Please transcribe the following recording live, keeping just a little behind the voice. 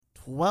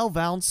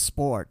12-ounce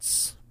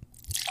sports.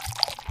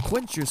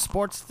 Quench your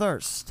sports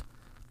thirst.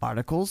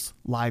 Articles,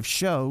 live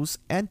shows,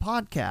 and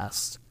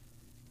podcasts.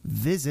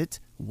 Visit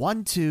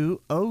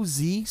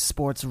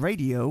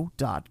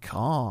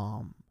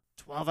 12ozsportsradio.com.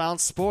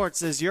 12-ounce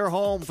sports is your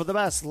home for the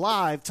best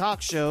live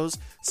talk shows,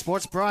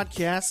 sports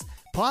broadcasts,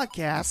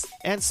 podcasts,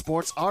 and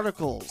sports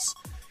articles.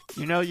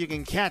 You know you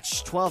can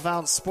catch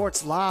 12-ounce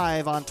sports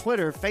live on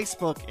Twitter,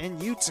 Facebook,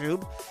 and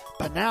YouTube,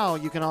 but now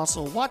you can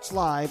also watch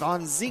live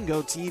on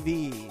Zingo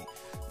TV.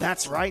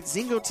 That's right,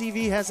 Zingo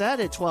TV has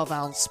added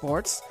 12-ounce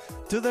sports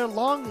to their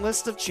long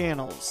list of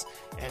channels.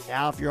 And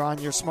now if you're on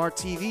your smart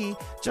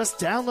TV, just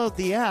download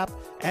the app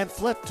and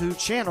flip to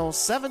channel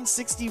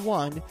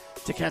 761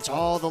 to catch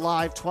all the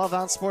live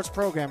 12-ounce sports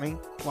programming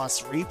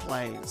plus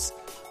replays.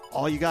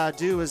 All you gotta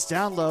do is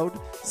download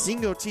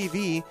Zingo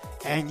TV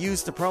and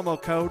use the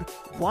promo code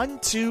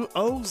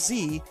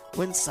 120Z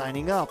when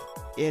signing up.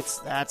 It's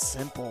that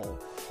simple.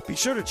 Be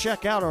sure to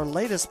check out our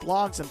latest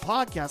blogs and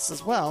podcasts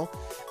as well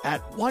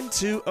at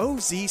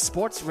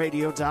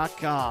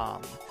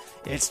 12ozsportsradio.com.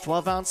 It's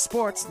 12-ounce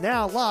sports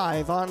now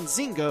live on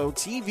Zingo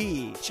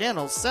TV,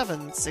 channel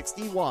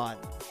 761.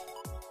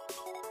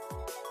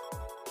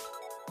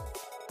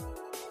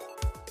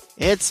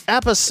 It's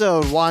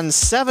episode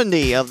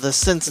 170 of the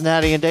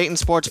Cincinnati and Dayton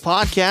Sports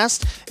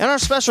Podcast, and our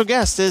special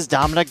guest is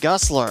Dominic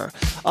Gussler,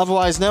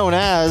 otherwise known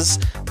as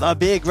the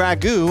Big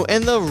Ragu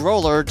in the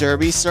roller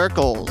derby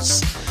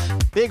circles.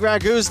 Big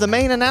Ragu is the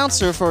main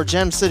announcer for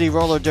Gem City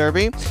Roller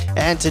Derby,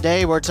 and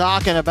today we're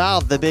talking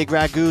about the Big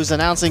Ragu's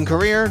announcing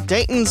career,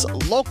 Dayton's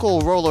local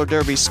roller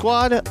derby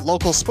squad,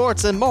 local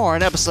sports, and more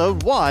in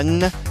episode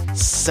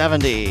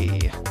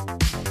 170.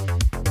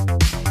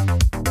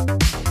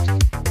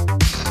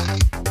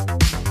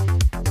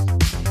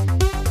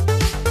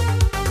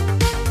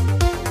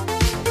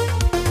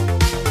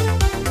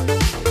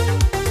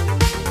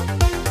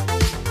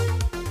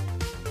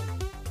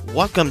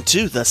 Welcome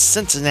to the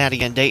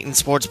Cincinnati and Dayton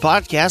Sports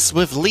Podcast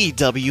with Lee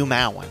W.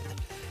 Mowen.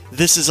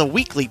 This is a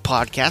weekly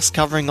podcast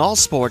covering all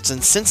sports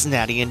in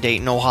Cincinnati and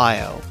Dayton,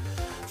 Ohio.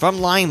 From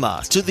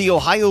Lima to the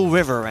Ohio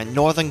River and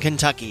northern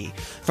Kentucky,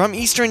 from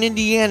eastern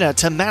Indiana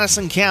to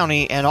Madison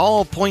County and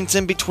all points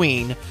in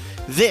between,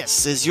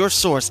 this is your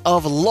source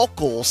of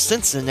local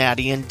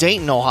Cincinnati and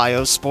Dayton,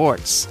 Ohio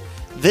sports.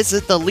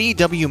 Visit the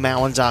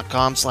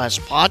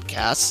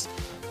leewmowen.com/podcasts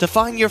to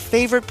find your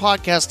favorite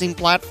podcasting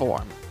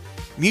platform.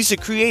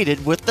 Music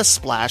created with the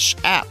Splash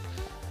app.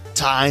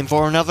 Time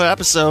for another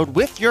episode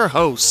with your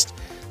host,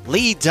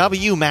 Lee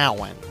W.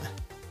 Mowen.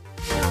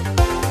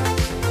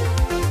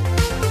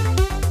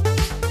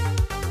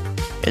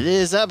 It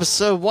is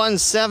episode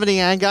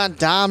 170. I got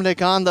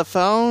Dominic on the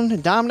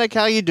phone. Dominic,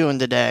 how you doing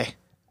today?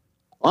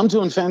 I'm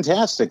doing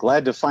fantastic.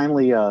 Glad to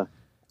finally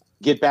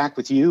get back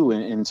with you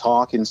and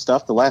talk and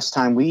stuff. The last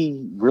time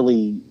we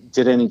really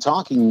did any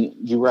talking,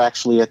 you were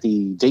actually at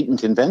the Dayton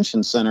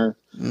Convention Center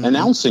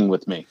announcing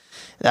with me.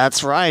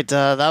 That's right.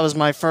 That was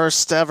my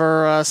first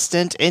ever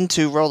stint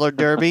into roller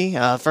derby.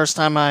 First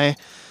time I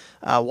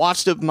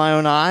watched it with my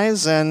own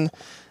eyes, and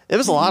it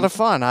was a lot of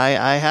fun.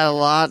 I had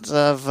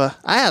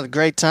a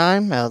great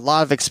time, a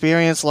lot of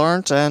experience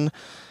learned, and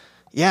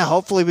yeah,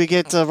 hopefully we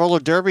get roller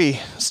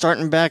derby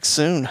starting back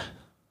soon.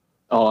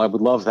 Oh, I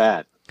would love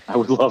that. I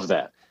would love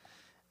that.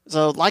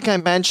 So, like I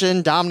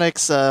mentioned,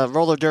 Dominic's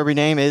roller derby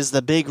name is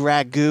the Big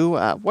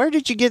Ragu. Where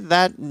did you get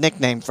that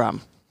nickname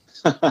from?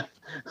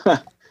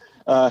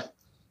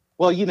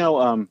 Well,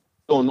 going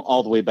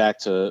all the way back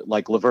to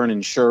like Laverne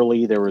and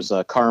Shirley, there was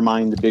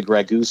Carmine, the Big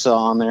Ragusa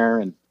on there.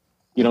 And,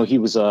 he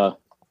was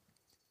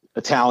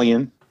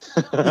Italian.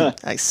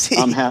 I see.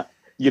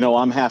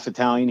 I'm half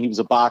Italian. He was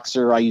a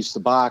boxer. I used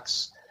to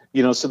box,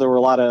 so there were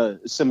a lot of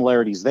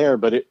similarities there.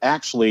 But I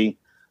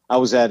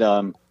was at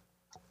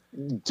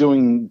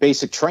doing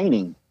basic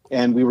training,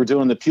 and we were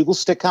doing the pugil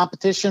stick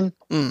competition.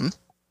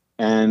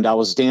 And I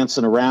was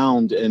dancing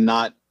around and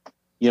not,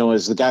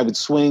 as the guy would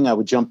swing, I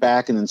would jump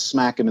back and then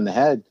smack him in the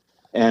head.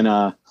 And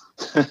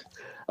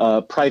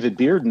Private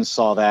Bearden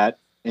saw that,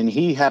 and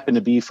he happened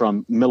to be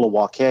from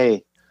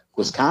Milwaukee,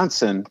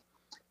 Wisconsin,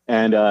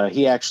 and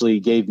he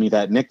actually gave me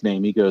that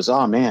nickname. He goes,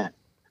 "Oh man,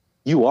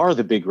 you are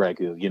the Big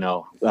Ragu,"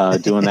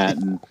 doing that.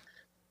 And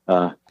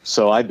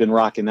so I've been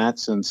rocking that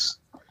since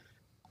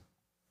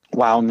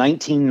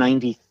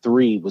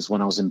 1993 was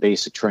when I was in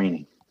basic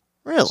training.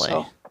 Really?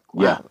 So,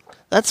 yeah, wow.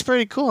 That's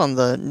pretty cool on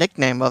the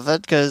nickname of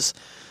it, because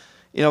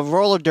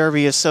roller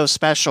derby is so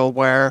special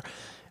where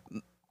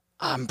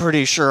I'm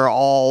pretty sure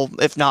all,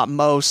 if not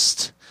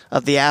most,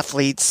 of the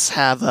athletes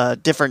have a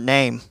different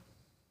name.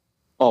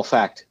 Oh,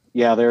 fact.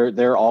 Yeah,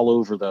 they're all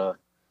over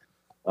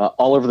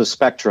the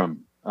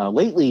spectrum.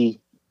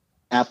 Lately,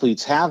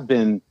 athletes have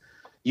been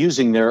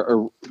using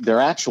their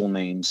actual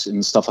names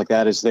and stuff like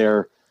that as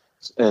they're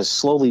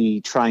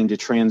slowly trying to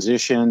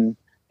transition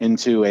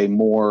into a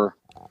more,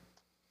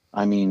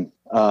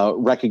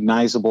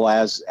 recognizable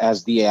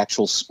as the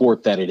actual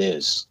sport that it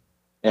is.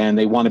 And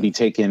they want to be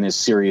taken as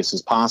serious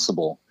as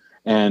possible.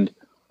 And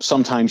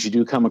sometimes you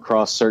do come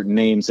across certain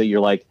names that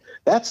you're like,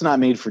 that's not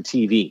made for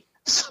TV.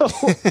 So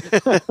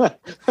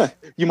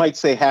you might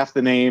say half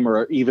the name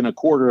or even a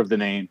quarter of the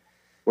name,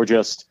 or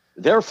just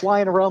they're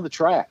flying around the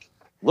track.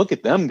 Look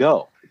at them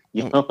go,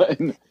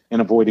 and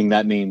avoiding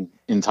that name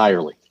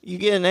entirely. You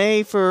get an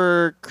A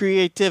for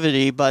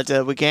creativity, but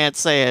we can't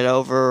say it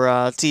over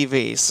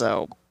TV.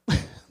 So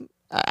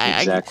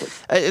Exactly.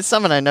 It's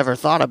something I never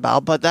thought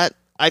about, but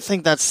I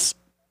think that's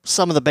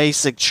some of the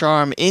basic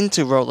charm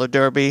into roller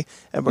derby,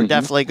 and we're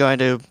definitely going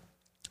to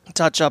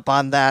touch up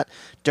on that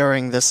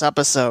during this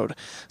episode.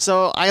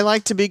 So I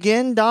like to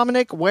begin.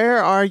 Dominic,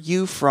 where are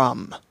you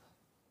from?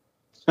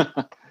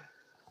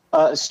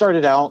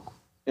 Started out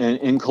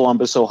in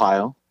Columbus,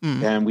 Ohio,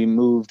 and we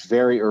moved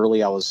very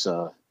early. I was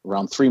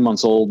around 3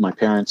 months old. My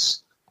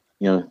parents,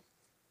 they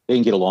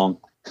didn't get along.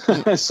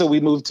 So we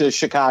moved to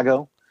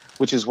Chicago,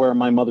 which is where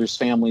my mother's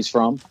family's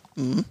from.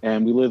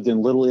 And we lived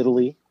in Little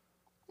Italy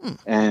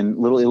and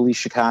Little Italy,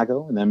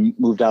 Chicago, and then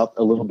moved out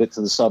a little bit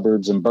to the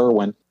suburbs in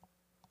Berwyn,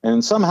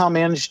 and somehow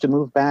managed to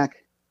move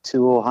back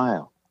to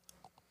Ohio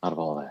out of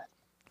all that.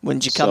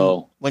 When'd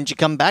you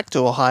come back to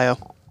Ohio?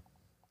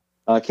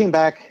 Came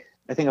back,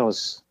 I think I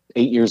was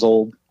 8 years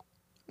old.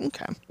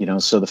 Okay.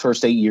 So the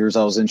first 8 years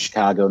I was in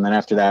Chicago, and then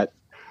after that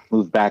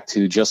moved back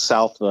to just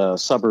south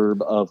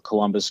suburb of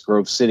Columbus,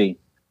 Grove City,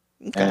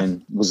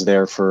 and was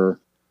there for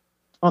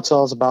until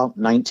I was about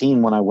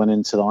 19 when I went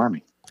into the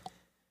Army.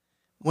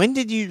 When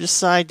did you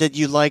decide that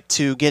you'd like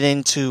to get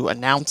into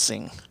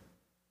announcing?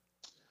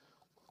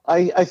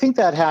 I think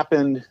that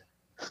happened.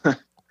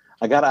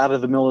 I got out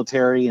of the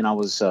military, and I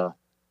was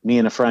me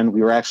and a friend.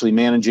 We were actually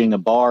managing a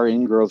bar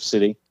in Grove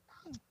City,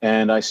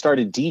 and I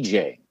started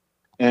DJing,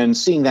 and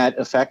seeing that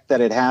effect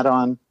that it had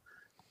on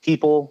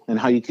people and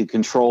how you could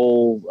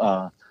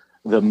control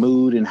the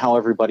mood and how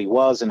everybody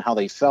was and how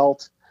they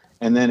felt.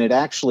 And then it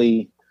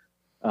actually,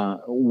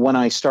 when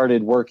I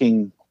started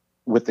working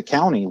with the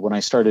county, when I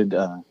started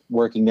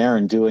working there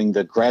and doing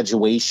the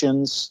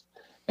graduations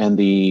and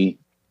the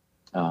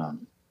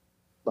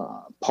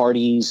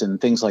parties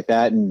and things like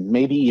that, and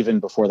maybe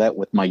even before that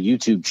with my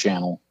YouTube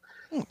channel,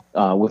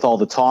 with all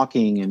the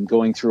talking and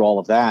going through all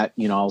of that,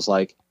 I was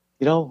like,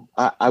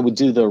 I would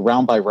do the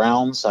round by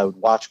rounds. I would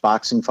watch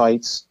boxing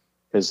fights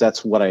because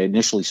that's what I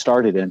initially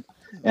started in.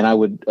 And I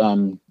would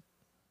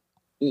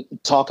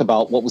talk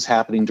about what was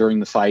happening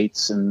during the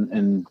fights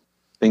and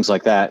things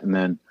like that. And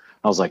then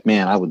I was like,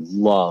 man, I would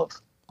love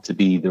to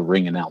be the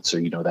ring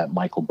announcer, that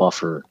Michael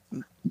Buffer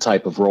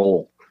type of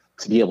role,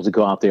 to be able to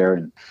go out there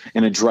and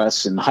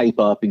address and hype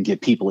up and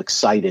get people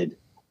excited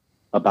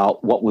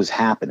about what was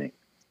happening.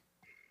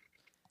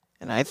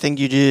 And I think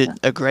you did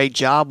a great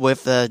job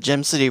with the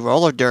Gem City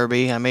Roller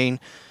Derby. I mean,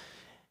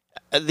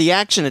 the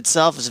action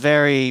itself is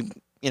very,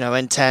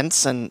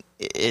 intense, and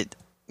it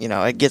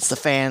gets the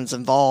fans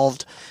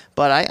involved.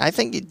 But I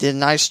think you did a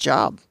nice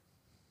job.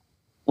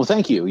 Well,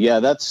 thank you. Yeah,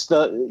 that's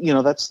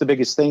the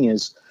biggest thing,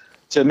 is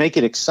to make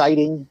it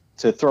exciting,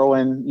 to throw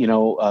in,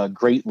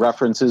 great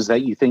references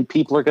that you think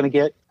people are going to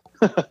get.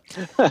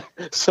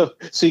 So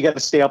you got to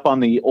stay up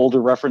on the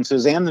older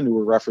references and the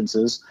newer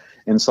references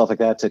and stuff like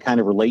that to kind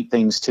of relate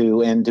things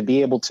to, and to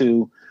be able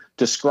to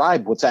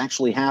describe what's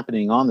actually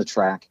happening on the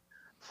track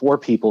for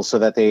people so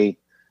that they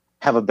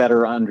have a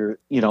better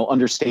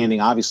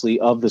understanding, obviously,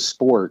 of the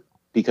sport.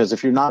 Because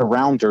if you're not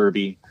around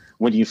Derby,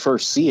 when you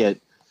first see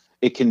it,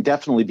 it can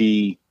definitely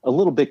be a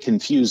little bit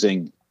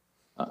confusing,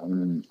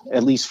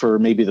 at least for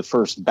maybe the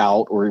first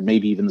bout or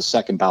maybe even the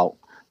second bout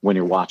when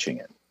you're watching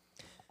it.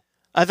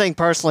 I think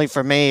personally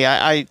for me,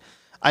 I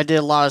did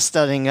a lot of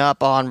studying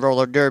up on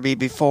roller derby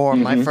before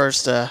my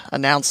first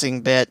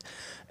announcing bit,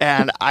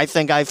 and I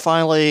think I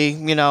finally,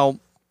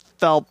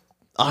 felt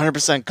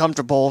 100%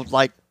 comfortable,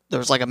 like there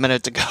was like a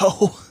minute to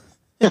go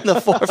in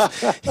the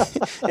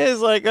fourth. It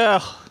was like,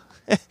 oh,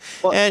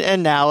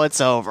 and now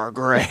it's over.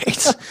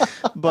 Great.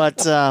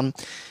 But,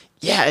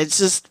 it's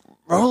just,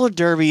 roller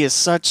derby is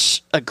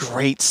such a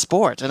great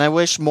sport, and I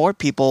wish more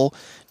people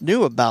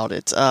knew about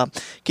it.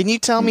 Can you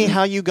tell me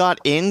how you got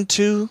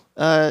into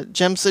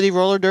Gem City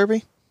Roller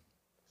Derby?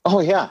 Oh,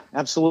 yeah,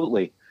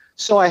 absolutely.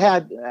 So I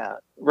had,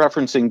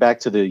 referencing back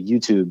to the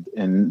YouTube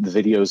and the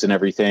videos and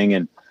everything,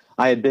 and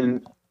I had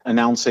been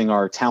announcing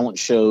our talent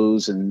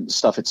shows and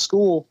stuff at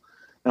school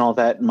and all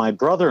that. My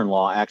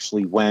brother-in-law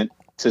actually went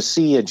to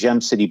see a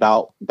Gem City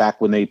bout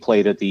back when they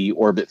played at the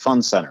Orbit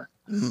Fun Center.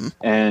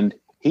 And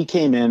he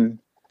came in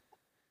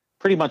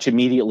pretty much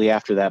immediately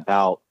after that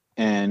bout,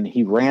 and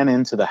he ran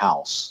into the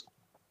house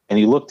and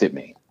he looked at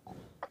me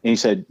and he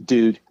said,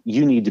 "Dude,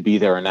 you need to be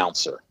their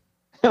announcer."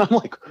 And I'm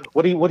like,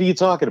 what are you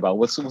talking about?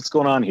 What's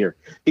going on here?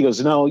 He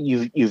goes, "No,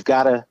 you've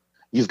got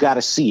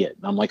to see it."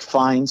 And I'm like,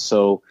 fine.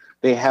 So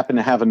they happened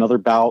to have another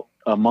bout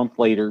a month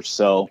later.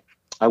 So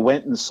I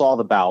went and saw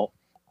the bout,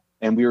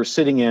 and we were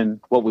sitting in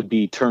what would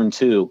be turn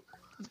 2.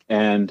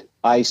 And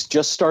I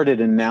just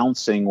started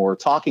announcing or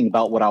talking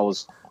about what I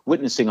was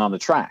witnessing on the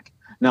track.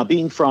 Now,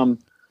 being from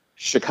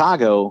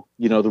Chicago,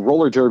 the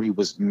roller derby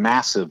was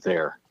massive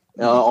there,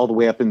 all the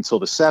way up until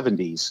the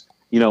 70s,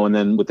 and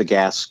then with the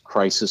gas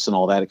crisis and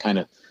all that, it kind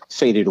of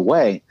faded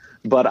away.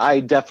 but I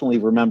definitely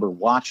remember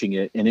watching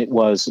it, and it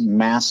was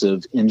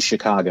massive in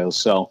Chicago.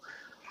 So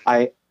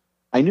I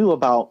knew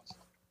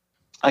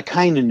I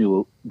kind of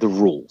knew the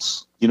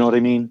rules. You know what I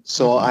mean?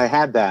 So I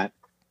had that,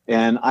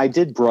 and I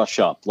did brush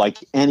up like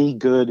any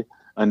good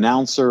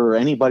announcer or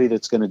anybody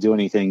that's going to do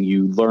anything.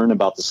 You learn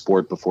about the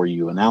sport before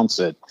you announce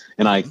it,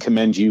 and I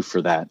commend you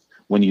for that.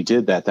 When you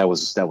did that, that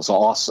was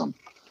awesome.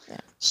 Yeah.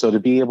 So to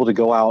be able to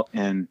go out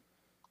and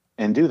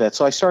do that,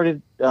 so I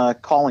started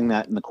calling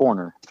that in the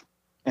corner,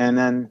 and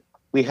then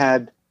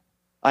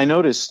I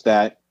noticed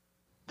that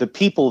the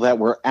people that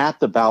were at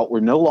the bout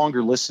were no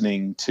longer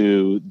listening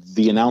to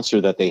the announcer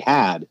that they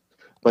had,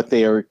 but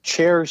their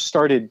chairs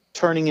started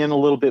turning in a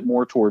little bit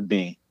more toward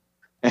me.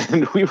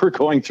 And we were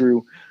going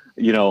through,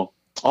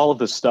 all of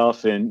the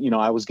stuff, and,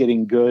 I was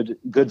getting good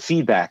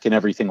feedback and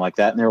everything like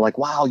that. And they're like,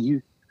 wow,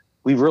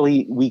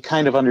 we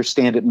kind of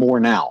understand it more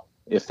now,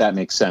 if that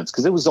makes sense.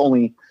 'Cause it was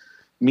only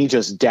me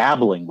just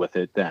dabbling with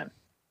it then.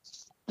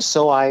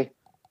 So I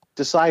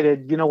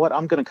decided, you know what,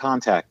 I'm going to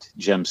contact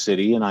Gem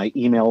City, and I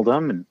emailed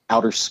them, and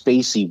Outer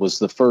Spacey was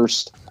the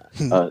first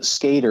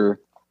skater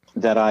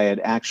that I had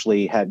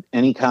actually had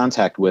any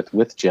contact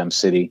with Gem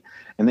City.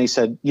 And they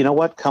said, you know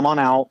what, come on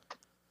out.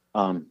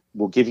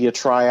 We'll give you a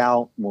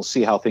tryout, and we'll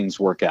see how things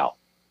work out.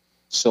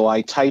 So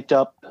I typed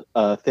up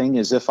a thing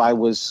as if I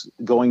was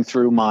going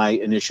through my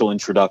initial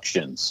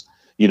introductions,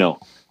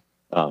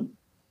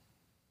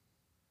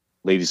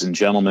 ladies and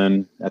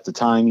gentlemen at the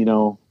time,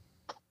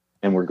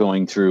 and we're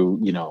going through,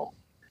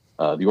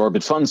 the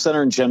Orbit Fun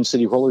Center and Gem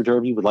City Roller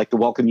Derby would like to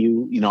welcome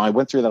you. I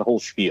went through that whole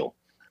spiel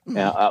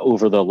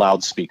over the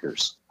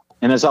loudspeakers.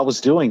 And as I was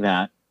doing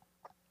that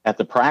at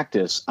the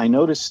practice, I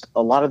noticed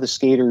a lot of the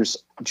skaters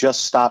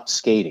just stopped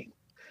skating,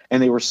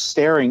 and they were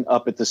staring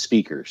up at the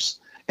speakers.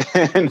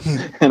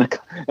 and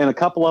a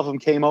couple of them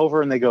came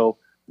over, and they go,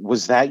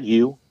 "Was that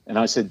you?" And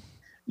I said,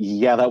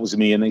 "Yeah, that was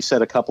me." And they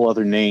said a couple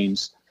other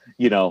names,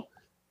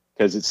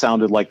 because it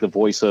sounded like the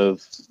voice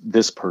of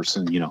this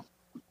person,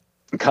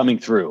 coming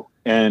through.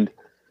 And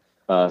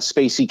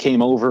Spacey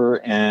came over,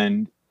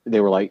 and they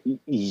were like,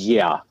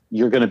 "Yeah,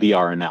 you're going to be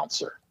our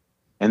announcer."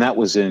 And that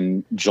was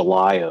in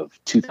July of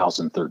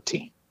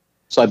 2013.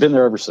 So I've been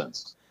there ever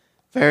since.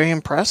 Very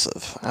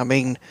impressive. I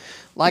mean,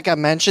 like I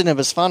mentioned, it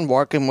was fun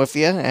working with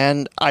you,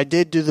 and I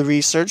did do the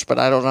research, but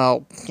I don't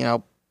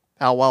know,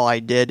 how well I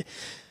did.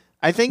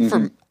 I think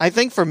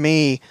for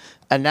me,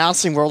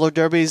 announcing roller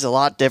derby is a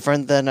lot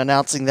different than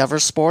announcing the other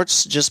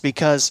sports, just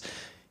because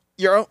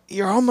you're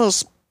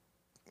almost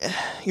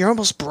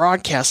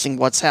broadcasting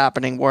what's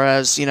happening,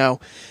 whereas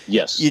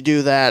yes, you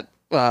do that.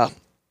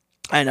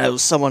 I know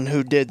someone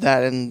who did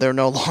that, and they're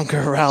no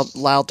longer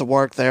allowed to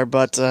work there.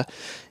 But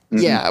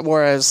yeah,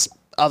 whereas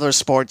other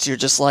sports, you're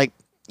just like,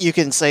 you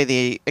can say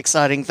the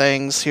exciting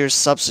things. Here's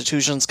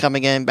substitutions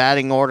coming in,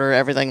 batting order,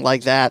 everything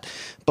like that.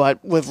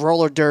 But with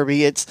roller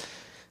derby,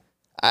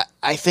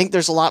 I think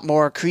there's a lot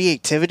more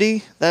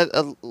creativity that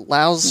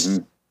allows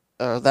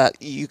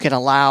that you can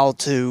allow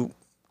to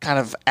kind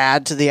of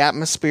add to the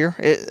atmosphere.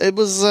 It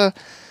was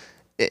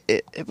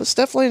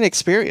definitely an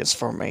experience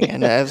for me,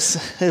 and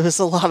it was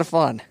a lot of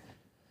fun.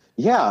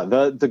 Yeah,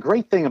 the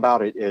great thing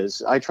about it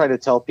is I try to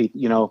tell people,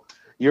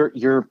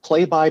 your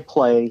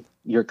play-by-play,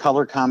 your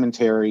color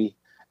commentary,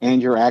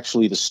 and you're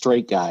actually the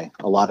straight guy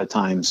a lot of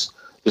times,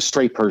 the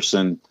straight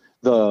person,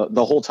 the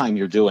whole time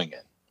you're doing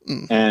it.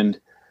 And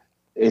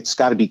it's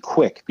got to be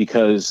quick,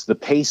 because the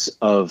pace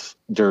of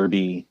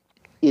derby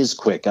is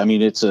quick. I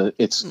mean, it's a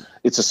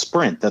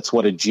sprint. That's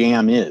what a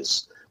jam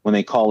is. When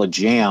they call a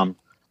jam,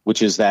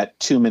 which is that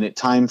 2-minute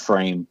time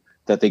frame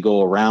that they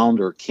go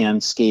around or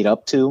can skate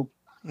up to,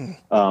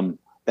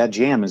 that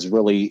jam is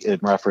really in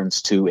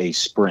reference to a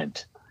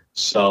sprint.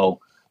 So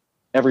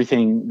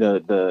everything,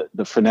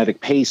 the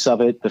frenetic pace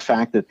of it, the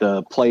fact that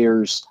the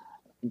players,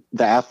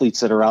 the athletes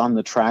that are on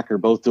the track are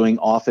both doing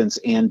offense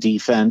and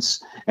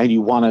defense, and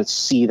you want to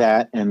see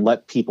that and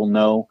let people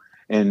know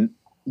and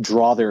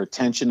draw their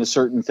attention to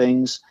certain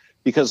things.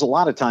 Because a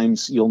lot of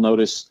times you'll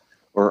notice,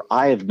 or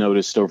I have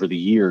noticed over the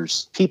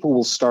years, people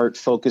will start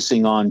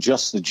focusing on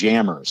just the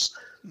jammers,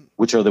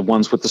 which are the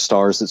ones with the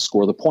stars that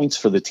score the points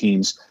for the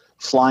teams,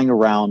 flying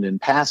around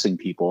and passing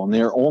people, and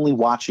they're only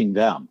watching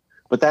them.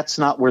 But that's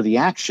not where the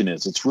action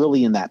is. It's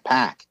really in that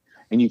pack.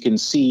 And you can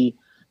see,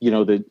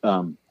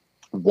 the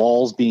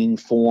walls being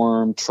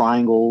formed,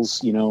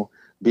 triangles,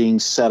 being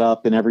set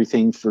up, and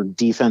everything for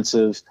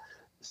defensive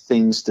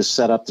things to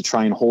set up to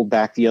try and hold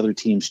back the other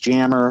team's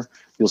jammer.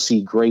 You'll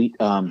see great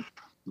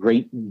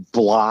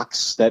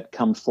blocks that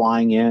come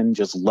flying in,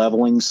 just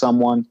leveling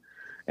someone.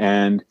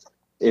 And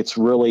it's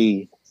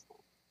really,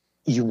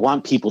 you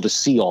want people to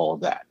see all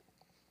of that.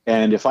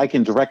 And if I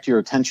can direct your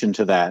attention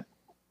to that,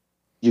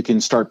 you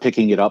can start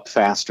picking it up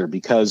faster,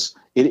 because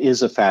it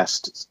is a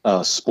fast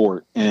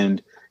sport.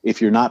 And if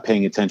you're not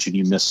paying attention,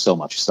 you miss so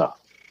much stuff.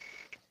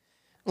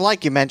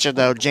 Like you mentioned,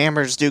 though,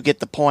 jammers do get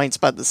the points,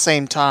 but at the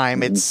same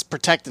time, it's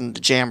protecting the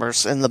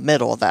jammers in the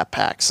middle of that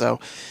pack. So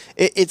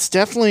it's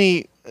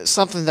definitely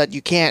something that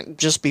you can't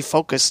just be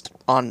focused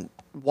on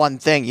one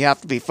thing. You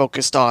have to be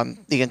focused on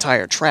the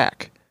entire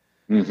track.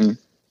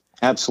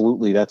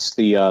 Absolutely. That's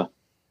the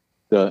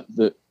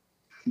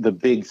the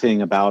big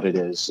thing about it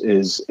is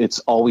it's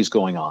always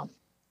going on,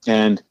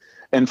 and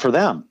for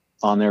them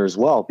on there as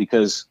well,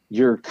 because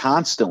you're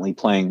constantly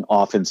playing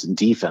offense and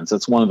defense.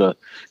 That's one of the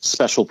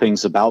special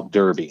things about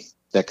Derby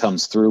that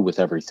comes through with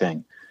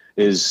everything,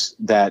 is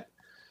that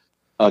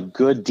a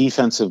good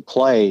defensive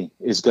play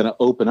is going to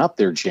open up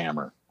their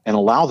jammer and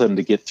allow them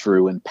to get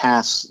through and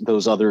pass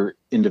those other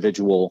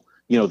individual,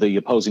 the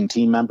opposing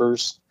team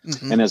members.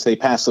 Mm-hmm. And as they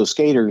pass those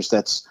skaters,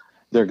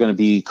 they're going to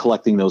be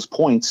collecting those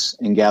points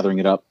and gathering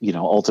it up,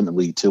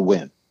 ultimately to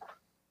win.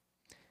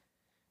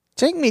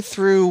 Take me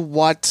through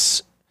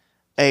what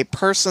a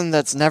person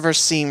that's never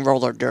seen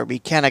roller derby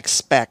can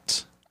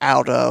expect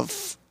out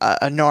of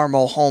a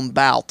normal home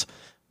bout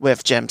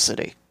with Gem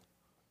City.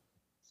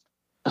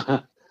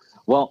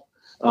 Well,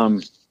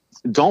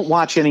 don't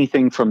watch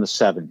anything from the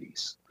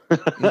 70s.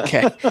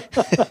 Okay.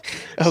 Okay.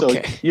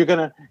 So you're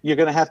gonna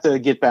have to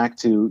get back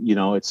to,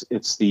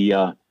 it's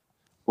the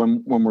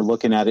when we're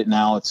looking at it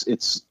now,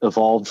 it's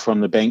evolved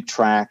from the bank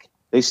track.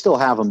 They still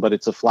have them, but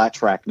it's a flat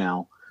track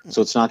now,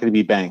 so it's not going to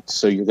be banked.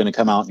 So you're going to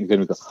come out and you're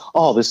going to go,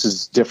 oh, this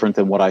is different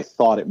than what I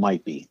thought it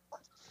might be.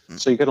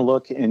 So you're going to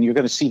look and you're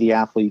going to see the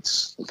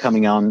athletes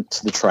coming on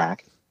to the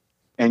track,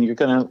 and you're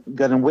going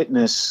to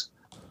witness.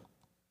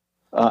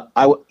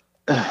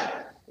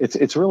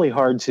 It's really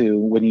hard to,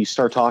 when you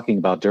start talking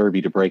about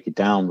Derby, to break it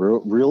down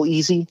real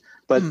easy.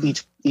 But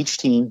each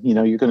team,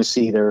 you're going to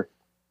see their,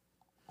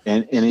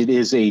 and it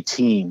is a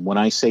team. When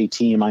I say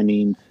team, I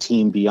mean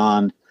team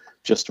beyond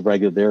just a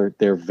regular.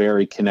 They're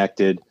very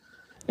connected,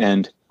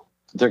 and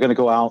they're going to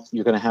go out.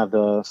 You're going to have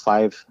the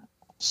 5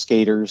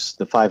 skaters.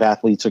 The 5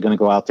 athletes are going to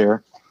go out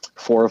there.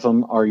 4 of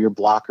them are your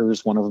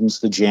blockers. 1 of them's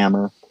the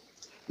jammer.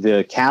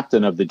 The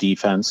captain of the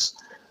defense,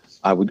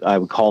 I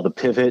would call the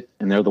pivot,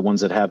 and they're the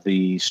ones that have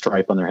the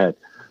stripe on their head.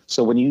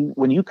 So when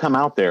you come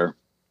out there,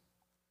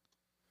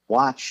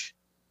 watch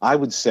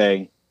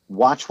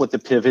what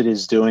the pivot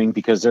is doing,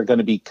 because they're going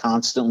to be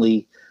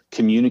constantly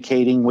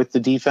communicating with the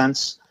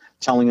defense,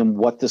 telling them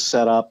what to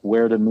set up,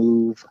 where to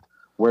move,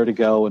 where to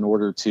go in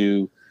order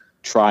to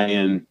try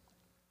and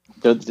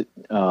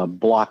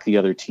block the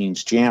other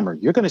team's jammer.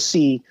 You're going to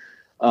see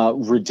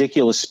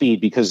ridiculous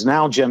speed, because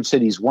now Gem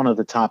City is one of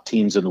the top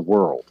teams in the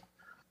world.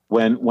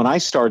 When I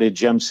started,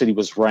 Gem City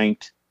was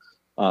ranked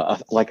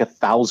like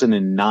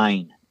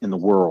 1,009 in the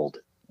world.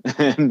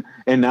 And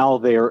now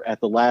they're, at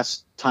the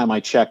last time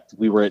I checked,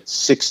 we were at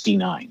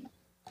 69.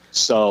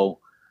 So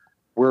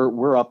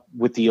we're up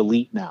with the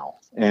elite now,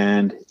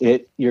 and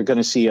you're going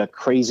to see a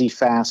crazy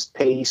fast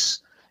pace.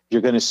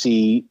 You're going to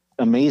see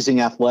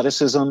amazing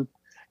athleticism.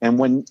 And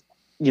when,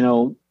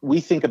 we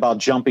think about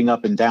jumping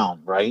up and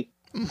down, right?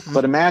 Mm-hmm.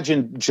 But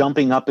imagine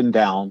jumping up and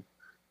down,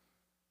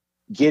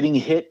 getting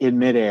hit in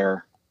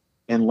midair,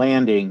 and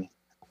landing.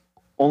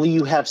 Only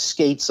you have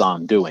skates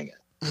on doing it.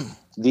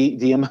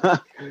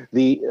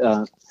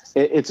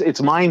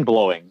 It's mind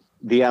blowing,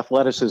 the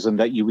athleticism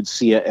that you would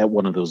see at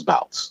one of those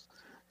bouts.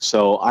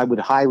 So I would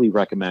highly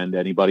recommend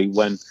anybody,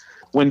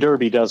 when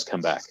Derby does come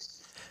back,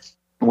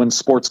 when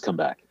sports come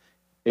back,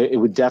 it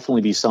would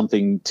definitely be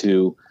something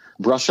to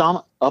brush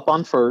up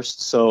on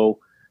first, so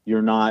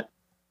you're not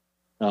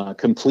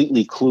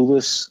completely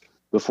clueless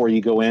before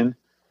you go in.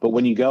 But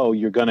when you go,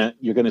 you're gonna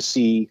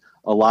see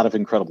a lot of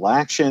incredible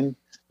action.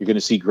 You're going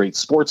to see great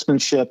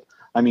sportsmanship.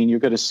 I mean, you're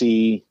going to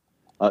see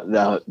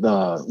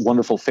the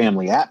wonderful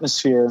family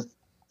atmosphere,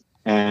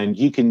 and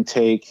you can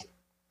take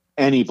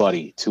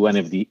anybody to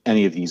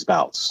any of these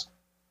bouts,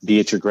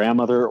 be it your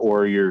grandmother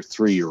or your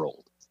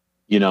 3-year-old.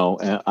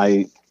 And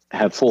I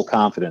have full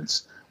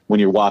confidence when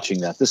you're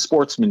watching that. The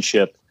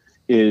sportsmanship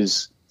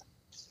is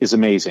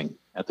amazing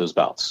at those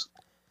bouts.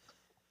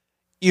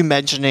 You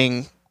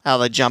mentioning how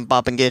they jump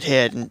up and get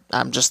hit, and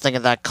I'm just thinking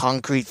of that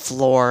concrete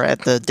floor at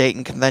the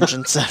Dayton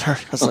Convention Center. I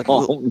was like,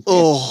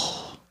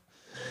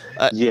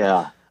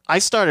 yeah. I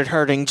started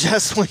hurting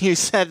just when you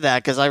said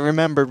that, because I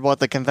remembered what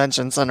the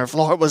convention center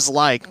floor was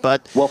like.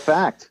 But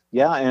fact,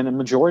 yeah, and a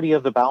majority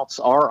of the bouts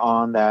are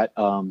on that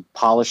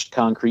polished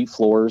concrete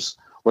floors,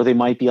 or they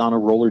might be on a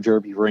roller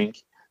derby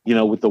rink,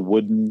 with the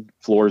wooden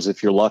floors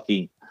if you're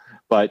lucky.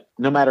 But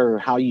no matter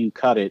how you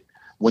cut it,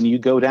 when you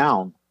go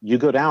down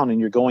and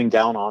you're going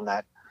down on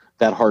that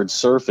hard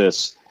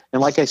surface.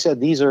 And like I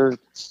said, these are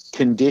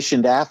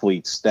conditioned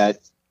athletes that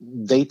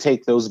they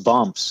take those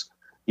bumps.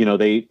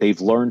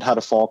 They've learned how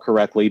to fall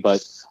correctly,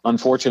 but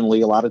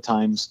unfortunately, a lot of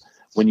times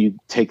when you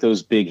take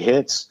those big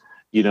hits,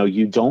 you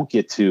don't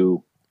get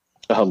to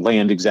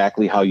land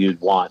exactly how you'd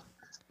want,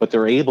 but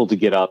they're able to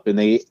get up and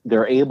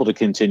they're able to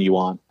continue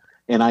on.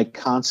 And I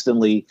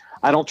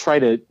don't try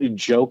to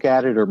joke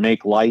at it or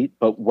make light,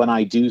 but when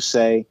I do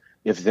say,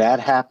 if that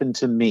happened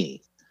to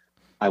me,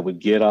 I would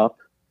get up.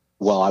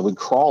 Well, I would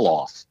crawl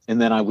off,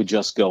 and then I would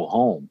just go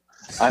home.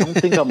 I don't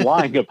think I'm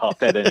lying about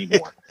that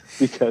anymore,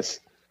 because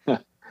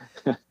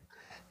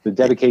the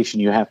dedication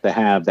you have to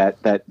have,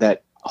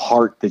 that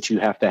heart that you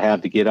have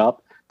to get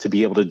up to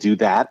be able to do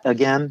that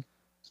again,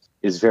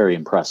 is very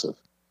impressive.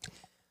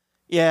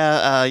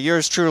 Yeah,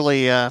 yours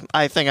truly.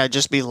 I think I'd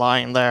just be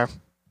lying there.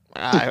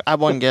 I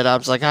wouldn't get up. I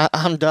was like,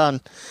 I'm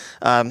done.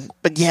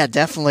 But yeah,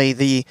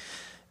 definitely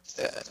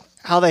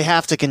how they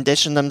have to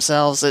condition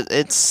themselves.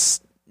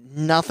 It's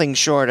nothing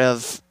short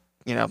of,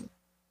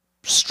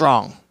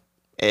 strong.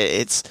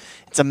 It's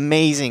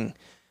amazing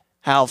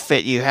how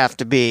fit you have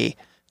to be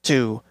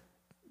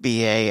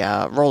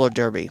a roller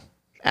derby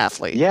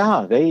athlete.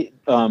 Yeah, they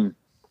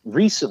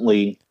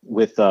recently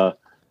with the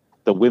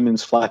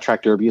Women's Flat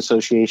Track Derby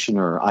Association,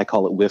 or I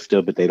call it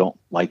WIFTA, but they don't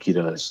like you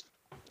to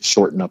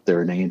shorten up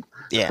their name.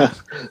 Yeah.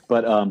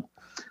 But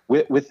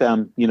with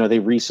them, they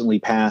recently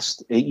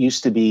passed. It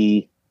used to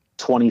be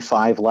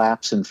 25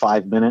 laps in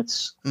 5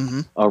 minutes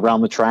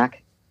around the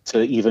track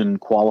to even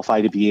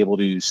qualify to be able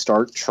to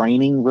start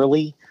training,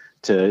 really,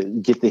 to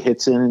get the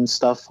hits in and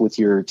stuff with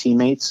your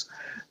teammates.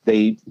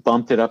 They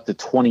bumped it up to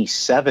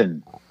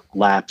 27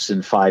 laps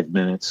in 5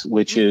 minutes,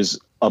 which is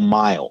a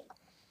mile.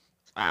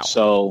 Wow.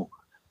 So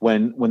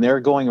when they're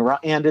going around,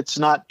 and it's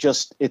not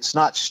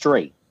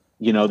straight,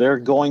 they're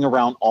going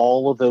around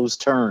all of those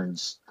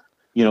turns,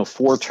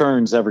 4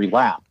 turns every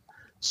lap.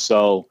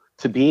 So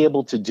to be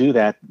able to do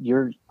that,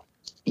 you're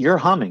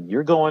humming,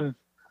 you're going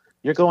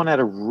at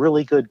a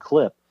really good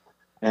clip,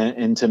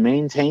 and to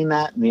maintain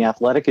that and the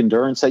athletic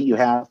endurance that you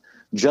have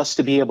just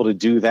to be able to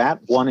do that,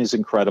 one, is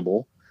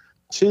incredible.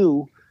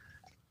 2,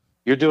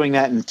 you're doing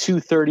that in 2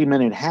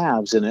 30-minute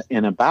halves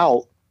in a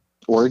bout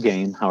or a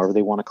game, however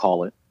they want to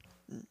call it.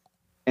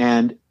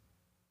 And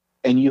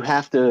you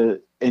have to,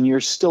 and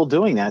you're still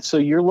doing that. So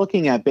you're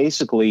looking at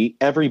basically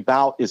every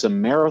bout is a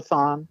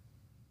marathon,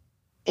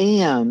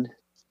 and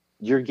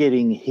you're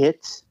getting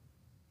hit.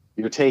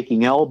 You're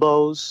taking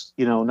elbows,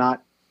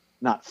 not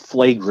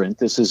flagrant.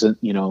 This isn't,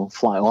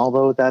 fly,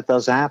 although that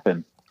does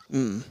happen.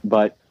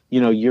 But,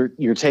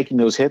 you're taking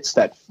those hits,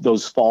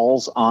 those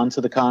falls onto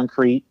the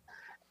concrete,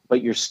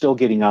 but you're still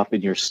getting up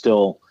and you're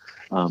still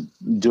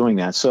doing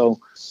that. So,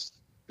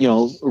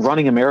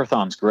 running a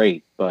marathon's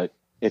great, but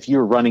if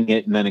you're running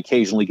it and then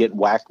occasionally get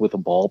whacked with a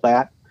ball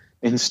bat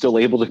and still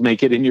able to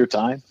make it in your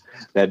time,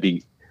 that'd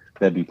be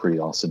pretty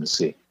awesome to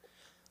see.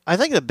 I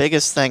think the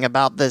biggest thing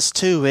about this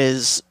too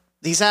is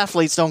these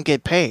athletes don't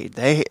get paid.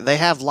 They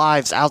have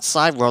lives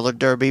outside roller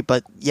derby,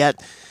 but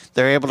yet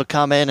they're able to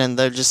come in and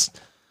they're just.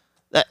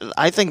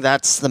 I think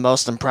that's the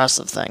most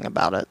impressive thing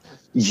about it.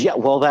 Yeah,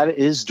 well, that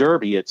is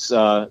derby. It's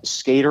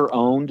skater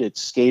owned.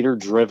 It's skater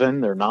driven.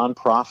 They're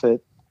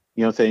nonprofit,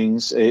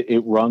 things.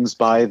 It runs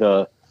by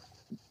the.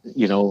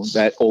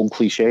 That old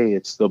cliche,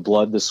 it's the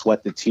blood, the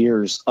sweat, the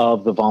tears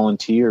of the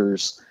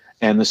volunteers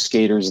and the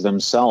skaters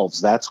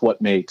themselves. That's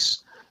what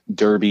makes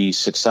derby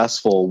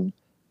successful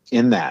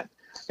in that.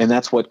 And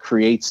that's what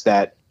creates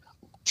that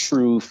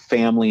true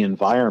family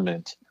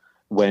environment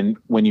when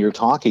you're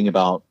talking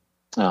about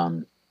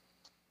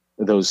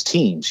those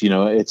teams.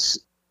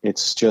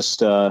 It's just,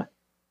 the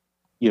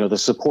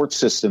support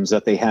systems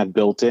that they have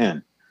built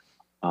in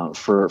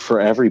for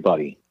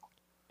everybody.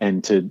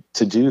 And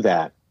to do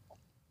that,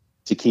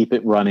 to keep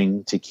it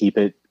running, to keep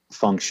it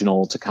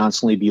functional, to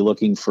constantly be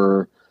looking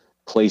for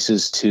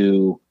places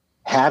to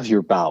have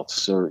your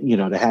bouts or,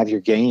 to have your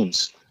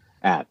games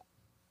at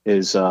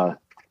is,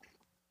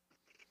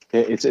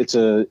 it's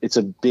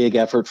a big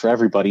effort for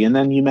everybody. And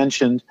then you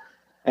mentioned,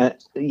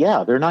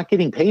 they're not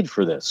getting paid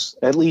for this,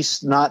 at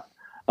least not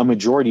a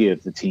majority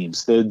of the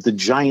teams. The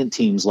giant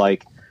teams,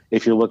 like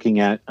if you're looking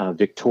at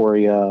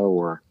Victoria,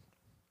 or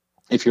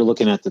if you're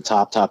looking at the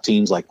top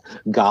teams like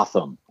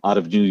Gotham out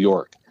of New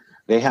York,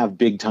 they have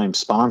big time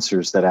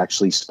sponsors that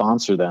actually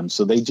sponsor them.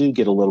 So they do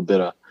get a little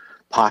bit of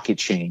pocket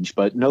change,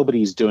 but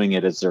nobody's doing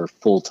it as their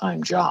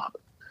full-time job.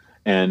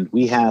 And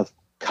we have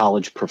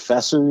college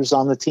professors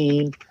on the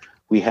team.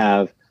 We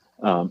have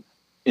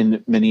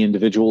many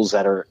individuals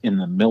that are in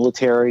the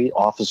military,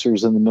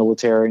 officers in the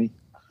military.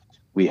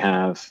 We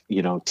have,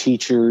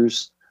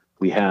 teachers.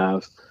 We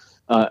have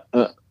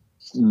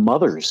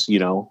mothers,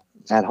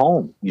 at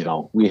home.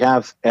 We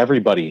have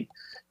everybody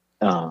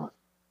on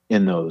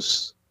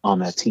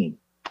that team.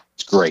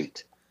 It's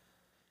great.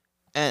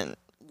 And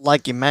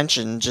like you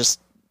mentioned,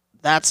 just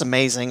that's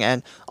amazing.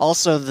 And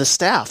also the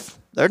staff,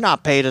 they're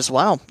not paid as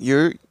well.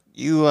 You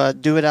do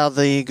it out of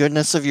the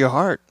goodness of your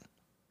heart.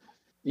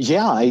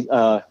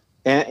 Yeah,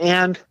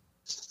 and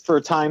for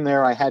a time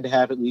there, I had to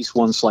have at least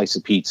one slice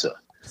of pizza.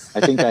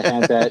 I think I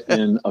had that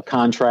in a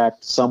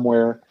contract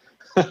somewhere.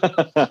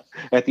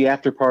 At the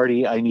after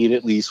party, I need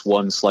at least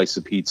one slice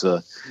of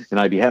pizza, and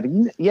I'd be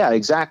happy. Yeah,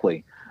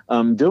 exactly.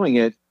 Doing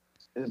it,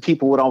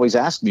 people would always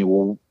ask me,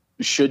 well,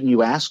 shouldn't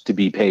you ask to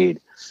be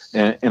paid?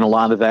 And a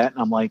lot of that,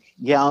 and I'm like,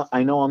 yeah,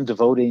 I know I'm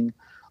devoting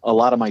a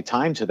lot of my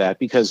time to that,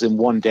 because in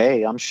one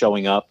day I'm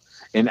showing up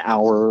an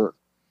hour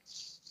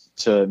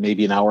to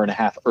maybe an hour and a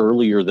half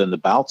earlier than the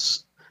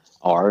bouts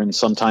are. And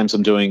sometimes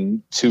I'm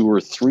doing 2 or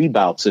 3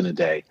 bouts in a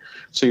day.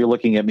 So you're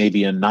looking at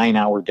maybe a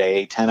 9-hour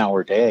day,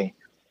 10-hour day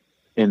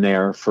in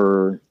there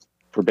for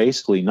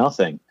basically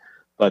nothing.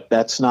 But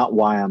that's not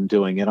why I'm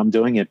doing it. I'm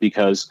doing it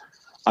because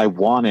I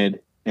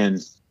wanted,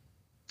 and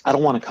I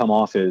don't want to come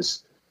off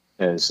as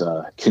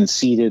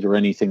conceited or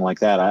anything like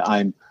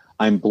that.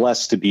 I'm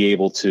blessed to be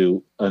able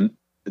to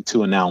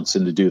to announce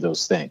and to do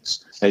those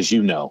things, as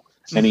you know.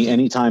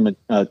 Anytime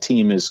a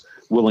team is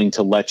willing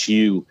to let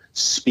you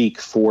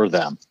speak for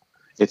them,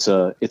 it's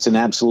an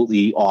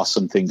absolutely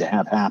awesome thing to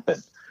have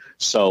happen.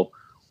 So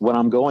when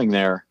I'm going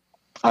there,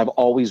 I've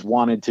always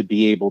wanted to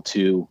be able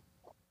to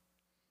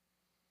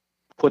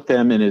put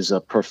them in as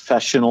a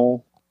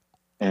professional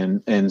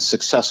and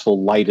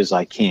successful light as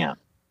I can.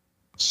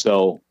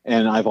 So,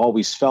 and I've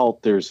always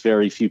felt there's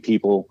very few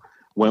people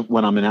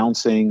when I'm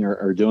announcing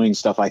or doing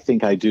stuff, I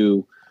think I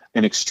do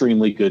an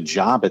extremely good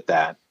job at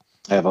that.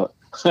 I have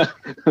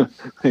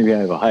maybe I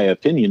have a high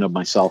opinion of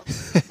myself,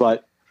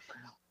 but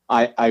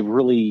I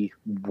really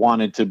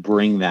wanted to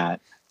bring that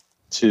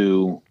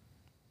to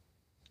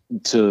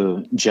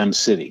Gem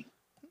City,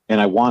 and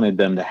I wanted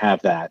them to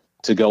have that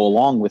to go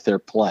along with their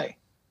play.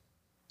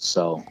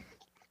 So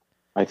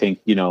I think,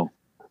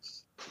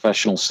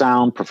 professional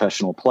sound,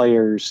 professional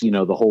players,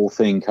 the whole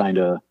thing kind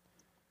of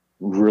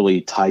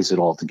really ties it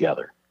all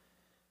together.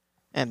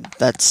 And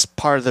that's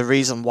part of the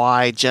reason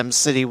why Gem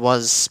City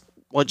was,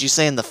 what'd you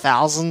say, in the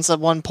thousands at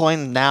one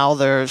point, and now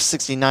they're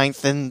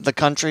 69th in the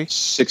country?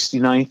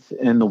 69th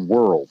in the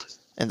world.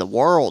 In the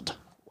world.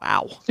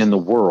 Wow. In the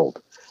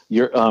world.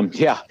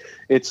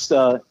 It's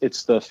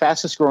the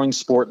fastest growing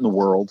sport in the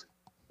world,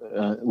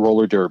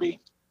 roller derby.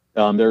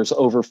 There's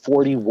over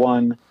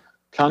 41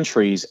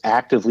 countries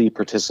actively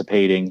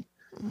participating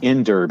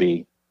in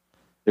derby.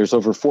 There's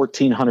over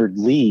 1,400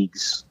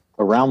 leagues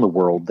around the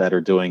world that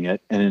are doing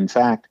it. And in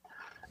fact,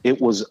 it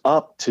was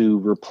up to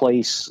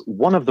replace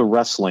one of the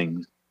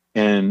wrestling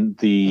in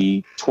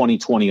the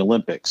 2020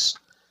 Olympics.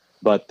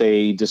 But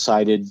they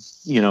decided,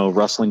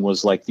 wrestling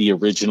was like the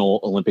original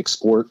Olympic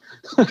sport.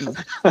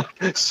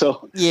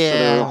 So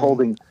they're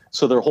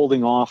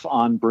holding off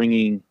on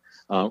bringing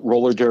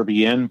roller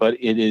derby in, but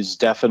it is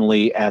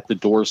definitely at the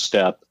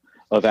doorstep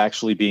of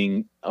actually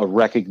being a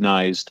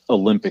recognized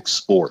Olympic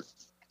sport.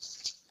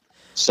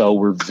 So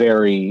we're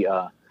very,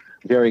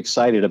 very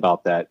excited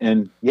about that.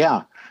 And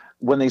yeah,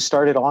 when they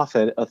started off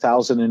at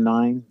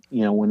 1,009,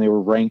 when they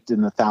were ranked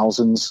in the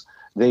thousands,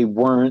 they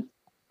weren't,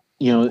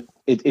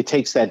 it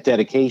takes that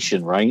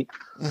dedication, right?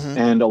 Mm-hmm.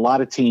 And a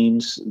lot of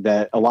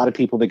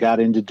people that got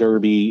into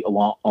derby a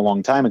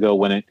long time ago,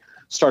 when it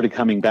started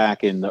coming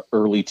back in the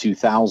early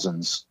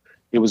 2000s,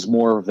 it was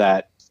more of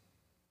that,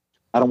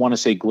 I don't want to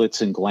say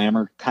glitz and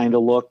glamour kind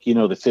of look,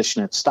 the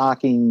fishnet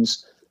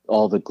stockings,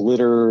 all the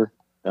glitter,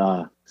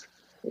 kind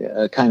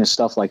of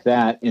stuff like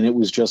that. And it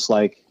was just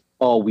like,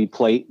 oh, we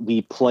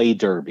play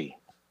derby.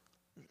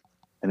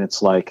 And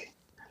it's like,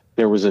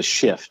 there was a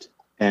shift.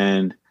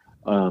 And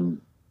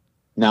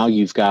now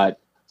you've got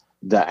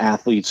the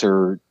athletes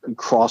are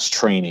cross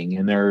training,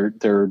 and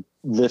they're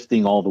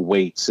lifting all the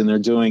weights, and they're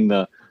doing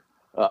the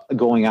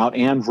going out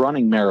and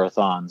running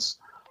marathons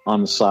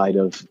on the side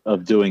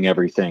of doing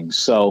everything.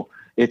 So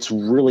it's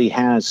really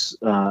has,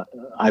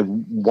 I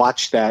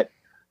watched that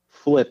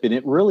flip, and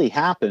it really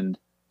happened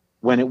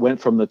when it went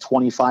from the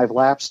 25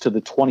 laps to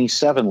the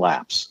 27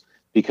 laps,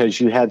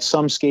 because you had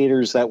some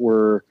skaters that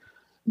were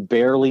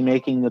barely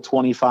making the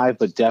 25,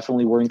 but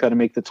definitely weren't going to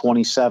make the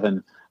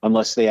 27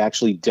 unless they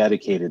actually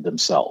dedicated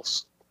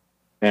themselves.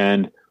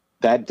 And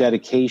that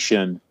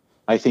dedication,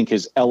 I think,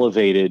 has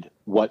elevated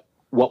what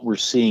we're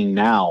seeing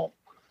now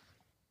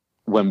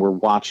when we're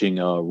watching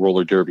a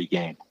roller derby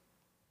game.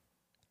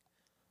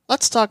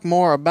 Let's talk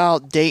more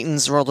about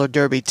Dayton's roller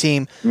derby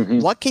team.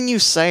 Mm-hmm. What can you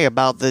say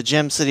about the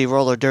Gem City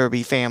roller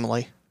derby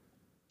family?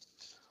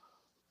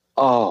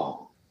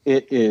 Oh,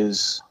 it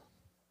is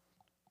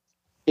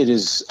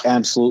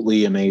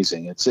absolutely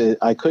amazing.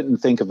 I couldn't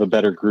think of a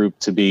better group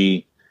to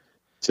be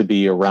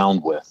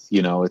around with.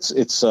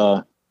 It's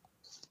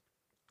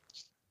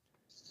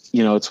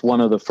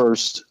one of the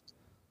first,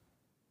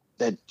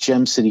 that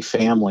Gem City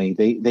family,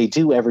 they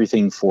do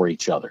everything for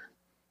each other.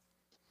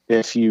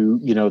 If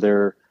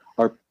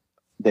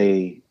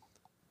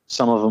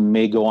some of them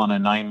may go on a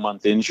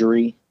 9-month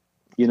injury,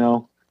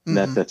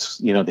 mm-hmm. that's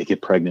they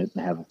get pregnant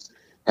and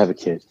have a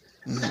kid.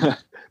 Mm-hmm.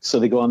 So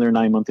they go on their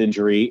 9-month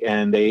injury,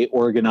 and they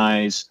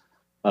organize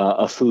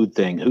a food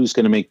thing. Who's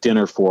going to make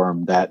dinner for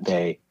them that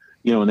day?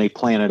 And they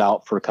plan it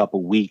out for a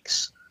couple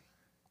weeks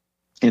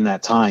in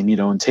that time,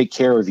 and take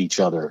care of each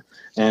other.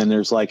 And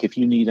there's like, if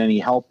you need any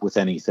help with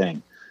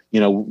anything,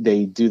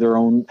 they do their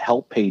own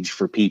help page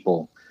for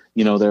people.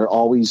 They're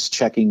always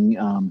checking,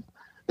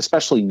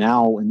 especially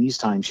now in these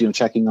times,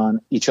 checking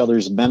on each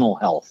other's mental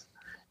health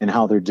and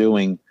how they're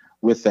doing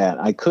with that.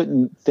 I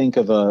couldn't think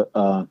of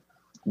a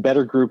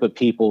better group of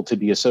people to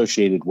be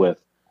associated with,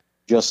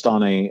 just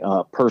on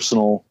a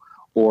personal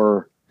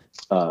or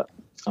a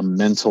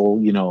mental,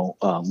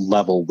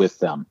 level with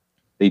them.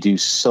 They do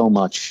so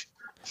much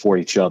for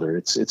each other.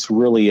 It's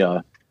really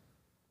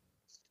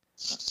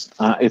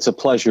it's a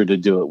pleasure to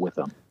do it with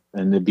them,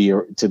 and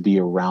to be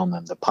around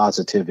them. The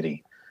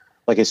positivity,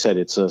 like I said,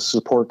 it's a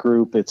support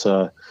group, it's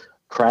a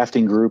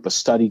crafting group, a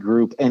study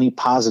group, any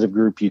positive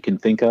group you can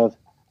think of.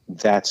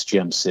 That's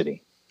Gem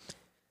City.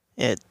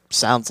 It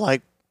sounds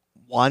like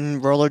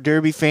one roller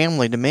derby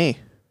family to me.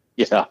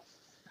 Yeah,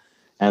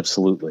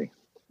 absolutely.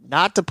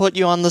 not to put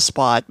you on the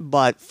spot,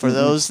 but for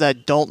those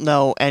that don't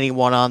know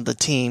anyone on the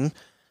team,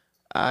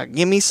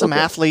 give me some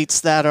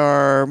athletes that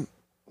are,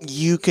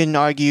 you can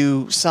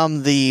argue, some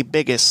of the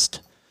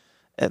biggest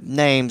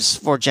names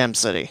for Gem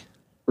City.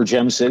 For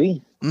Gem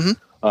City?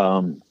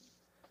 Mm-hmm.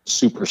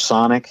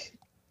 Supersonic,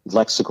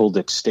 Lexical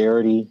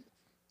Dexterity,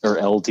 or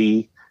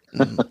LD,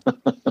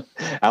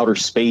 Outer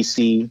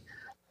Spacey,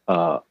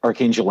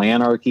 Archangel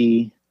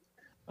Anarchy,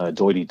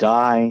 Doity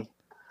Die,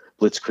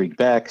 Blitzkrieg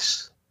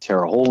Bex,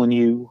 Terra Hole in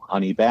You,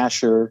 Honey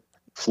Basher,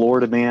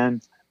 Florida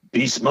Man,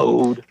 Beast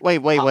Mode. Wait.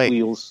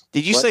 Wheels.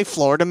 Did you say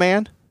Florida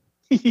Man?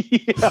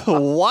 Yeah.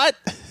 What?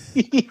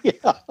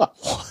 Yeah.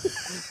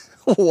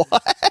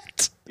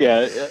 What?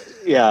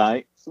 Yeah.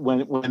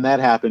 When that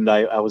happened,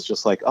 I was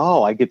just like,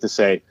 oh, I get to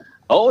say,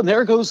 oh, and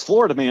there goes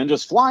Florida Man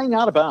just flying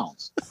out of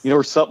bounds,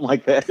 or something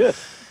like that.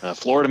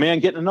 Florida Man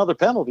getting another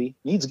penalty,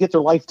 needs to get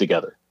their life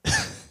together.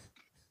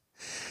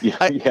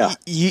 Yeah.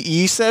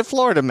 You said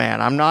Florida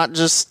Man. I'm not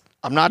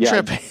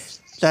tripping.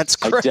 That's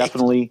great.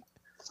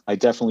 I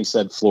definitely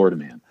said Florida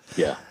Man.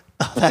 Yeah.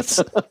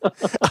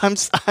 I'm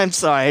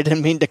sorry. I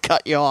didn't mean to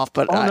cut you off,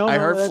 but I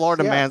heard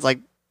Florida Man's like,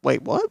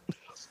 wait, what?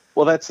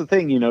 Well, that's the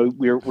thing.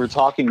 We're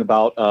talking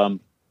about.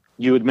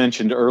 You had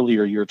mentioned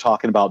earlier. You're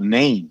talking about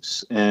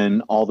names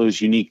and all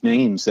those unique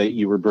names that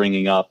you were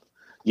bringing up.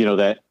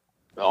 That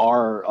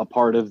are a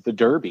part of the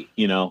Derby.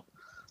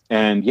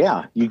 And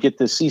yeah, you get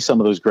to see some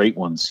of those great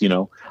ones.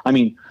 I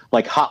mean,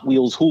 like Hot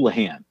Wheels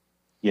Houlihan.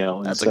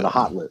 Instead of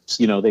Hot Lips.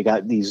 They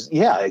got these.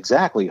 Yeah,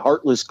 exactly.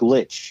 Heartless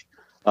Glitch,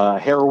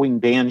 Harrowing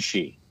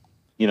Banshee.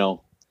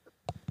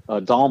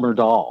 Dalmer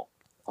Doll,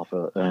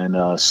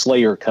 and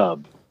Slayer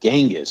Cub,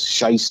 Genghis,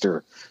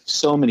 Shyster.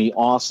 So many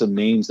awesome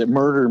names. That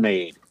Murder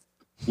Maid.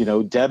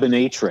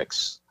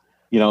 Debonatrix.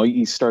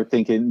 You start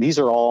thinking these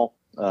are all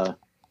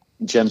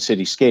Gem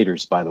City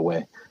skaters, by the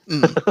way.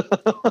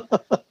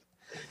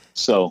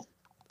 So,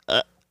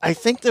 I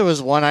think there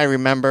was one I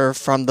remember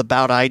from the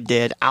bout I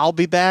did. I'll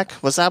Be Back.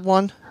 Was that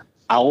one?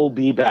 I'll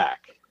Be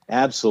Back.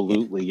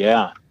 Absolutely,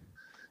 yeah.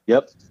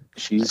 Yep.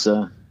 She's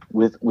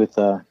with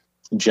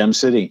Gem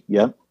City.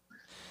 Yep.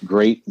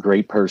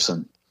 Great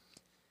person.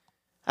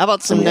 How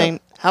about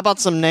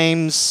some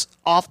names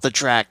off the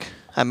track?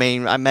 I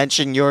mean, I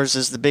mentioned yours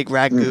is the Big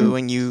Ragu,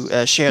 and you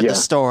shared the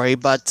story,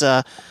 but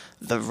the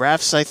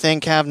refs, I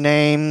think, have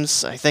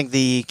names. I think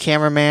the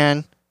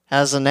cameraman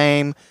has a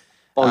name.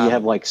 Oh, you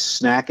have like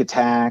Snack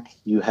Attack.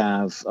 You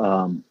have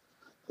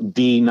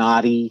B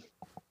Naughty.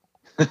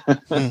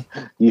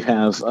 You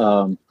have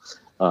some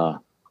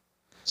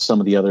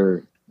of the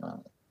other.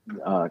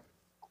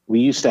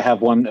 We used to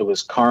have one that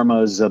was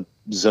Karma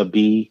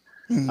Zabi.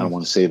 I don't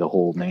want to say the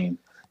whole name,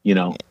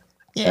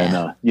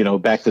 Yeah.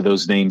 And back to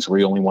those names where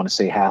you only want to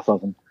say half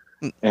of them.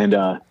 And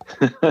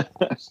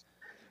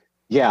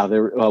yeah,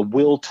 there.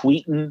 Will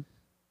Tweeton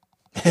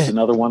is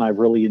another one I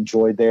really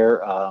enjoyed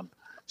there.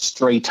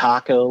 Stray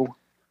Taco.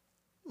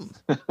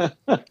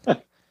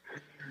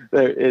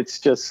 It's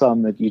just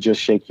some that you just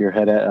shake your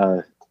head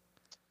at.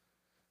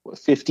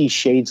 50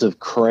 Shades of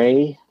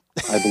Cray,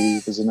 I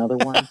believe, is another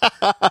one.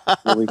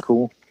 Really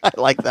cool. I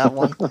like that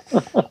one.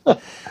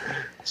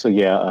 So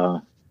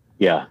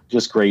yeah,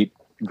 just great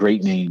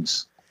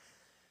names.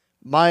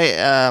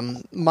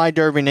 My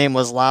Derby name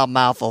was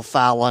Loudmouth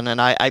O'Fallon,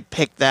 and I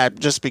picked that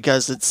just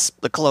because it's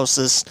the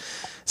closest.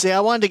 See,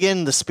 I wanted to get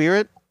in the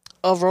spirit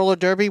of roller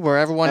derby where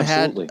everyone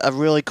Absolutely. had a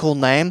really cool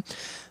name,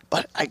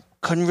 but I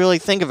couldn't really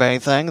think of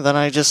anything. Then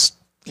I just,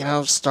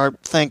 start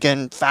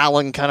thinking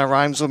Fallon kind of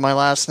rhymes with my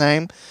last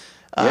name.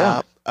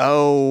 Yeah.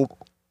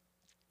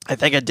 I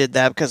think I did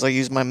that because I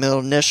used my middle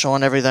initial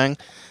and everything.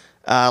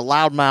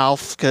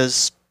 Loudmouth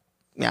because,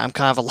 I'm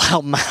kind of a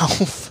loud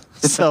mouth.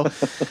 So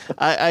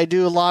I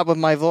do a lot with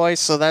my voice,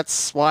 so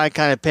that's why I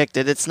kind of picked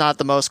it. It's not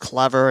the most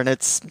clever and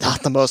it's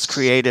not the most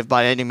creative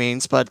by any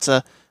means, but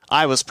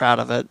I was proud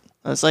of it.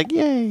 I was like,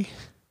 yay.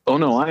 Oh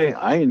no,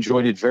 I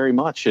enjoyed it very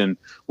much. And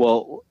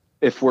well,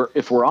 if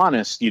we're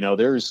honest,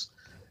 there's,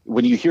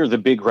 when you hear the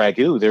Big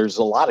Ragu, there's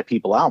a lot of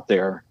people out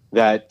there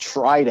that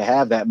try to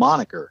have that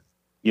moniker,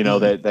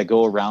 that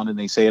go around and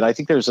they say it. I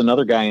think there's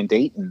another guy in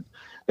Dayton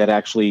that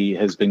actually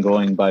has been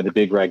going by the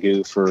Big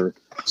Ragu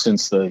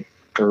since the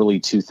early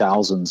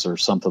 2000s or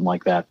something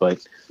like that.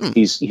 But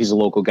he's a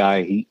local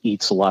guy. He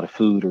eats a lot of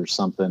food or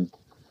something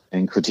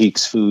and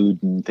critiques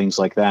food and things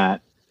like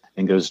that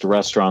and goes to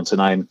restaurants.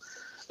 And I'm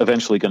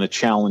eventually going to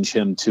challenge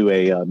him to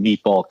a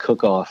meatball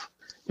cook-off,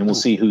 and we'll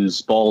see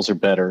whose balls are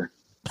better.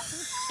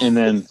 And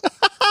then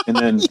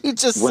you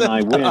just when said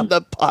I that win on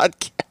the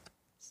podcast.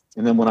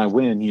 And then when I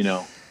win,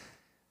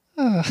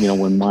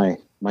 when my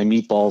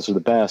meatballs are the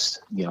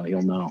best,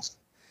 he'll know.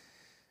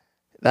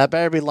 That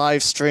better be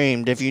live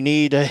streamed. If you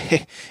need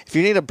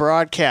a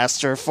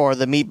broadcaster for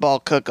the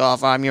meatball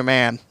cook-off, I'm your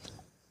man.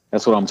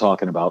 That's what I'm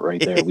talking about right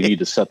there. We need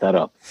to set that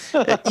up.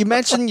 You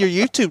mentioned your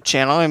YouTube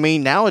channel. I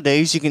mean,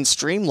 nowadays you can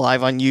stream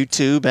live on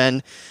YouTube,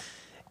 and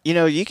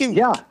you can.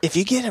 Yeah. If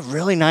you get a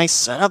really nice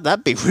setup,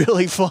 that'd be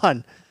really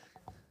fun.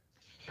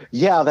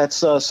 Yeah,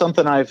 that's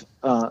something I've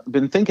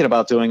been thinking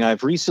about doing.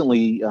 I've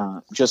recently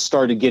just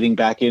started getting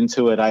back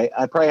into it. I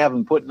probably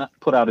haven't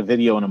put out a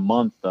video in a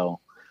month though,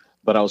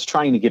 but I was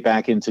trying to get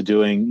back into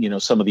doing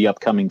some of the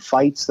upcoming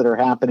fights that are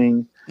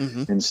happening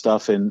and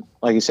stuff. And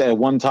like I said, at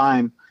one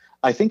time,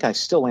 I think I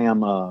still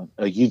am a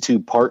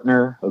YouTube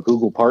partner, a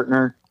Google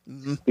partner,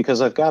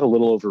 because I've got a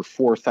little over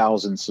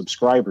 4,000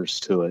 subscribers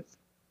to it.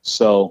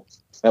 So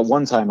at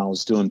one time, I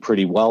was doing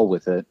pretty well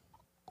with it,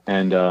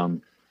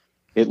 and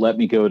it let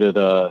me go to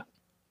the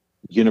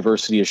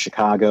University of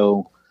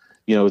Chicago,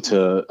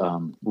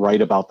 to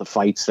write about the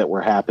fights that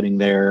were happening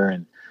there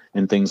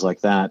and things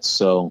like that.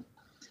 So,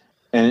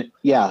 and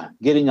yeah,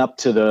 getting up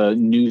to the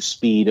new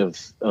speed of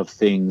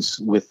things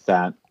with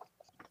that,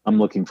 I'm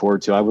looking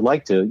forward to. I would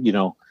like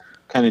to,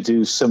 kind of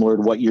do similar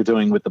to what you're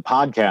doing with the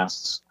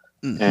podcasts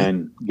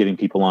and getting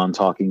people on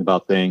talking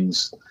about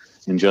things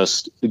and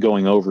just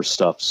going over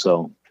stuff.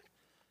 So,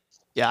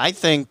 yeah, I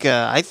think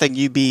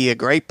you'd be a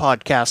great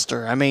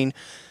podcaster. I mean,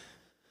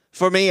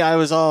 for me,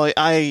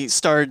 I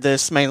started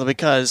this mainly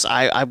because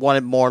I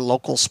wanted more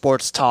local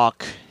sports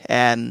talk,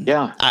 and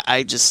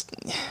I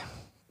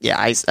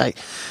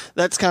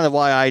that's kind of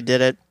why I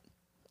did it.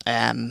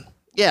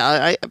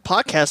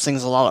 Podcasting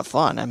is a lot of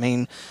fun. I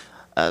mean,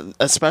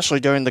 especially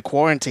during the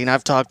quarantine,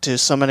 I've talked to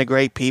so many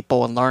great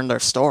people and learned their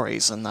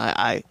stories, and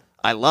I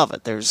love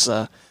it. There's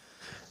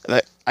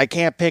I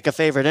can't pick a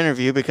favorite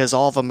interview because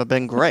all of them have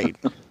been great.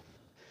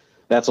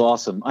 That's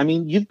awesome. I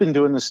mean, you've been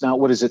doing this now.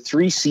 What is it?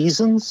 3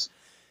 seasons?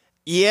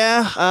 Yeah.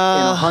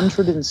 In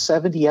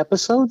 170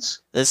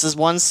 episodes? This is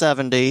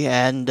 170,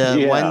 and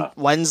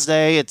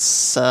Wednesday,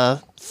 it's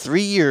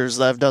 3 years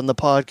that I've done the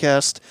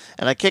podcast,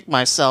 and I kicked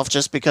myself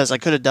just because I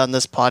could have done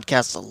this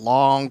podcast a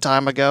long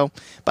time ago,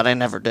 but I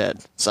never did.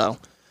 So,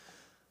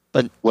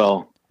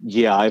 well,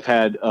 yeah, I've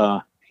had,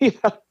 I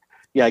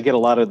get a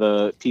lot of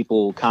the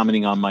people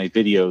commenting on my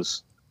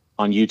videos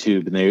on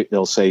YouTube, and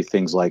they'll say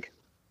things like,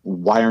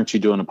 "Why aren't you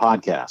doing a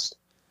podcast?"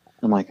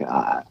 I'm like,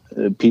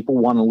 people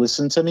want to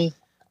listen to me.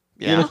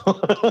 Yeah.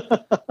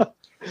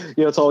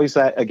 It's always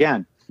that,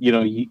 again,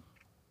 you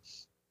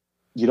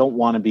don't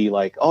want to be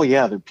like, oh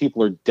yeah, the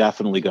people are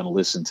definitely going to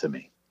listen to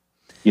me.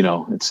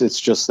 It's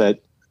just that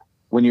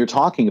when you're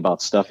talking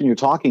about stuff and you're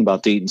talking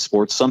about Dayton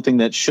sports, something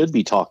that should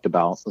be talked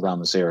about around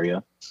this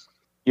area,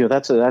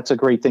 that's a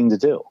great thing to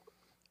do.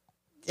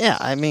 Yeah.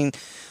 I mean,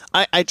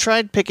 I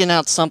tried picking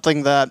out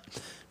something that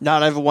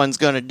not everyone's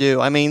going to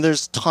do. I mean,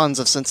 there's tons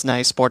of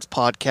Cincinnati sports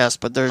podcasts,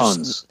 but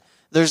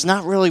there's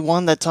not really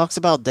one that talks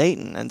about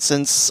Dayton. And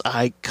since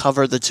I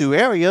cover the two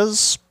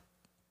areas,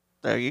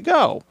 there you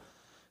go.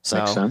 So,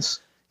 makes sense.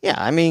 Yeah,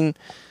 I mean,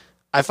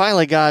 I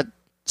finally got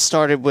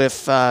started with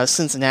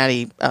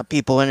Cincinnati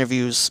people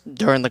interviews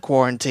during the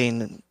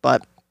quarantine.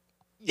 But,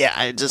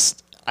 yeah,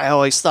 I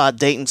always thought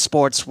Dayton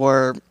sports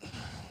weren't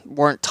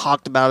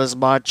talked about as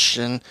much.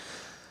 And,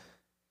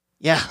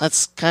 yeah,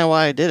 that's kind of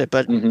why I did it.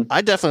 But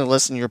I definitely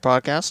listen to your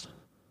podcast.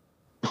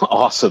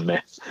 Awesome,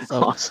 man.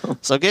 Awesome.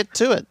 So get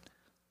to it.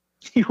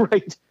 You're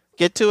right.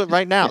 Get to it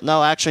right now.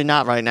 No, actually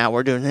not right now.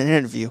 We're doing an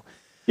interview.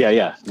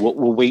 Yeah.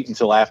 We'll wait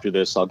until after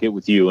this. I'll get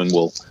with you and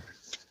you'll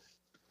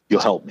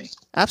help me.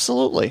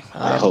 Absolutely.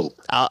 I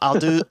hope. I'll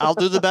do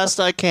the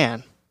best I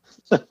can.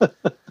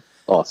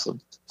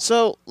 Awesome.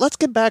 So let's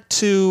get back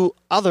to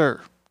other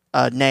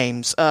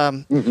names.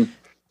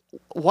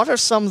 What are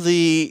some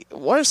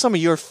of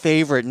your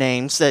favorite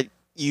names that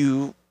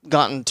you've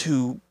gotten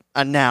to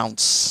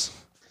announce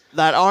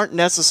that aren't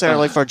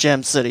necessarily for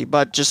Gem City,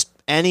 but just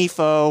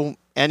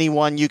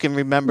anyone you can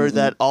remember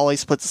that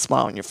always puts a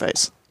smile on your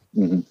face?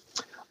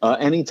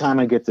 Anytime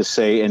I get to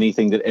say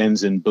anything that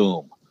ends in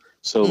boom.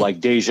 So like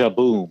deja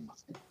boom,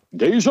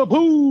 deja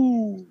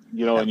boom,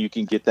 and you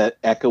can get that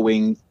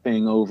echoing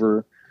thing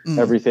over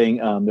everything.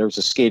 There was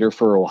a skater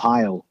for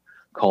Ohio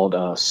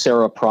called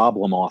Sarah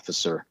Problem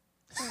Officer.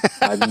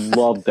 I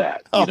love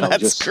that.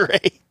 That's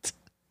great.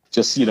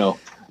 Just,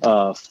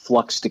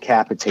 Flux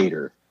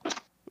Decapitator,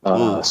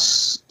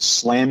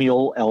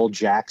 Slamuel L.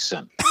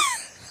 Jackson.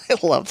 I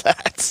love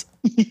that.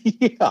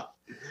 Yeah.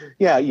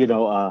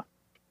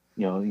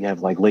 You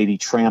have like Lady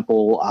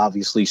Trample,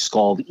 obviously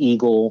Scald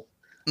Eagle,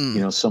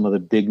 some of the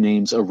big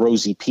names,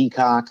 Rosie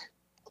Peacock,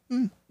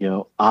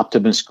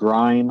 Optimus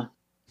Grime.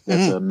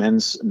 That's a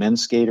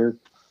men's skater.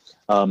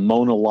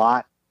 Mona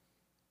Lott.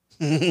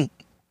 I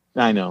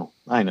know.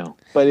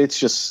 But it's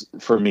just,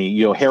 for me,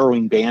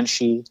 Harrowing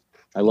Banshee.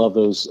 I love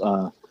those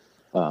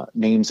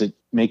names that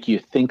make you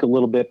think a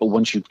little bit, but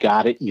once you've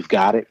got it,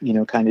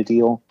 kind of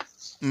deal.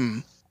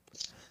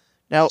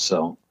 Now,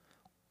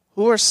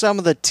 who are some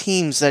of the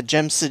teams that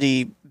Gem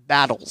City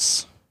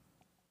battles?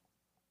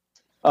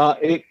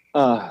 Well,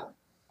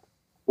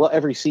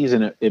 every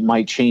season it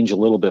might change a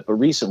little bit, but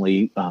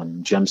recently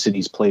Gem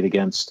City's played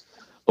against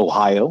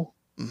Ohio.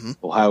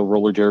 Ohio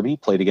Roller Derby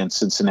played against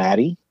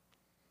Cincinnati.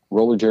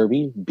 Roller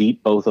Derby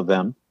beat both of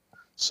them.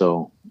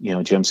 So,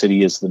 Gem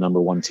City is the number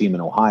one team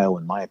in Ohio,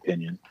 in my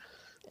opinion.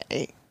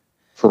 Hey.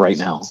 For right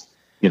now,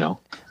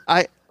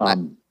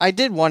 I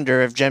did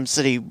wonder if Gem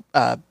City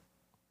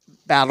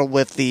battled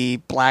with the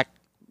Black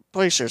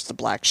Pretty sure it's the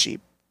Black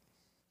Sheep.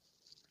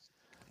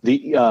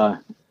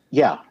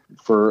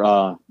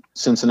 For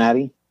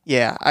Cincinnati.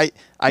 Yeah,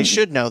 I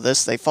should know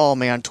this. They follow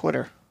me on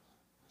Twitter.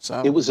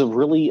 So it was a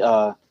really,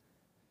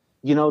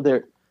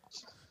 there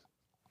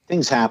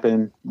things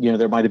happen.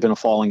 There might have been a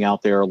falling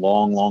out there a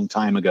long, long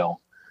time ago,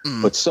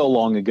 but so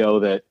long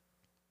ago that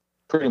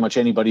pretty much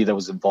anybody that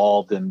was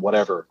involved in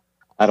whatever,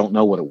 I don't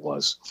know what it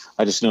was.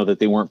 I just know that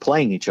they weren't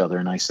playing each other.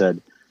 And I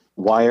said,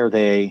 why are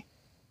they,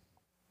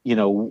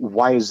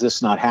 why is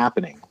this not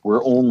happening?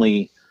 We're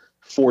only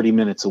 40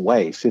 minutes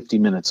away, 50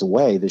 minutes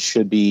away. This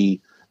should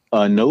be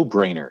a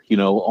no-brainer,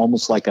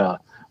 almost like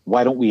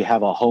why don't we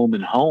have a home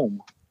and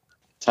home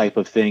type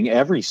of thing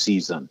every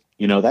season?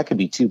 That could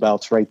be 2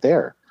 bouts right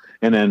there.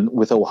 And then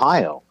with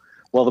Ohio,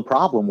 well, the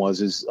problem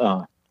is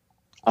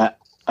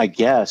I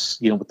guess,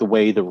 with the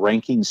way the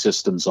ranking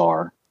systems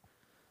are,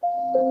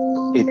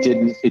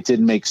 it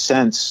didn't make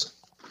sense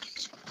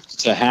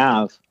to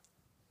have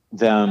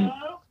them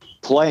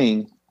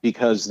playing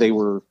because they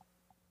were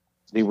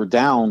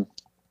down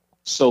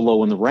so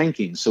low in the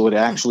rankings. So it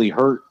actually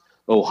hurt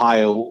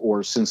Ohio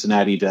or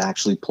Cincinnati to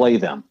actually play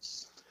them.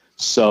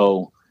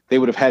 So they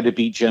would have had to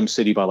beat Gem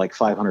City by like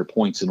 500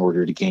 points in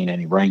order to gain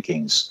any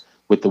rankings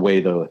with the way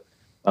the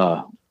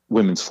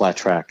women's flat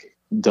track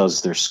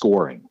does their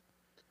scoring.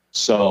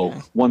 So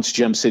once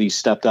Gem City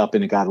stepped up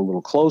and it got a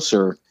little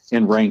closer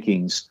in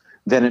rankings,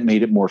 then it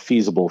made it more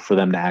feasible for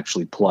them to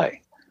actually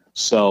play.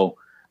 So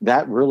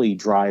that really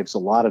drives a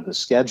lot of the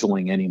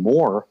scheduling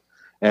anymore.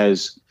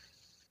 As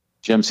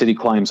Gem City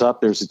climbs up,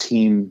 there's a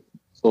team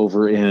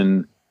over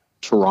in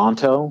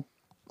Toronto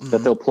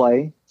that they'll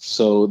play.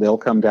 So they'll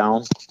come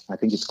down. I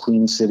think it's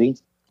Queen City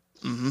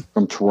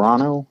from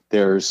Toronto.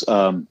 There's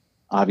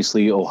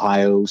obviously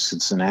Ohio,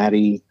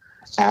 Cincinnati.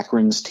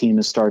 Akron's team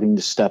is starting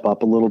to step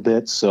up a little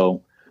bit.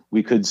 So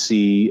we could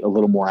see a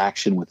little more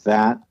action with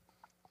that.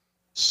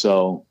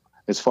 So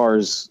as far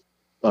as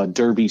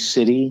Derby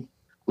City,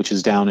 which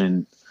is down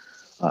in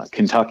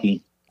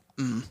Kentucky,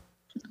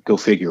 go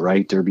figure,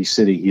 right? Derby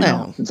City,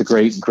 it's a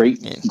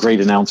great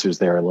announcers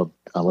there. I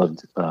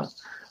loved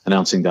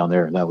announcing down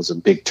there. That was a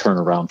big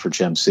turnaround for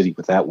Gem City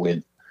with that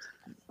win.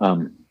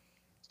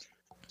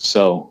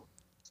 So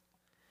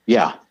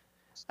yeah,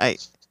 I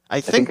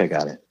think I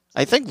got it.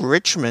 I think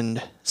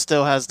Richmond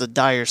still has the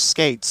Dire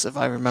Skates, if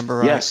I remember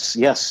right.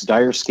 Yes.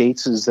 Dire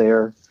Skates is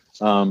there.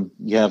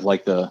 You have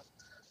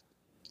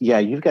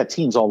you've got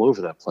teams all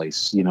over that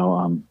place,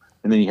 and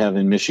then you have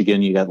in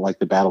Michigan, you got like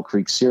the Battle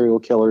Creek Serial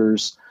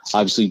Killers.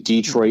 Obviously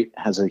Detroit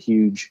has a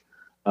huge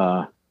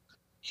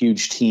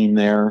team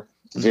there,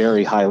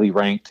 very highly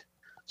ranked.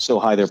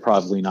 So high, they're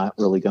probably not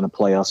really going to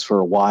play us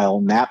for a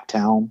while.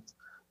 Naptown,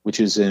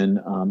 which is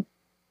in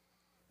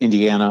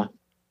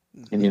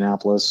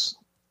Indianapolis.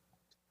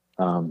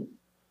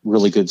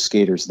 Really good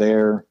skaters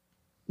there.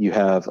 You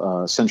have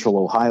Central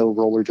Ohio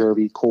Roller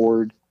Derby,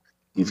 Cord.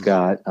 You've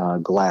got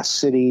Glass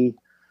City.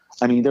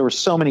 I mean, there were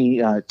so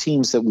many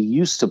teams that we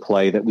used to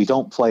play that we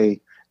don't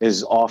play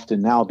as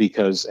often now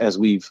because as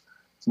we've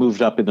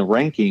moved up in the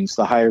rankings,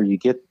 the higher you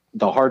get,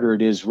 the harder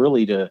it is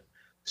really to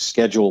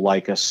schedule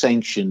like a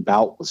sanctioned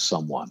bout with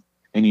someone.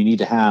 And you need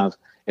to have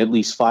at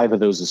least 5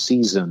 of those a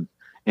season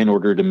in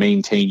order to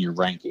maintain your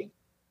ranking.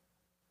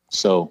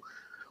 So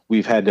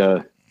we've had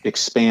to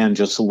expand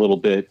just a little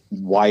bit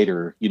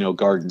wider,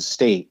 Garden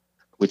State,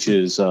 which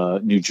is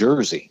New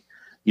Jersey,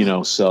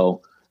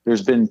 so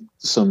there's been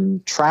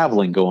some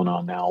traveling going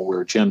on now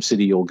where Gem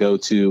City will go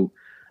to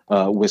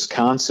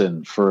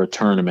Wisconsin for a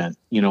tournament,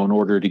 in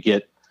order to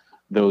get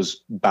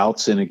those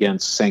bouts in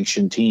against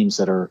sanctioned teams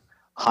that are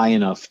high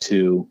enough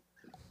to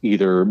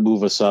either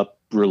move us up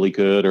really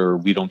good or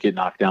we don't get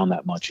knocked down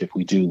that much if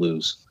we do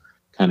lose,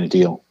 kind of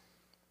deal.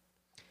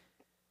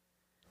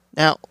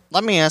 Now,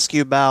 let me ask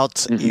you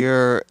about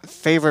your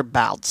favorite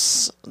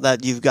bouts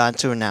that you've gotten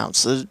to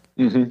announce.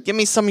 Give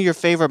me some of your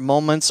favorite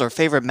moments or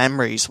favorite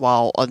memories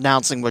while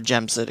announcing with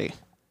Gem City.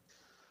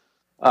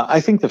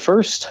 I think the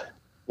first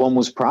one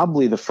was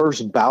probably the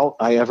first bout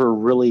I ever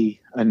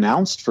really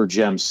announced for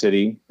Gem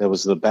City. That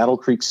was the Battle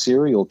Creek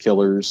Serial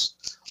Killers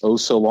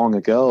so long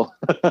ago.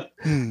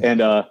 And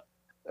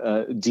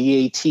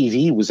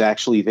DATV was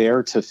actually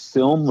there to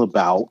film the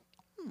bout.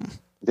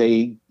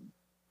 They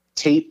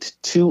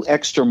taped 2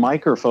 extra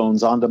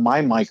microphones onto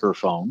my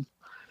microphone.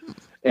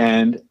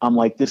 And I'm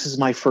like, this is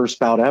my first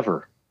bout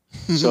ever.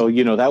 So,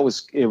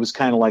 it was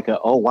kind of like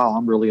oh, wow,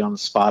 I'm really on the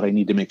spot. I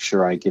need to make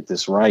sure I get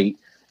this right.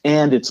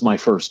 And it's my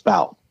first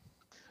bout.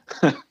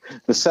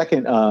 The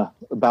second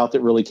bout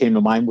that really came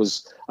to mind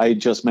was I had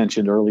just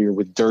mentioned earlier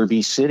with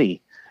Derby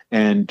City.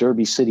 And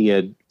Derby City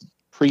had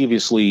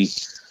previously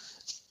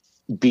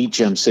beat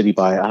Gem City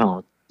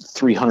by,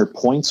 300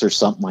 points or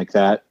something like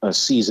that a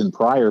season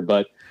prior.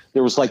 But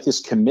there was like this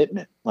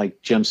commitment,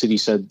 like Gem City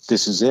said,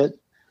 this is it.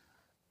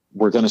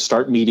 We're going to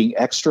start meeting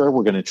extra.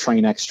 We're going to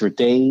train extra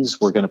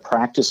days. We're going to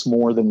practice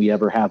more than we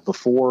ever have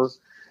before.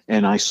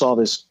 And I saw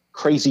this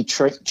crazy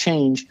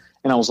change.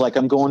 And I was like,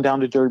 I'm going down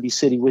to Derby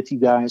City with you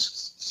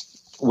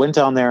guys. Went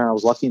down there. I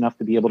was lucky enough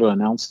to be able to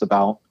announce the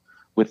bout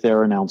with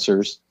their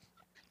announcers.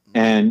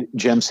 And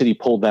Gem City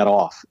pulled that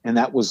off. And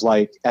that was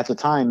like, at the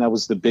time, that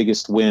was the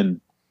biggest win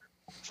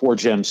for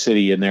Gem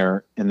City in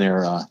their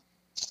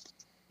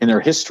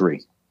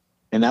history.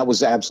 And that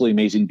was absolutely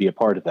amazing to be a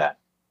part of that.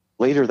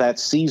 Later that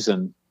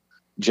season,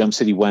 Gem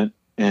City went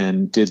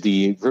and did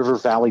the River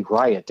Valley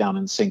Riot down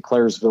in St.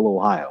 Clairsville,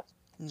 Ohio.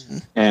 Mm-hmm.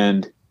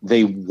 And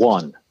they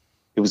won.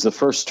 It was the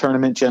first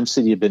tournament Gem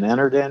City had been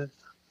entered in,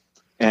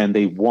 and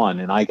they won.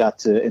 And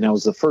it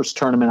was the first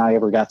tournament I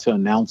ever got to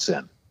announce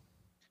in.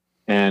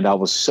 And I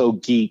was so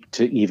geeked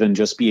to even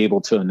just be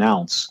able to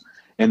announce.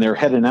 And their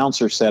head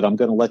announcer said, I'm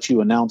going to let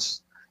you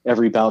announce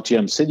every bout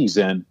Gem City's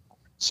in.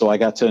 So I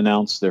got to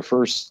announce their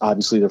first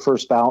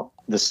bout,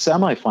 the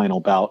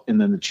semifinal bout,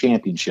 and then the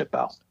championship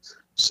bout.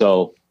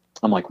 So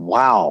I'm like,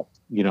 wow,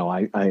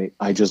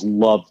 I just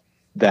loved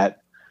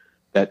that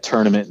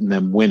tournament and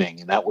them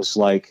winning. And that was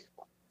like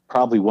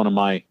probably one of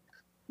my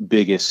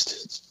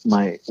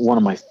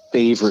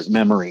favorite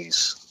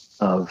memories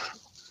of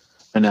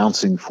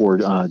announcing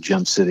for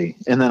Gem City.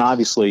 And then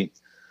obviously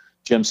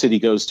Gem City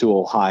goes to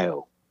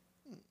Ohio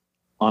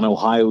on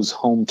Ohio's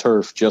home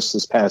turf just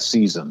this past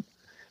season.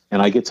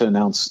 And I get to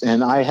announce,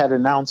 and I had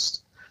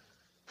announced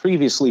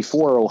previously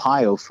for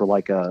Ohio for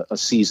like a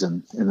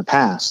season in the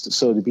past.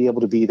 So to be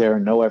able to be there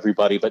and know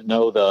everybody, but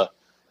know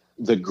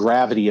the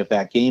gravity of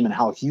that game and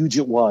how huge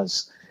it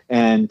was,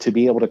 and to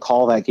be able to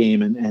call that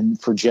game and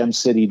for Gem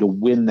City to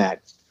win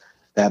that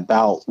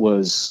bout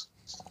was,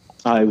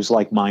 it was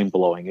like mind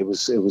blowing. I was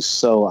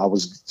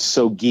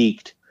so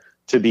geeked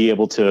to be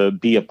able to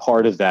be a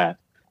part of that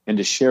and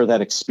to share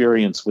that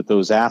experience with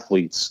those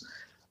athletes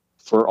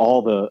for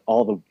all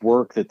the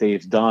work that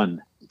they've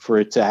done for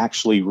it to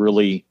actually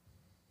really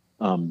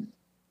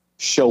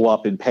show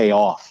up and pay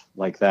off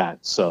like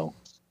that. So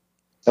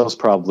that was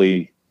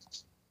probably,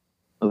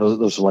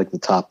 those are like the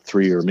top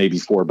 3 or maybe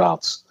 4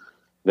 bouts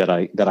that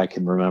I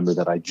can remember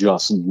that I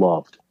just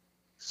loved.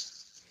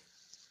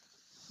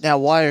 Now,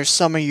 what are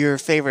some of your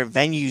favorite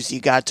venues you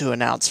got to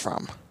announce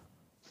from?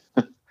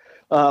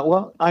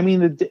 Well, I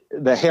mean,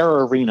 the Hare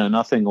Arena,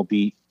 nothing will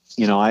beat.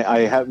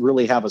 I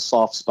really have a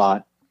soft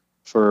spot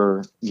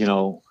for,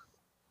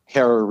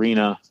 Hare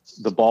Arena,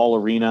 the Ball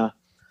Arena,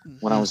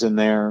 when I was in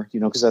there,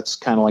 because that's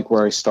kind of like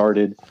where I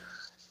started,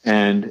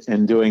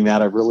 and doing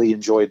that, I really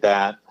enjoyed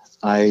that.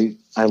 I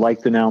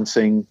liked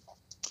announcing.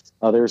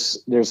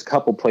 There's a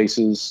couple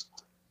places,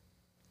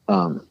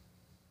 trying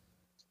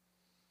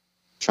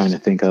to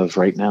think of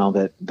right now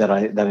that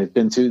I've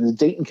been to. The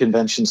Dayton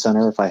Convention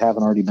Center, if I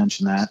haven't already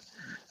mentioned that,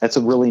 that's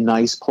a really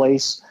nice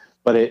place,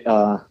 but it,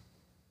 I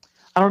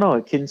don't know,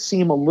 it can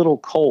seem a little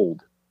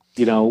cold,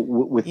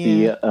 with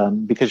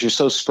the, because you're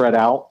so spread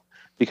out,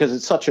 because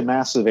it's such a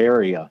massive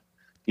area.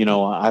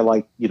 I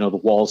like, the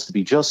walls to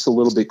be just a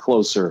little bit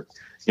closer,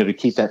 to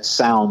keep that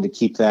sound, to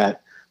keep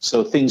that,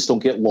 so things don't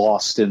get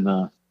lost in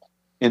there,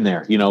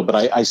 but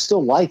I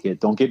still like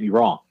it. Don't get me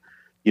wrong.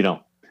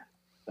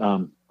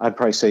 I'd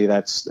probably say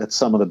that's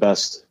some of the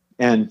best.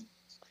 And,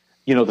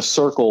 the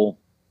Circle,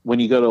 when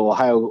you go to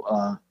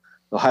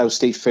Ohio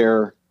State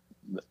Fair,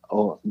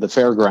 the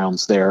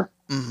fairgrounds there,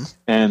 mm-hmm.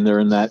 and they're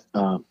in that,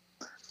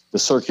 the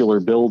circular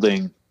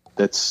building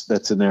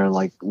that's in there,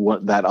 like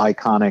what that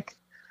iconic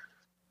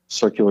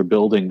circular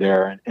building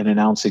there, and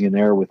announcing in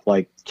there with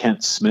like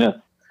Kent Smith,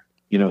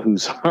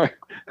 who's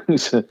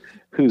an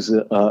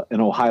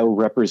Ohio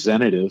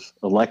representative,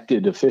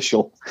 elected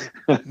official,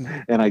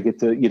 and I get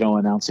to,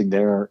 announcing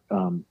there.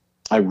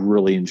 I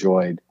really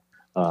enjoyed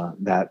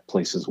that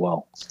place as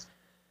well.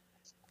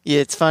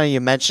 Yeah, it's funny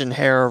you mentioned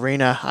Hare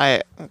Arena.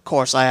 Of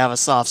course, I have a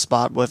soft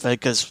spot with it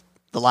because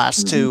the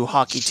last mm-hmm. 2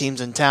 hockey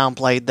teams in town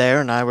played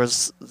there, and I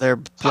was their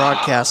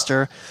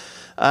broadcaster.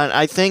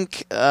 I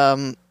think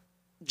Gem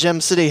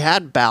City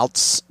had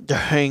bouts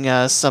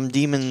during some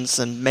Demons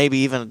and maybe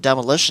even a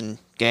Demolition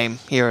game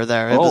here or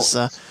there. It was,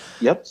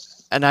 yep.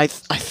 And I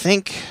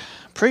think,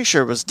 pretty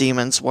sure it was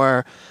Demons,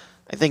 where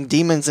I think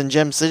Demons and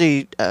Gem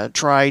City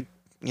tried,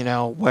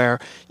 where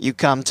you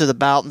come to the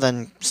bout and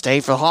then stay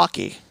for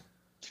hockey.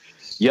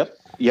 Yep.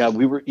 Yeah,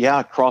 we were,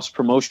 cross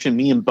promotion.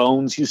 Me and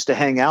Bones used to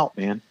hang out,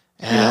 man.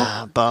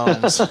 Yeah,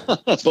 Bones.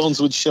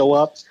 Bones would show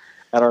up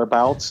at our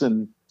bouts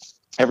and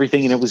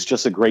everything, and it was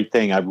just a great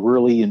thing. I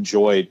really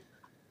enjoyed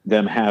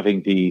them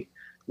having the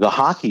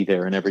hockey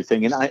there and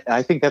everything. And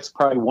I think that's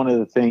probably one of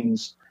the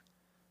things,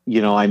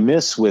 I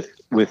miss with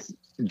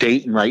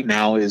Dayton right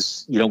now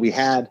is, we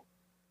had,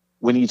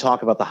 when you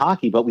talk about the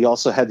hockey, but we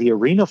also had the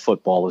arena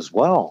football as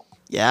well.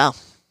 Yeah.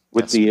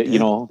 With the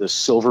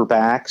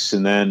Silverbacks,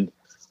 and then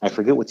I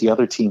forget what the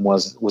other team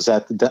was. Was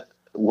that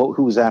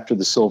who was after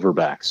the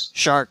Silverbacks?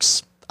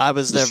 Sharks. I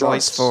was their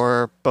voice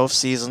for both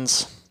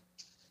seasons.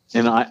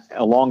 And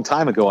a long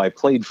time ago, I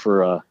played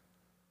for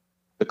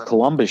the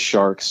Columbus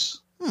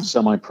Sharks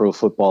semi-pro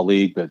football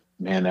league, but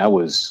man, that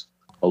was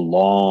a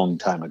long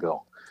time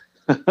ago.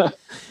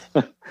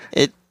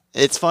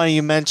 It's funny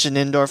you mentioned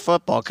indoor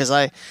football because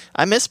I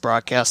miss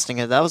broadcasting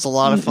it. That was a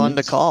lot of fun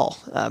to call.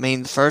 I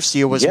mean, the first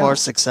year was more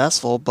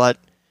successful, but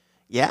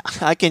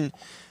I can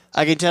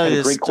tell you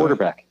this. Great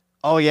quarterback.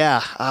 Oh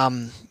yeah,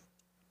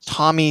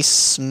 Tommy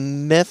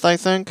Smith, I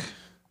think.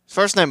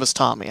 First name was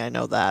Tommy, I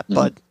know that,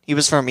 but he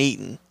was from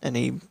Eaton, and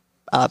he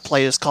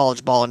played his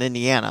college ball in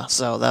Indiana.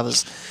 So that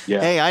was,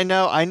 hey, I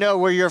know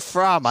where you're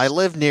from. I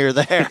live near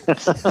there.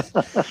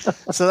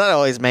 So that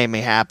always made me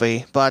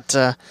happy. But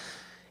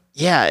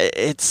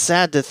it's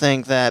sad to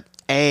think that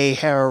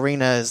Hare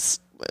Arena is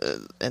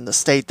in the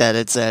state that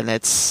it's in.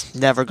 It's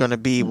never going to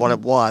be what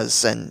it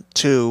was, and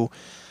 2,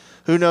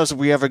 who knows if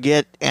we ever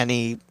get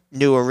any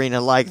new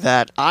arena like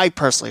that. I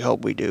personally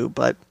hope we do,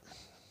 but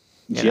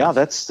you know.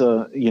 That's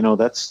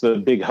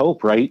the big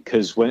hope, right?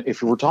 Because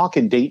if we're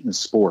talking Dayton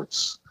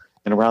sports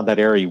and around that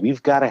area,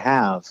 we've got to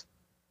have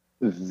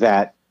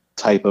that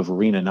type of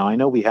arena. Now I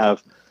know we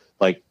have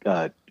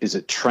is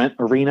it Trent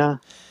Arena?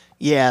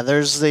 Yeah,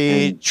 there's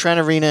the Trent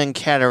Arena in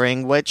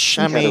Kettering, which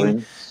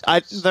Kettering.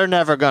 They're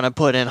never going to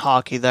put in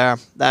hockey there.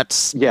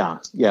 That's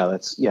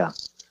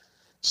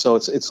So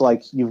it's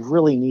like you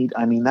really need.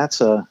 I mean,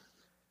 that's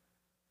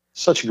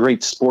such a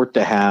great sport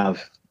to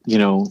have.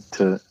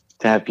 To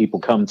have people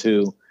come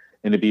to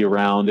and to be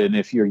around. And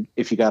if you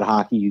got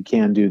hockey, you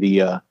can do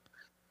the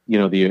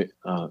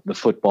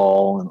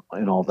football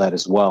and all that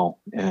as well.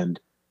 And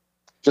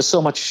just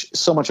so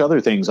much other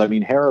things. I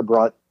mean, Hara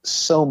brought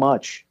so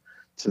much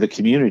to the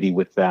community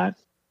with that,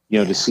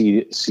 to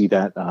see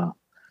that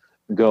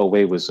go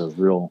away was a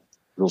real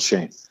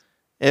shame.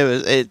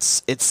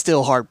 It's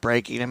still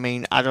heartbreaking. I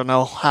mean, I don't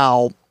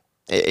know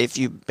if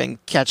you've been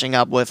catching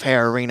up with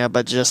Hare Arena,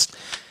 but just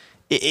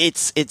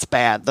it's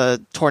bad. The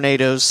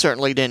tornadoes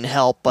certainly didn't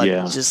help, but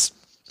just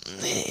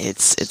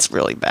it's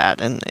really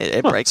bad, and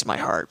it breaks my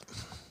heart.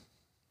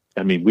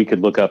 I mean, we could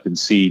look up and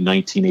see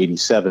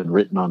 1987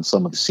 written on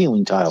some of the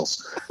ceiling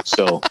tiles.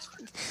 So,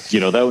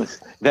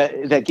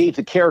 that gave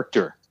the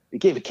character. It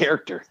gave a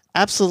character.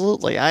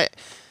 Absolutely.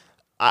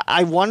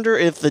 I wonder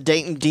if the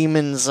Dayton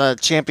Demons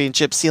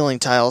championship ceiling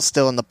tile is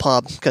still in the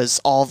pub,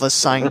 because all of us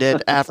signed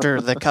it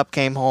after the cup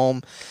came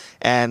home,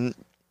 and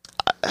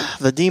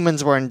the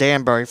Demons were in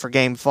Danbury for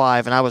Game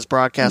 5, and I was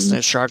broadcasting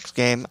a Sharks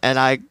game, and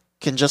I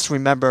can just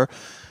remember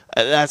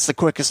that's the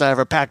quickest I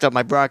ever packed up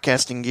my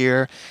broadcasting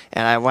gear,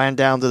 and I went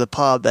down to the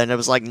pub, and it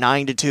was like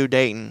 9-2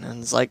 Dayton,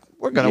 and it's like,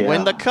 we're going to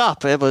win the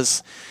cup. That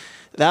was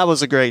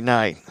a great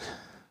night.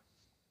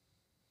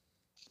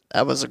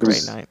 That was a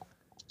great night.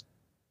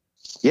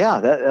 Yeah,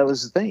 that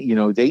was the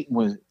thing. Dayton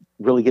was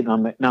really getting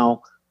on.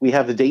 Now we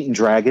have the Dayton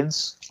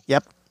Dragons.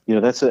 Yep.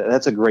 That's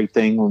a great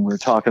thing when we're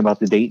talking about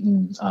the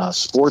Dayton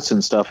sports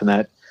and stuff in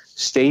that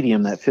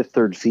stadium, that Fifth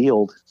Third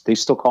Field. They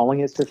still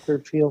calling it Fifth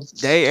Third Field?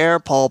 They Air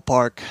Paul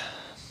Park.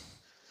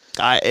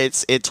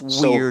 It's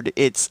weird.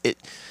 It's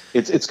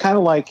kind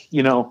of like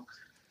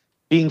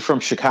being from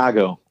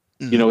Chicago.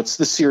 It's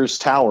the Sears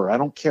Tower. I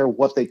don't care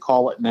what they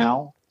call it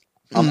now.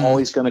 I'm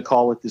always going to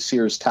call it the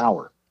Sears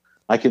Tower.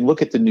 I can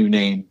look at the new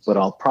name, but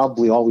I'll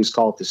probably always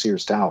call it the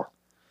Sears Tower.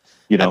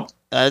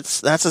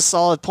 That's a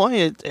solid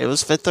point. It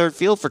was Fifth Third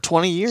Field for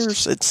 20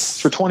 years.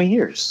 It's for 20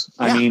 years.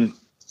 Yeah. I mean,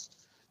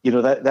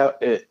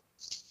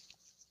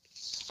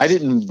 I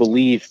didn't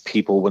believe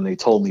people when they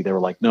told me. They were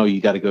like, "No,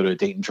 you got to go to a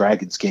Dayton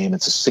Dragons game.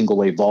 It's a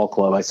single A ball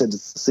club." I said,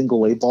 "It's a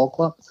single A ball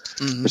club."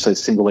 Or said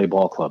single A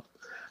ball club.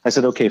 I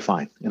said, "Okay,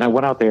 fine." And I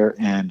went out there,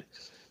 and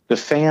the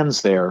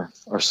fans there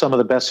are some of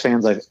the best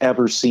fans I've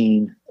ever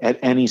seen at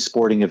any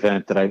sporting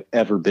event that I've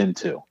ever been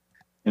to.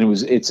 And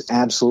it's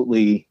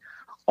absolutely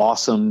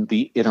awesome.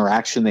 The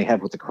interaction they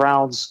have with the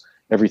crowds,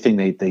 everything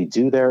they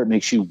do there, it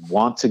makes you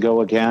want to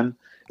go again.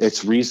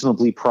 It's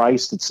reasonably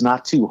priced. It's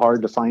not too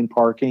hard to find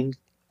parking.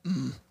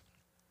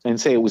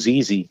 And say it was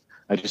easy.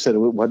 I just said it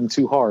wasn't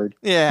too hard.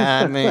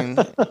 Yeah, I mean,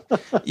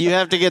 you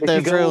have to get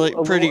there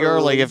pretty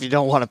early if you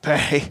don't want to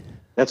pay.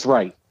 That's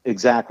right.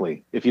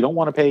 Exactly. If you don't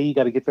want to pay, you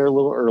got to get there a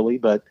little early,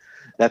 but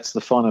that's the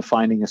fun of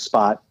finding a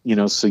spot,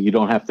 so you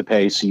don't have to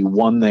pay. So you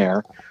won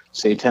there,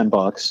 say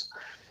 $10,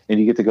 and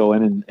you get to go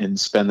in and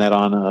spend that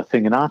on a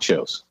thing of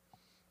nachos.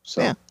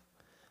 So, yeah.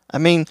 I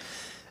mean,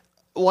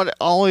 what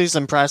always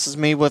impresses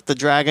me with the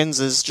Dragons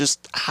is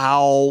just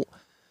how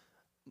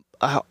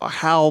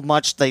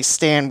much they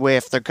stand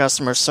with their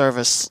customer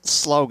service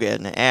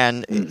slogan,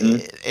 and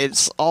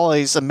it's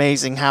always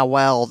amazing how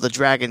well the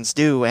Dragons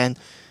do, and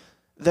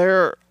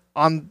they're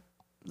on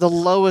the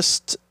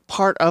lowest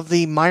part of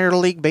the minor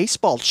league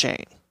baseball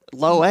chain,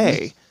 low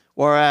A,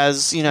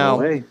 whereas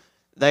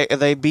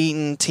they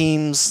beaten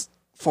teams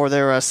for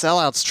their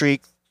sellout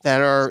streak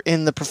that are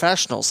in the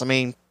professionals. I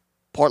mean,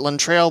 Portland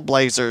Trail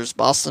Blazers,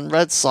 Boston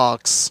Red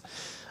Sox.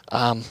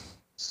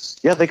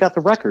 Yeah, they got the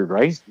record,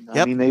 right? Yep.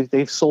 I mean,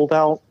 they've sold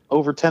out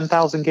over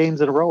 10,000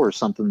 games in a row or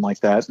something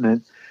like that.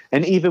 And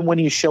even when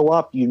you show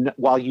up,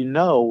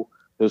 while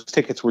those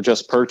tickets were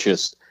just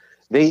purchased,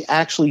 they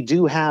actually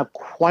do have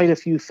quite a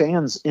few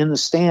fans in the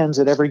stands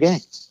at every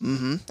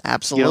game.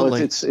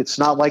 Absolutely. It's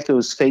not like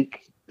those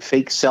fake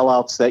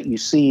sellouts that you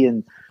see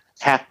and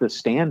half the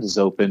stand is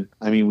open.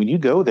 I mean, when you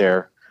go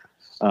there,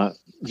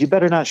 you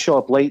better not show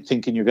up late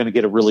thinking you're going to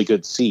get a really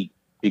good seat,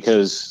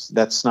 because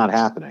that's not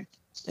happening.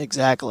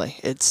 Exactly.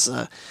 It's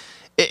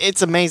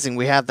amazing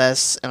we have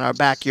this in our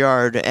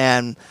backyard,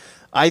 and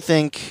I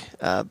think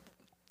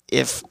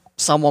if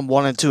someone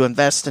wanted to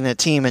invest in a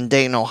team in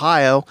Dayton,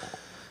 Ohio,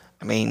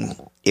 I mean,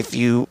 if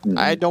you,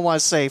 I don't want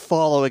to say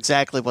follow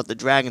exactly what the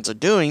Dragons are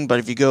doing, but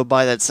if you go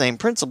by that same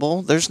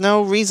principle, there's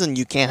no reason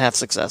you can't have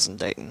success in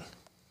Dayton.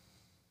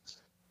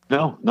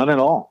 No, none at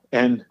all.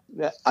 And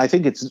I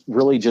think it's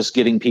really just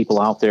getting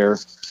people out there,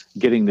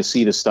 getting to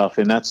see the stuff.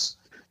 And that's,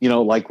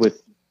 like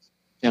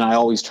and I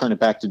always turn it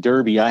back to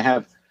Derby.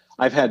 I've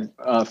had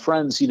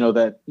friends,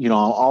 that, I'm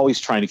always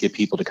trying to get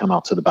people to come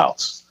out to the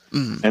bouts.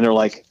 And they're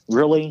like,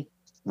 really?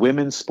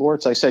 Women's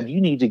sports? I said, you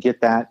need to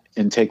get that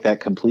and take that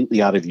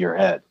completely out of your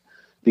head.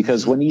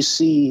 Because when you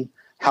see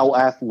how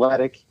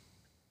athletic,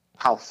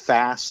 how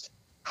fast,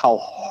 how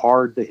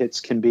hard the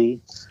hits can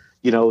be,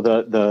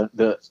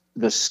 the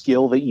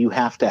skill that you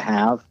have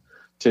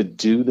to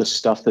do the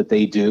stuff that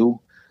they do,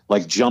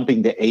 like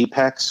jumping to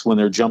apex when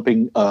they're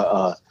jumping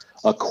a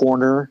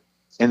corner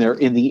and they're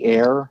in the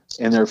air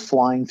and they're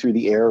flying through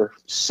the air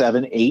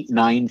 7, 8,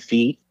 9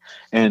 feet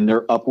and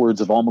they're upwards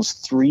of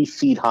almost 3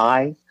 feet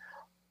high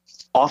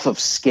off of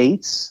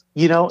skates,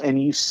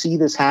 and you see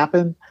this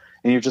happen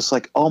and you're just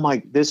like, oh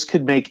my, this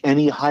could make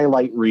any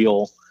highlight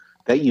reel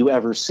that you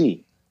ever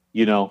see,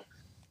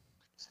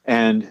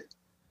 and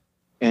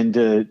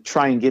to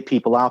try and get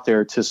people out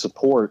there to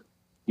support,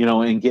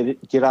 and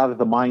get out of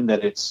the mind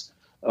that it's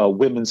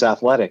women's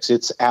athletics.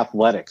 It's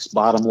athletics.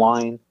 Bottom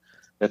line,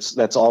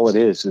 that's all it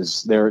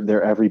is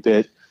they're every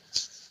bit.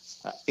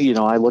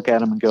 I look at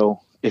them and go,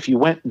 if you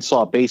went and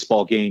saw a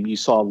baseball game, you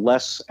saw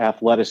less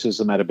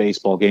athleticism at a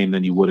baseball game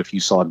than you would if you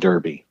saw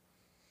Derby.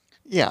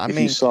 Yeah, if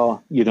you saw,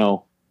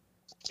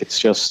 it's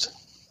just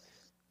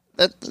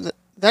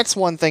that's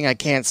one thing I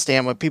can't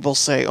stand when people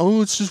say,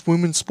 "Oh, it's just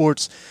women's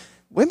sports."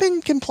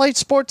 Women can play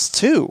sports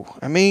too.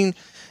 I mean,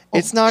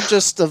 it's not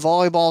just the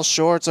volleyball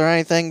shorts or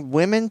anything.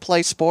 Women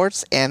play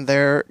sports, and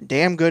they're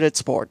damn good at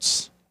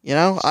sports.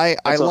 I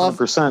love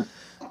 100%.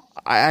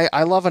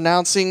 I love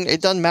announcing.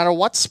 It doesn't matter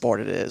what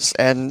sport it is,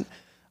 and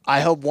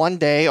I hope one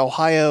day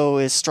Ohio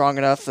is strong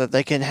enough that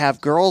they can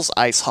have girls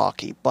ice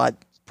hockey. But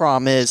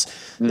problem is,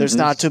 there's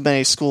not too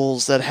many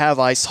schools that have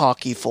ice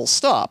hockey. Full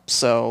stop.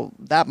 So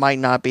that might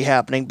not be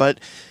happening. But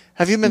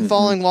have you been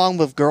following along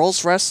with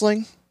girls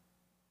wrestling?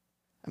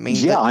 I mean,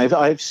 yeah,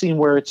 I've seen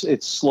where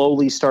it's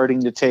slowly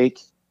starting to take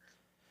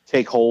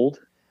hold,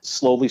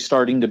 slowly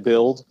starting to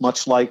build,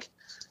 much like,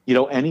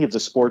 any of the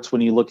sports.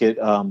 When you look at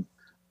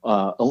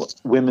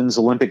women's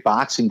Olympic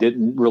boxing,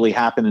 didn't really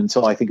happen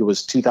until I think it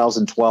was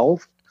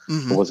 2012.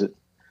 Or was it?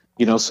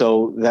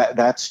 So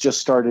that's just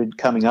started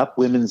coming up.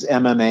 Women's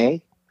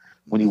MMA,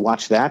 when you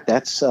watch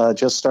that's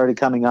just started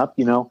coming up.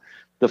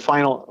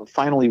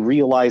 Finally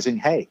realizing,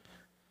 hey,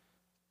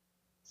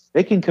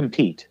 they can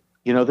compete.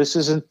 This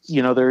isn't,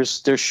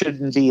 there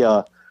shouldn't be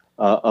a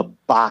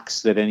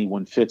box that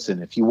anyone fits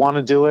in. If you want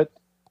to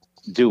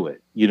do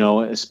it,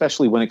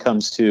 especially when it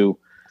comes to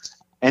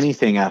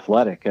anything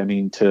athletic. I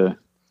mean, to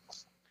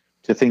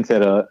think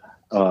that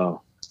a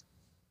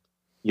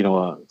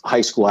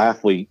high school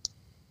athlete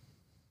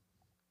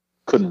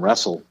couldn't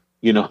wrestle,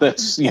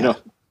 that's,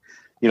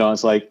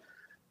 it's like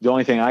the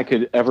only thing I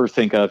could ever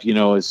think of,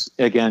 is,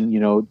 again,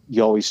 you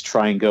always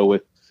try and go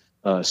with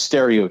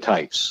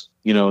stereotypes.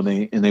 And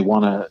they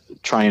want to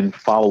try and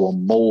follow a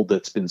mold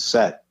that's been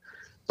set.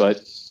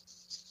 But,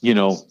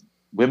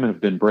 women have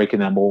been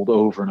breaking that mold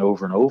over and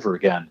over and over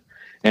again.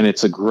 And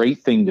it's a great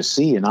thing to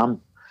see. And I'm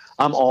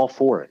all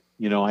for it.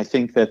 I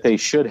think that they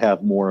should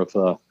have more of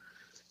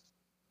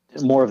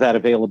that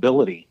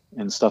availability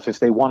and stuff if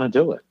they want to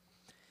do it.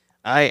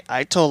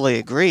 I totally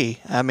agree.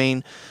 I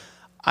mean,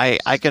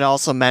 I could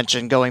also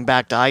mention, going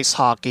back to ice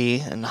hockey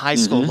and high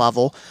school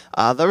level,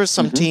 there were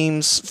some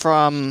teams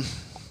from...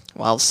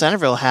 Well,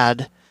 Centerville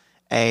had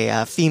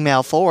a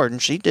female forward,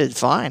 and she did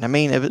fine. I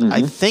mean,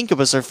 I think it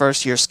was her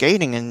first year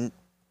skating, and,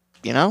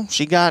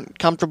 she got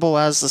comfortable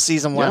as the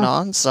season went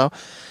on. So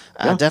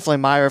definitely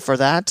admire her for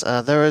that.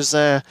 There was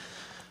I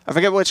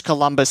forget which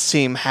Columbus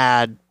team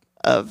had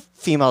a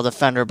female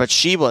defender, but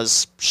she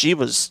was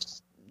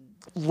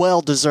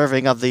well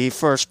deserving of the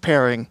first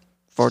pairing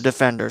for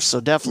defenders. So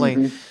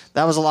definitely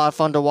that was a lot of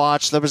fun to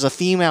watch. There was a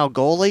female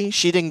goalie.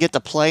 She didn't get to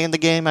play in the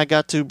game I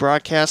got to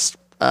broadcast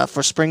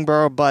for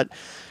Springboro, but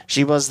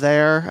she was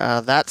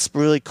there. That's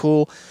really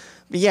cool.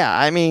 But yeah,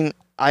 I mean,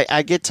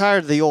 I get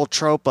tired of the old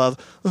trope of,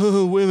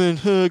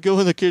 women, go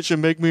in the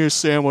kitchen, make me a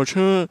sandwich.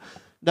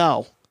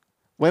 No.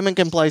 Women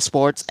can play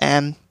sports,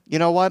 and you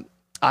know what?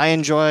 I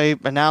enjoy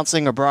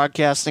announcing or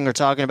broadcasting or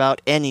talking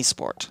about any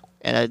sport,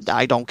 and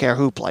I don't care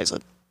who plays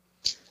it.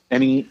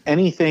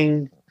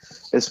 Anything,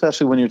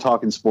 especially when you're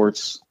talking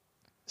sports,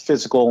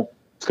 physical,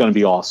 it's going to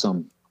be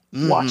awesome.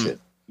 Watch it,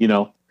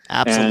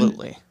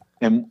 Absolutely.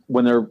 And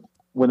when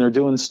they're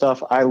doing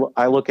stuff, I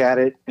look at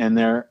it, and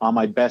they're on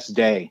my best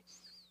day.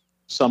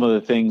 Some of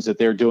the things that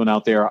they're doing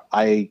out there,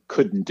 I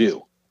couldn't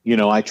do.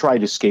 I tried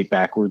to skate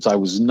backwards. I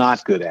was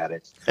not good at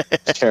it.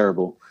 It's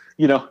terrible.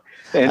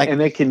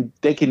 And they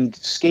can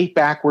skate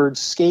backwards,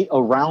 skate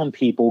around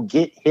people,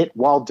 get hit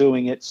while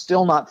doing it,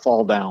 still not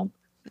fall down,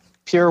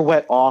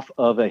 pirouette off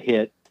of a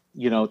hit.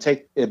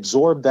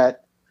 Absorb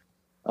that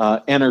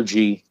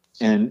energy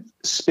and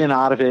spin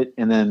out of it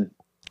and then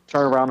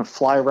turn around and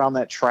fly around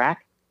that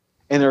track.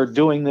 And they're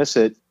doing this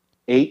at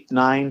 8,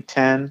 9,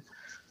 10,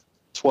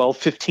 12,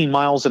 15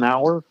 miles an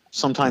hour,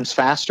 sometimes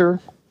faster.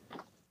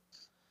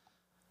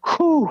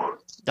 Whew.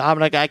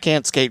 Dominic, I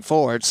can't skate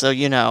forward, so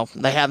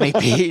they have me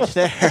beat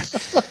there.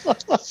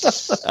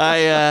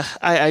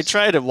 I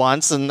tried it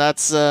once, and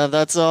that's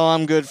all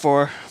I'm good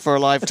for a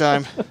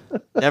lifetime.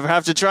 Never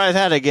have to try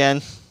that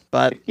again.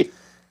 But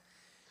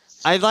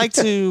I'd like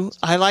to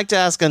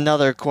ask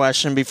another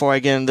question before I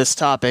get into this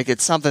topic.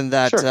 It's something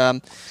that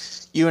Sure.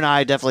 You and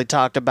I definitely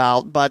talked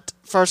about. But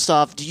first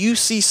off, do you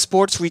see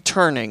sports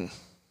returning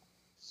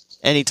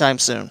anytime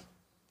soon?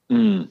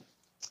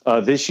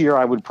 This year,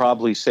 I would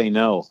probably say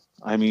no.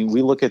 I mean,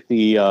 we look at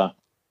the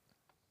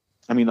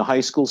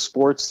high school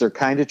sports, they're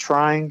kind of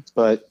trying,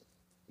 but,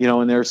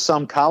 and there's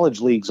some college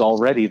leagues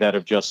already that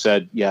have just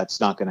said, yeah, it's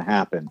not going to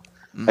happen.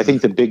 Mm-hmm. I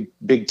think the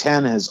Big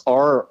Ten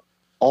are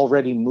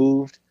already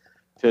moved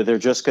to they're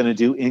just going to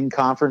do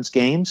in-conference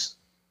games.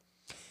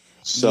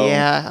 So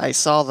yeah, I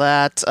saw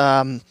that.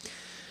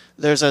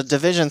 There's a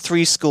Division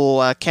III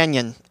school,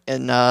 Kenyon,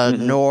 in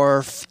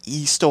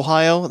Northeast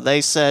Ohio.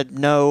 They said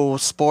no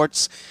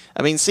sports.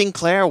 I mean,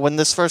 Sinclair, when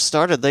this first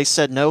started, they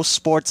said no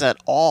sports at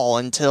all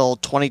until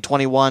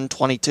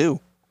 2021-22.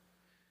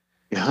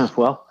 Yeah,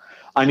 well,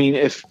 I mean,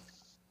 if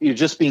you're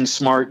just being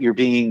smart, you're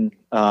being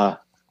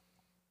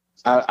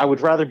I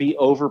would rather be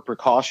over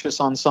precautious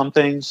on some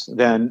things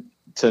than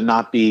to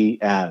not be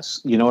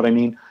as, you know what I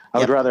mean? I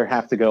would rather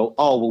have to go,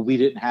 oh, well, we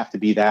didn't have to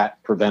be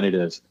that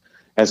preventative,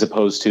 as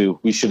opposed to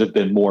we should have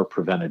been more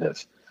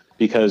preventative.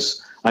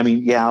 Because, I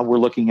mean, yeah, we're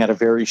looking at a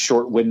very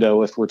short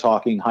window if we're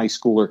talking high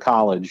school or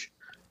college,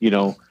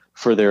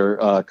 for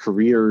their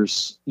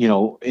careers,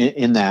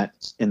 in that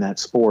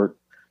sport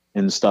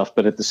and stuff.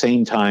 But at the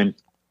same time,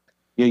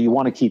 you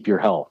want to keep your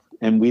health.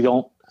 And we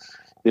don't,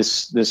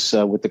 this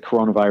with the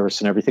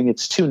coronavirus and everything,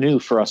 it's too new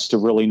for us to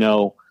really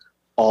know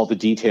all the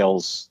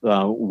details,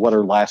 what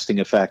are lasting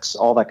effects,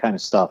 all that kind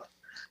of stuff.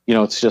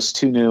 It's just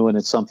too new, and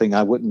it's something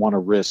I wouldn't want to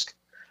risk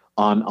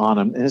on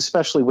them. And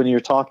especially when you're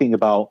talking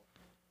about,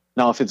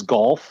 now if it's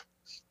golf,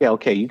 yeah,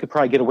 okay, you could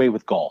probably get away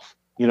with golf,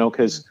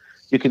 because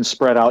you can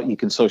spread out, you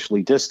can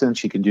socially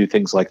distance, you can do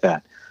things like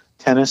that.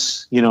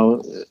 Tennis,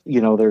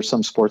 there's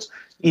some sports,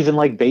 even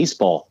like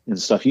baseball and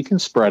stuff, you can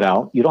spread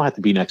out. You don't have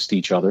to be next to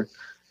each other,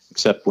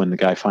 except when the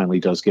guy finally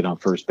does get on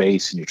first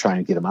base and you're trying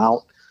to get him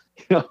out,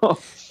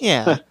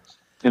 Yeah.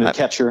 and a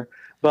catcher.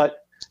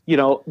 But,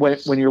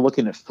 when you're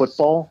looking at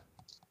football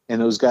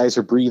and those guys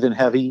are breathing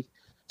heavy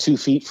 2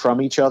 feet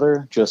from each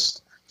other,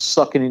 just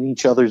sucking in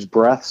each other's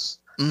breaths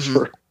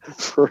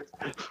for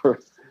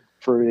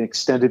an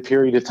extended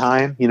period of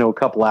time, a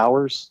couple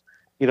hours,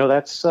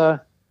 that's,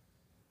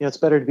 it's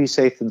better to be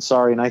safe than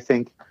sorry. And I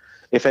think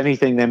if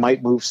anything, they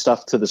might move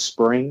stuff to the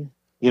spring,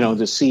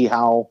 to see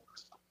how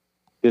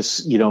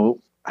this,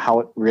 how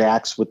it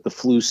reacts with the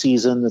flu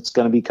season that's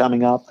going to be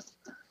coming up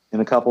in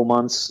a couple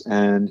months,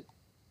 and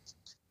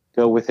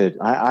go with it.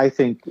 I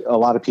think a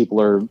lot of people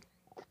are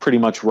pretty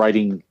much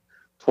writing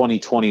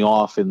 2020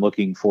 off and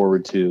looking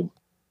forward to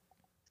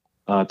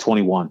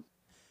 21.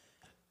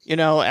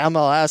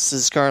 MLS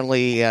is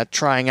currently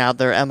trying out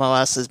their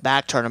MLS's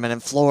back tournament in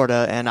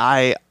Florida, and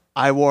I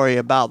worry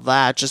about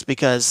that just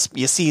because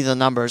you see the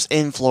numbers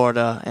in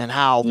Florida and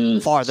how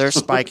far they're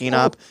spiking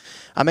up.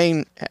 I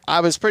mean,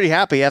 I was pretty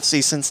happy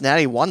FC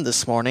Cincinnati won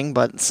this morning,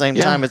 but at the same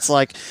time, it's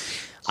like,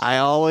 I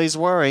always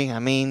worry. I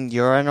mean,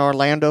 you're in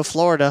Orlando,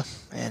 Florida,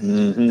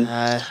 and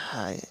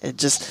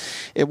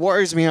it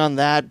worries me on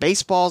that.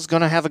 Baseball's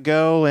going to have a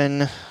go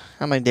in,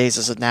 how many days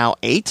is it now?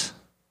 8?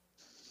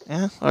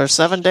 Yeah, or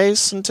 7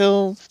 days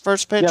until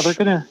first pitch? Yeah,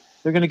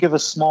 they're gonna give a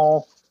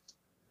small,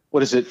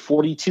 what is it,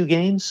 42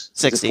 games?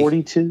 60.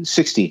 42?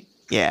 60.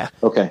 Yeah.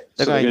 Okay.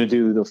 They're going to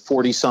do the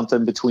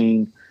 40-something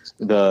between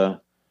the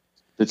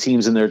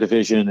teams in their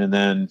division, and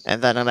then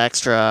an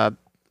extra,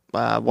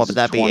 what would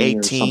that be,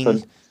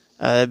 18?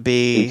 It'd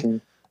be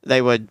 18.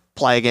 They would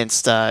play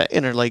against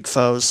interleague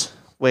foes,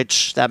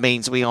 which that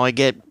means we only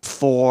get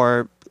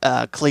 4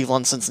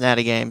 Cleveland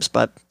Cincinnati games,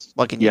 but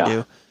what can you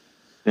do?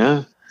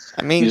 Yeah.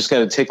 I mean, you just got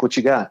to take what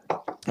you got.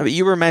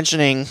 You were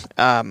mentioning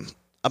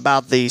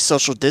about the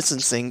social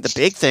distancing. The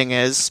big thing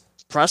is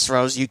press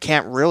rows. You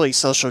can't really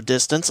social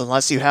distance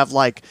unless you have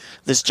like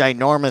this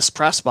ginormous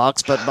press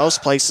box, but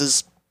most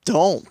places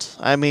don't.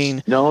 I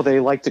mean, no, they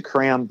like to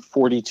cram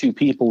 42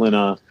 people in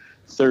a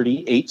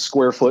 38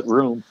 square foot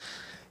room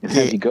and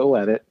have you go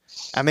at it.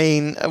 I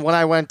mean, when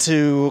I went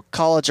to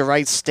college at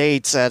Wright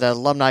State at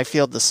Alumni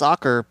Field, the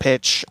soccer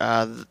pitch,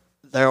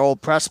 their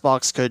old press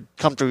box could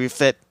comfortably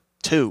fit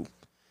 2.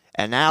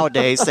 And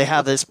nowadays they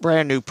have this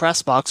brand new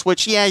press box,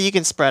 which, you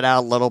can spread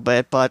out a little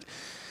bit, but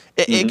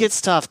it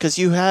gets tough because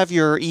you have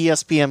your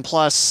ESPN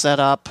Plus set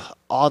up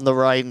on the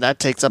right, and that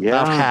takes up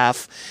about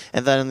half.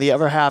 And then in the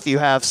other half, you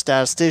have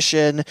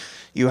statistician,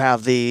 you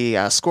have the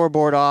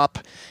scoreboard op,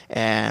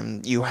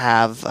 and you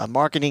have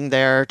marketing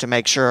there to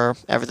make sure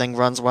everything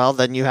runs well.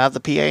 Then you have the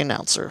PA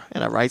announcer.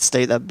 And at Wright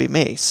State, that'd be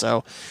me.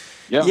 So,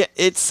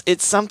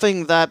 it's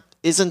something that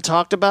isn't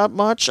talked about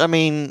much. I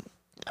mean,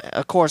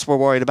 of course, we're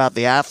worried about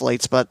the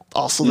athletes, but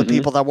also the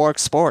people that work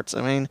sports.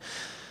 I mean,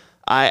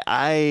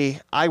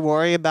 I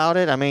worry about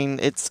it. I mean,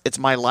 it's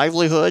my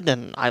livelihood,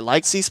 and I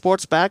like to see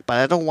sports back, but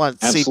I don't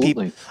want to see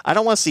people. I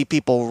don't want to see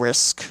people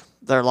risk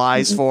their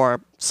lives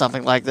for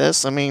something like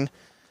this. I mean,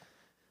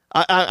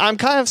 I'm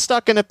kind of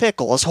stuck in a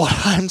pickle, is what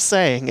I'm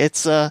saying.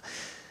 It's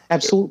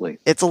absolutely.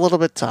 It's a little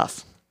bit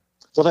tough.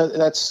 Well,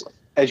 that's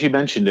as you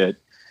mentioned it,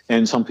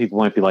 and some people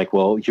might be like,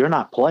 "Well, you're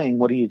not playing.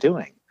 What are you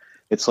doing?"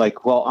 It's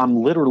like, well,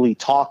 I'm literally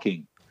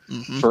talking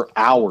for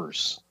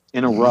hours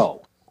in a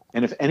row,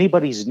 and if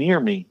anybody's near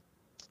me,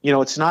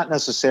 it's not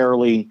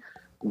necessarily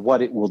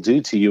what it will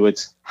do to you.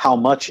 It's how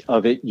much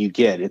of it you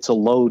get. It's a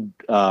load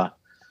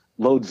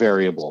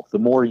variable. The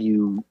more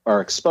you are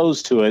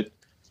exposed to it,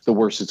 the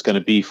worse it's going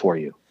to be for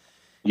you.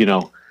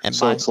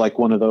 It's like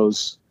one of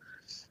those,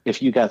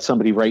 if you got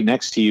somebody right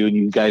next to you and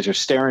you guys are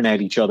staring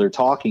at each other,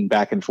 talking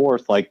back and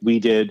forth, like we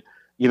did,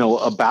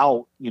 one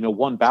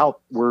bout,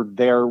 we're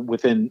there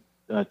within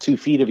 2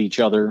 feet of each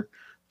other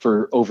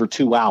for over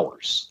 2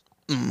 hours.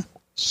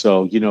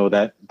 So,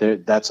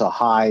 that's a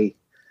high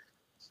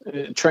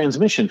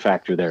transmission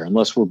factor there,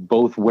 unless we're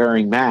both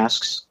wearing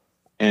masks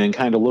and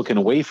kind of looking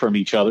away from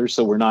each other.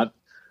 So we're not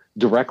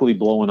directly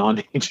blowing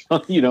on each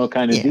other,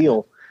 kind of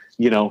deal,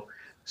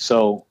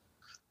 so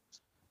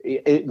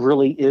it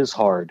really is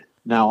hard.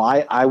 Now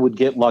I would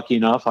get lucky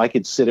enough. I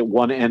could sit at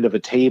one end of a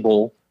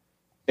table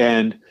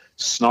and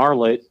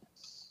Snarlet,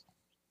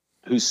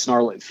 who's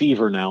Snarlet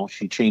Fever now,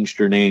 she changed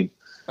her name.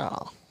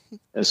 Oh.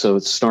 So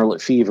it's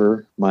Snarlet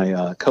Fever,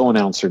 my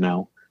co-announcer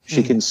now.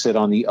 She can sit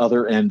on the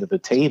other end of the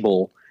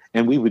table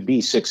and we would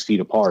be 6 feet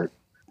apart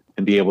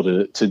and be able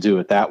to do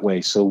it that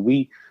way. So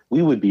we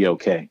would be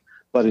okay.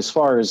 But as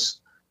far as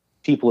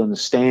people in the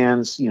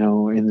stands,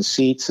 in the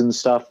seats and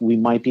stuff, we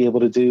might be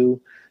able to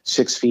do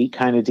 6 feet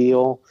kind of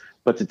deal.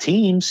 But the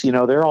teams,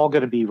 they're all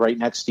going to be right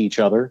next to each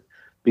other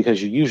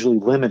because you're usually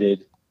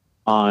limited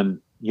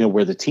on,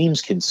 where the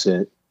teams can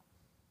sit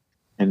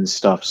and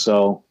stuff.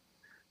 So,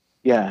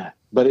 yeah,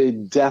 but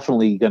it's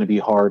definitely going to be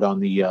hard on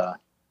the,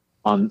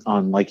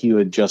 on like you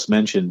had just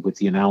mentioned, with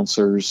the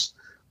announcers,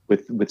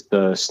 with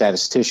the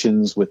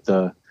statisticians,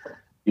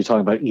 you're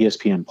talking about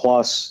ESPN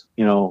Plus.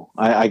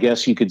 I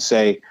guess you could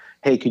say,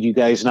 hey, could you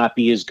guys not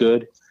be as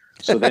good?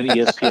 So then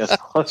ESPN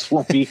Plus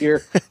won't be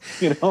here.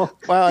 Well,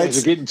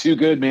 guys are getting too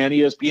good, man.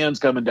 ESPN's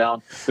coming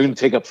down. They're going to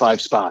take up 5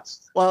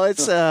 spots. Well,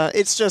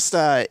 it's just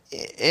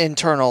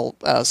internal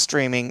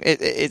streaming.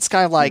 It's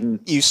kind of like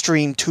you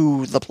stream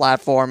to the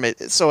platform,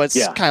 so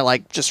it's kind of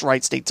like just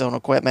Wright State's own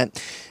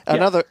equipment.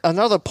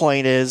 Another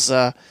point is,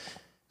 like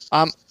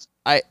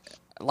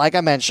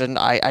I mentioned,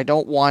 I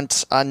don't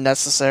want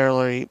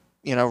unnecessarily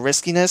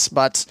riskiness,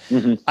 but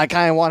I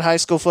kind of want high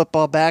school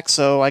football back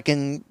so I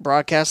can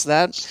broadcast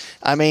that.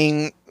 I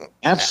mean,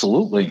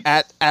 absolutely.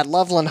 At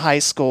Loveland High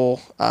School,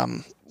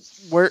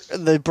 where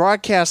the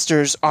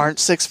broadcasters aren't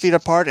 6 feet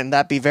apart, and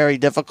that'd be very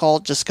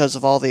difficult just because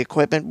of all the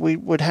equipment we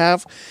would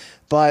have.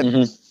 But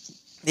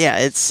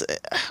yeah,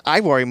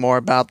 I worry more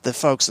about the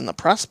folks in the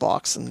press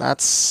box, and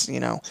that's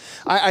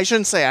I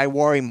shouldn't say I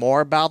worry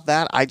more about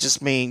that. I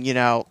just mean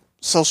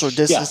social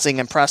distancing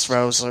and press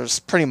rows is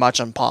pretty much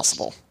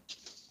impossible.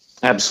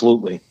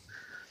 Absolutely.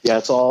 Yeah,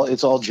 it's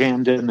all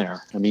jammed in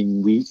there. I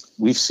mean,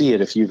 we see it.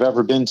 If you've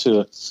ever been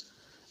to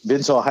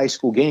a high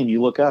school game,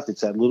 you look up,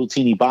 it's that little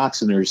teeny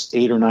box and there's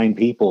 8 or 9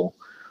 people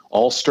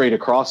all straight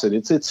across it.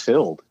 It's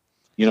filled,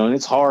 and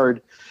it's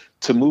hard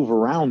to move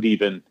around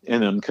even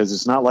in them because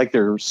it's not like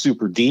they're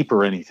super deep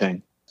or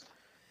anything,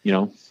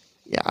 Yeah,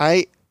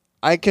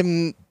 I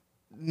can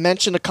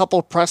mention a couple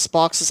of press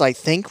boxes I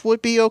think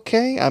would be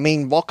okay. I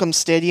mean, Welcome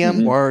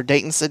Stadium where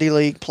Dayton City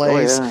League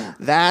plays. Oh, yeah.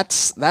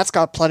 That's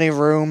got plenty of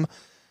room.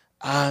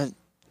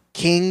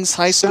 Kings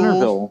High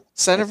School.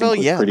 Centerville,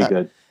 yeah. Pretty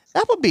good.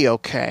 That would be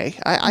okay.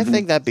 I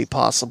think that'd be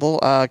possible.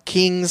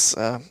 Kings,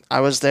 I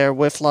was there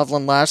with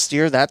Loveland last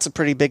year. That's a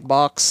pretty big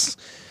box.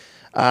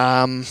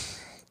 Trying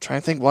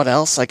to think what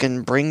else I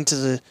can bring to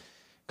the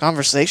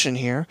conversation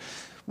here.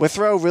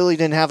 Withrow really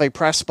didn't have a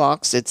press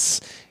box.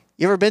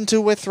 You ever been to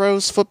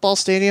Withrow's football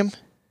stadium?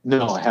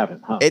 No, I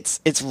haven't. Huh?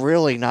 It's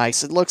really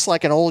nice. It looks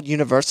like an old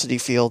university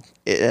field.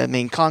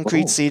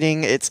 Concrete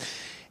seating. It's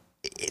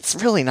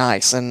really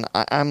nice, and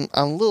I'm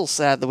a little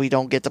sad that we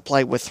don't get to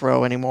play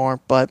Withrow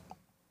anymore. But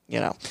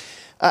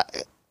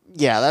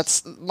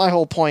that's my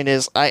whole point.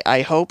 Is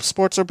I hope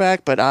sports are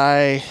back, but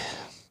I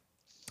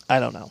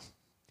don't know.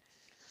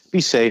 Be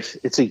safe.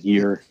 It's a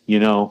year,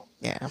 Yeah.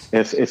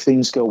 If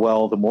things go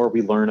well, the more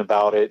we learn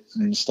about it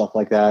and stuff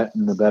like that,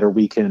 and the better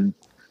we can.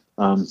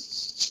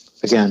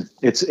 Again,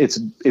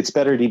 it's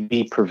better to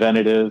be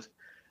preventative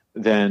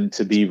than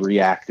to be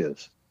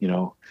reactive.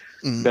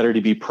 Better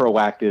to be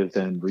proactive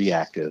than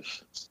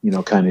reactive.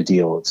 Kind of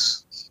deal.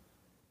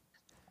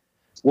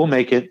 We'll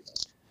make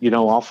it.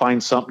 I'll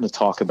find something to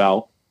talk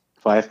about.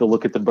 If I have to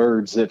look at the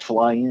birds that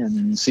fly in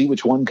and see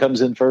which one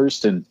comes in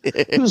first and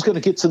who's going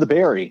to get to the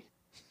berry.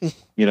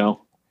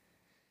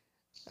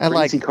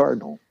 Crazy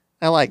Cardinal.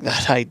 I like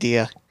that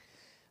idea.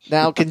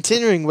 Now,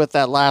 continuing with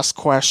that last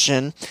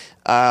question,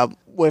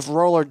 with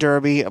roller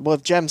derby,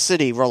 with Gem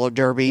City roller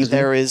derby,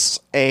 there is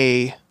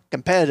a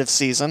competitive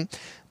season,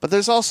 but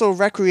there's also a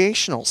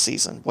recreational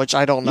season, which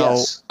I don't know.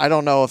 Yes. I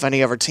don't know if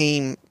any other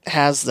team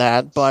has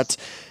that, but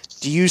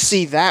do you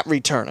see that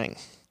returning?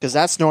 Because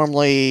that's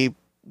normally,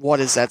 what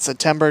is that,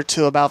 September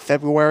to about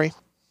February?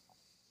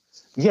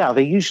 Yeah,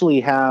 they usually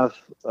have,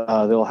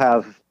 they'll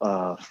have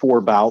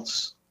 4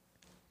 bouts.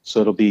 So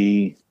it'll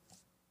be,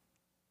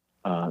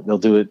 they'll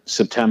do it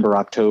September,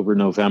 October,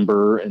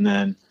 November, and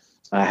then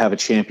have a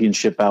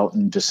championship out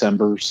in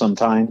December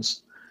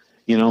sometimes,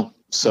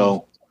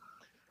 So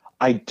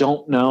I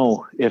don't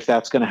know if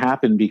that's going to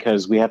happen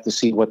because we have to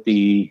see what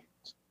the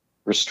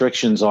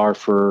restrictions are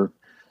for,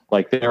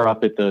 like they're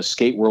up at the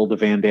Skate World of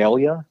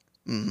Vandalia.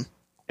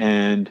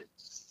 And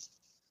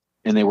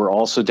they were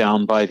also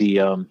down by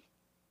the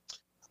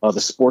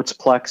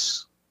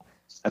Sportsplex.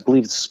 I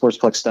believe it's the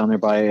Sportsplex down there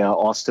by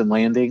Austin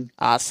Landing.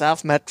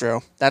 South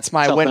Metro. That's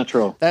my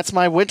Metro. That's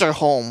my winter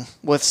home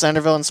with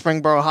Centerville and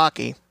Springboro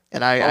hockey.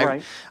 And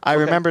I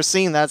remember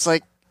seeing that. It's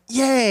like,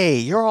 yay,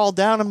 you're all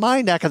down in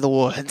my neck of the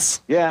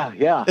woods. Yeah.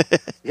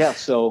 Yeah.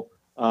 So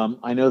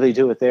I know they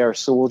do it there.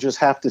 So we'll just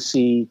have to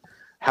see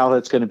how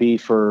that's going to be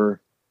for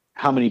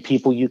how many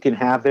people you can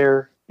have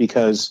there.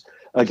 Because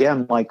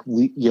again, like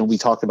we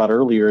talked about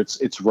earlier,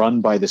 it's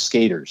run by the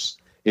skaters.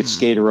 It's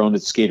skater owned,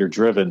 it's skater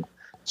driven.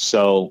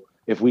 So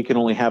if we can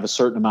only have a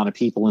certain amount of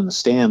people in the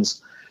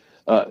stands,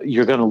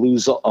 you're going to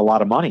lose a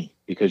lot of money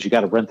because you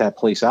got to rent that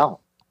place out.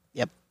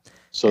 Yep.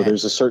 So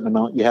there's a certain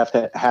amount you have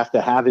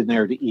to have in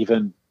there to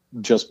even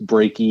just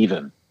break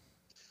even.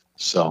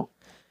 So,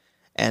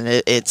 and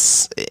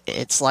it's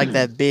like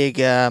that big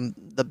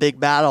the big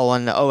battle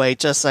in the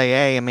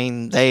OHSAA. I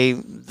mean, they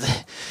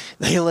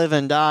live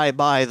and die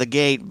by the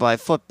gate by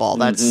football.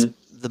 That's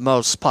the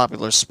most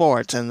popular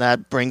sport, and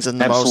that brings in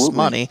the most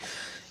money.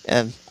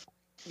 And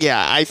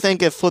yeah, I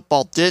think if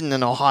football didn't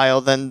in Ohio,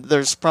 then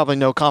there's probably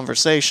no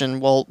conversation.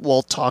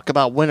 We'll talk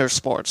about winter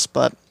sports,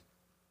 but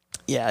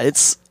yeah,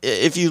 it's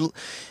if you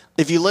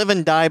live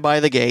and die by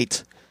the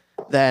gate,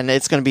 then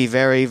it's going to be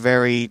very,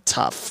 very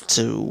tough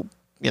to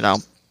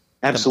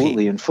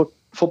Absolutely, compete. And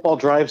football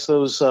drives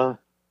those.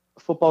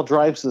 Football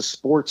drives the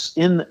sports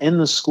in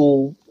the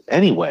school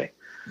anyway.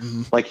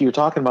 Like you were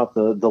talking about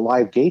the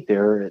live gate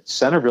there at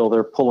Centerville,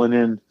 they're pulling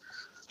in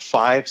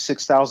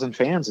 5,000-6,000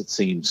 fans, it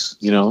seems,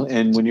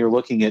 and when you're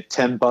looking at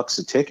 $10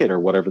 a ticket or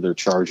whatever they're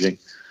charging,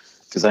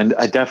 because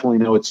I definitely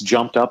know it's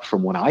jumped up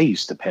from when I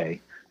used to pay,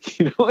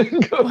 and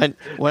go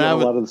when a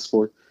lot of the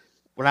sport.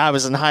 When I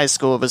was in high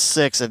school, it was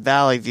 $6 at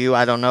Valley View.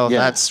 I don't know if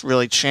that's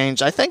really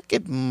changed. I think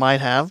it might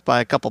have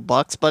by a couple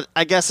bucks, but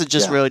I guess it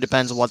just really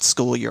depends on what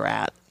school you're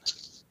at.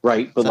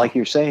 Right, but like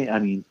you're saying, I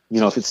mean,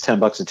 if it's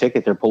 $10 a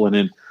ticket, they're pulling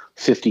in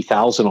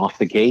 50,000 off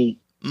the gate.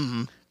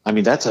 I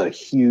mean, that's a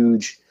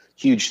huge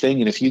thing.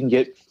 And if you can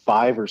get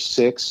 5 or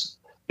 6,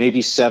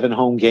 maybe 7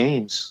 home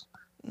games,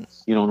 and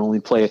only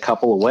play a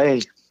couple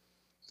away,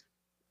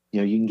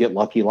 you can get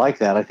lucky like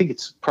that. I think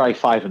it's probably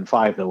 5 and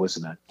 5 though,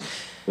 isn't it?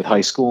 With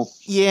high school.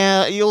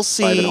 Yeah, you'll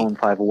see 5 at home,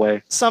 5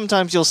 away.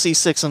 Sometimes you'll see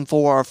 6 and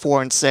 4 or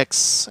 4 and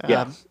 6,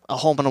 a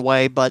home and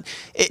away, but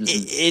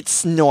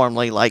it's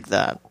normally like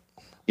that.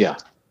 Yeah.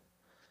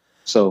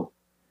 So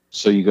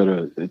you go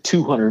to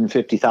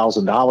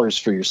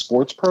 $250,000 for your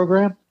sports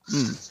program.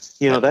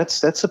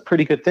 That's a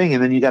pretty good thing.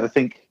 And then you got to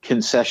think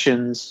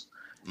concessions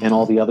and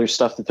all the other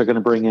stuff that they're going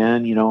to bring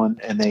in,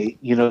 and they,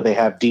 they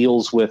have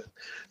deals with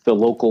the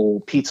local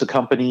pizza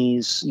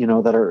companies,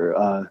 that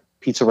are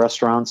pizza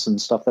restaurants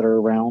and stuff that are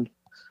around.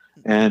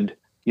 And,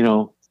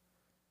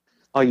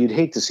 you'd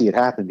hate to see it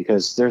happen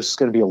because there's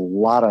going to be a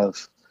lot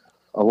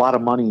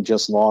of money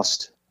just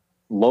lost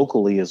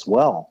locally as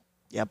well.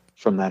 Yep.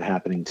 From that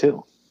happening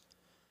too.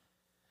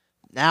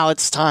 Now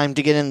it's time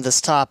to get into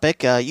this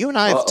topic. You and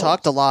I have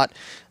talked a lot.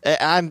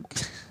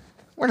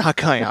 We're not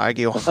going to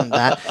argue on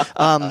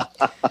that.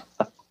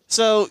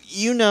 So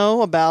you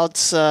know about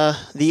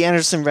the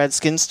Anderson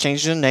Redskins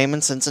changing the name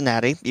in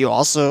Cincinnati. You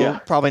also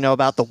probably know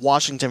about the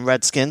Washington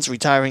Redskins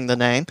retiring the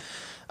name.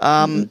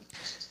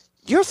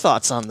 Your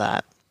thoughts on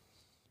that?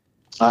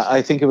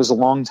 I think it was a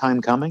long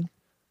time coming.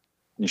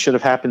 It should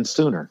have happened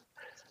sooner.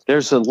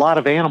 There's a lot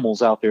of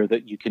animals out there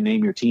that you can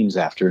name your teams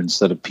after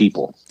instead of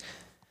people.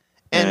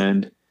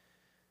 And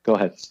go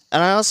ahead.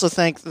 And I also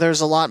think there's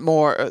a lot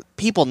more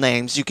people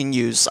names you can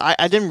use.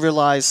 I didn't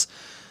realize,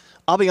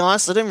 I'll be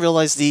honest, I didn't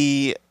realize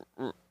the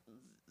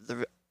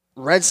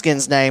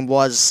Redskins name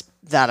was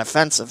that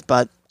offensive,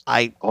 but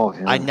I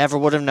never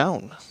would have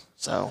known.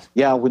 So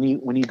yeah, when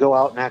you go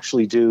out and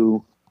actually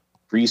do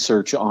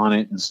research on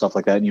it and stuff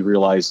like that, and you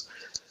realize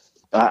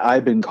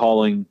I've been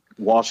calling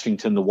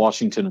Washington the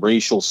Washington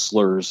racial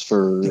slurs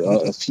for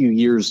a few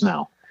years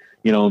now,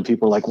 and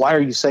people are like, why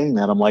are you saying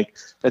that? I'm like,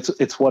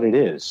 it's what it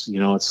is.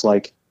 It's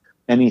like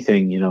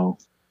anything,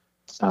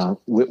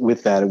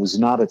 with that, it was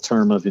not a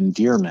term of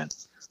endearment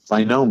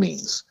by no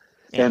means.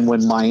 Yeah. And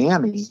when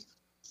Miami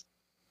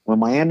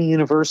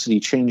University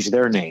changed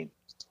their name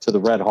to the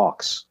Red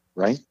Hawks,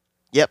 right?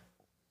 Yep.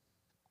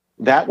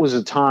 That was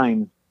a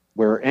time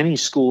where any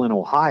school in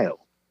Ohio,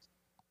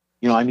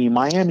 I mean,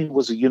 Miami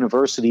was a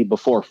university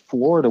before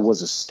Florida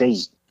was a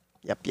state.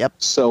 Yep.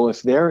 So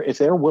if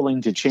they're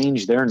willing to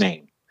change their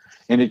name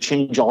and to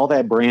change all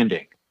that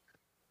branding,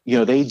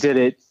 they did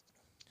it.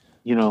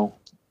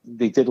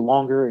 They did it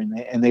longer,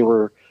 and they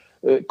were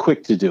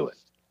quick to do it.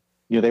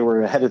 They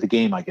were ahead of the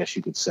game, I guess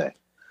you could say.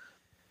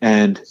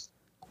 And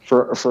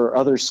for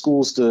other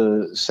schools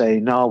to say,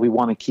 no, we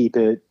want to keep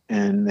it,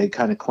 and they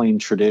kind of claim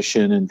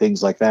tradition and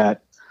things like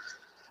that,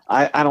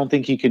 I don't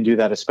think you can do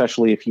that,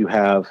 especially if you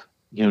have,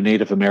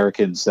 Native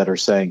Americans that are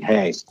saying,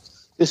 hey,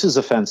 this is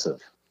offensive.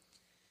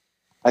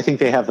 I think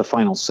they have the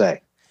final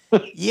say.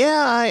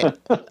 Yeah,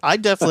 I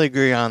definitely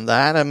agree on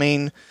that. I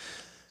mean,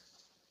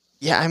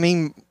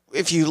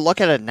 if you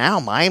look at it now,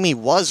 Miami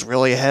was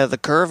really ahead of the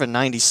curve in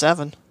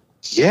 '97.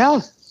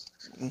 Yeah.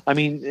 I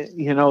mean,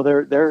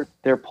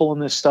 they're pulling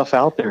this stuff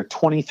out there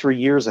 23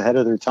 years ahead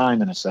of their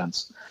time, in a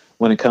sense,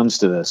 when it comes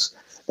to this.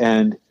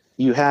 And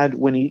you had,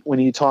 when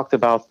you talked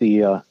about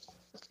the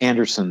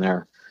Anderson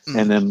there,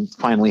 and then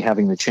finally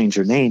having to change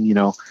their name,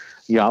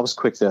 I was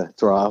quick to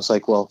throw. I was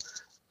like, well,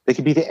 they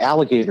could be the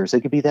alligators, they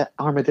could be the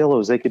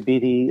armadillos, they could be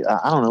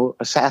the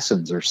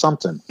assassins or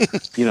something.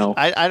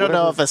 I don't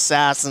know if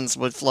assassins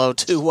would flow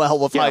too well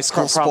with high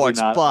school sports,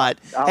 not. But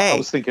I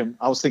was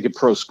thinking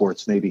pro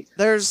sports maybe.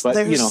 There's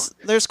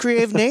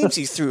creative names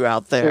you threw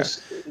out there.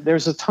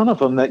 There's a ton of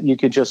them that you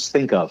could just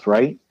think of,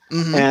 right?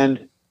 Mm-hmm.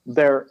 And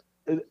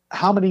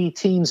how many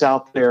teams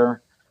out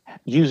there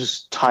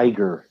use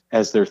Tiger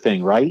as their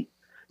thing, right?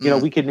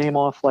 We could name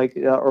off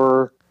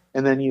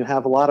and then you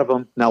have a lot of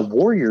them. Now,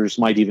 Warriors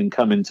might even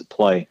come into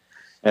play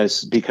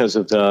because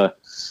of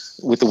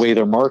with the way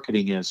their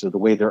marketing is, or the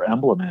way their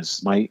emblem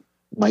is, might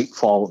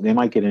fall. They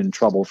might get in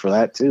trouble for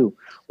that too.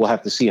 We'll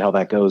have to see how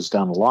that goes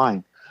down the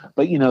line.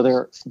 But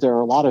there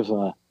are a lot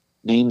of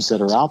names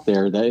that are out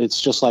there that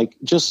it's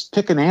just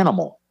pick an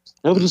animal.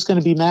 Nobody's going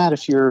to be mad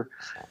if you're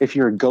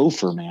a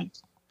gopher, man.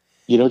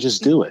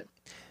 Just do it.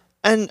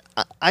 And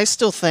I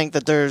still think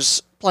that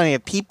there's plenty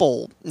of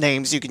people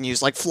names you can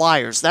use, like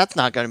Flyers. That's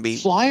not going to be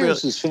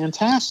Flyers is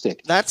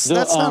fantastic. That's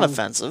not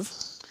offensive.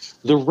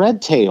 The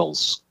Red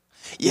Tails.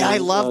 Yeah, I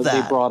love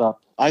that. They brought up.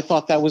 I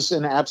thought that was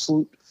an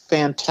absolute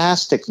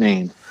fantastic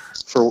name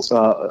for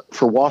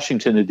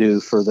Washington to do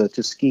for the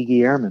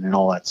Tuskegee Airmen and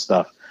all that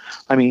stuff.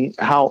 I mean,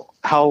 how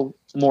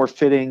more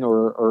fitting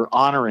or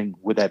honoring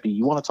would that be?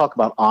 You want to talk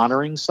about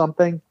honoring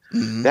something?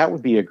 Mm-hmm. That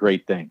would be a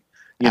great thing.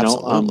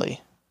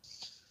 Absolutely.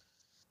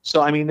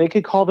 So, I mean, they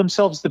could call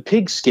themselves the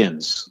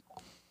Pigskins,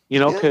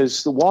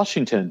 because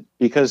Washington,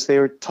 because they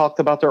talked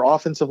about their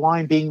offensive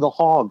line being the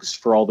Hogs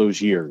for all those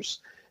years.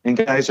 And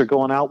guys are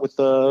going out with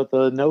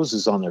the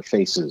noses on their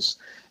faces.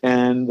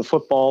 And the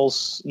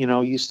footballs,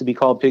 used to be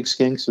called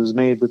Pigskin because it was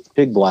made with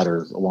pig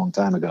bladder a long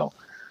time ago.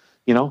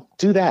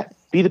 Do that.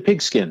 Be the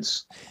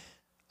Pigskins.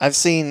 I've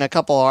seen a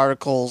couple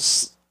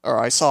articles, or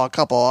I saw a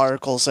couple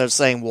articles that are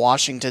saying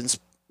Washington's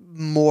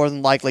more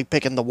than likely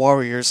picking the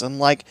Warriors. And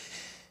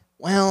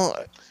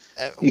well...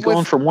 You're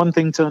going from one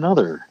thing to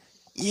another.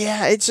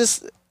 Yeah, it's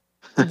just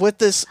with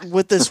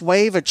this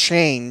wave of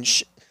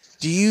change,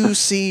 do you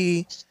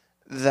see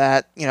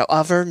that,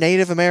 other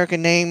Native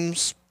American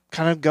names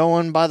kind of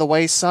going by the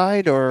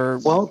wayside, or?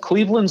 Well,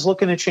 Cleveland's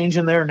looking at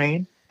changing their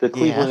name. The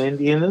Cleveland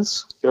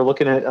Indians, they're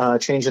looking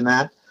at changing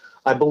that.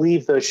 I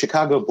believe the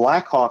Chicago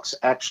Blackhawks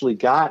actually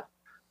got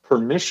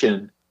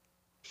permission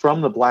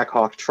from the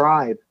Blackhawk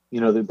tribe,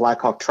 the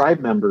Blackhawk tribe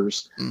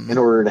members, in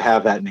order to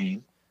have that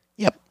name.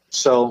 Yep.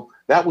 So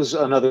that was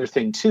another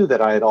thing too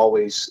that I had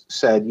always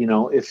said,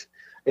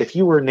 if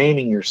you were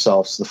naming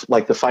yourselves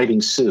like the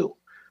Fighting Sioux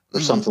or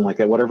something like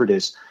that, whatever it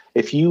is,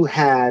 if you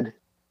had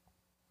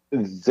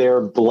their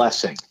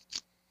blessing,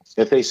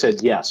 if they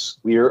said, yes,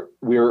 we're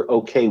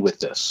okay with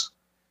this,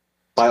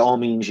 by all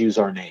means use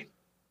our name.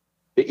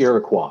 The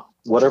Iroquois,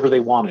 whatever they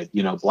wanted,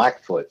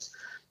 Blackfoot,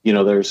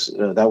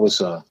 that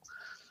was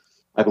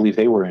I believe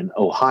they were in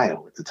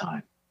Ohio at the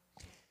time.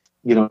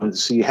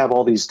 So you have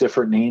all these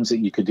different names that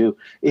you could do.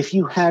 If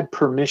you had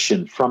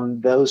permission from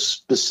those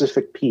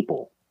specific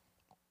people,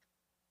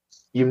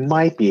 you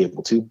might be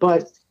able to,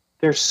 but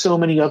there's so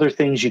many other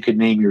things you could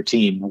name your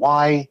team.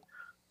 Why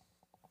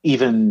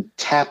even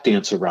tap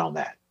dance around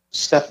that?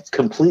 Step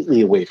completely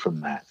away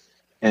from that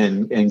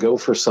and go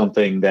for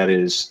something that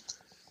is,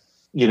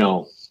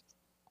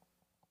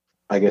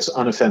 I guess,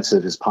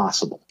 unoffensive as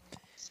possible.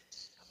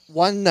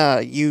 One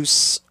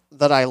use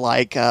that I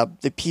like,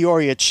 the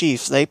Peoria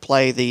Chiefs, they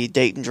play the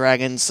Dayton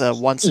Dragons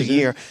once a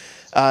year.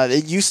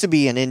 It used to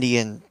be an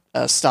Indian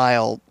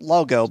style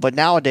logo, but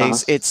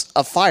nowadays it's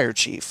a fire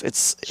chief.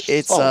 It's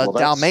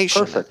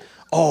Dalmatian. Perfect.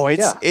 Oh,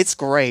 it's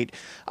great.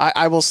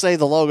 I will say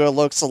the logo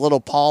looks a little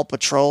Paw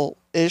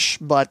Patrol-ish,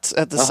 but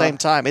at the same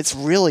time, it's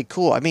really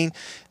cool. I mean,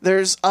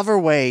 there's other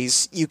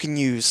ways you can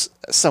use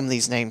some of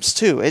these names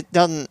too. It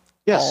doesn't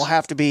all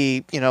have to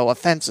be,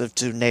 offensive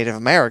to Native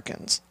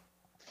Americans.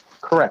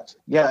 Correct.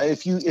 Yeah,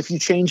 if you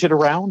change it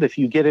around, if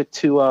you get it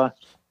to,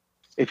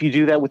 if you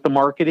do that with the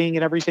marketing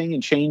and everything,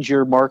 and change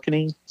your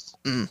marketing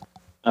and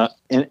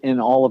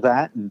all of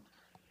that, and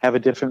have a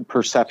different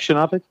perception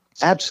of it?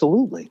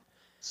 Absolutely.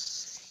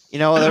 You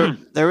know,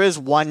 there is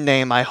one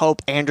name I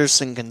hope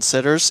Anderson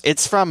considers.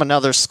 It's from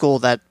another school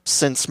that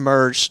since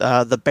merged,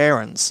 the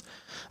Barons.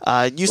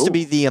 It used to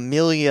be the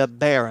Amelia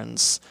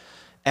Barons,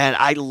 and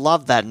I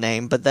love that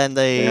name. But then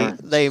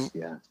they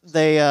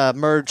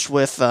merged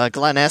with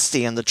Glen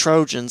Estee and the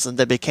Trojans, and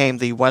they became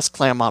the West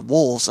Claremont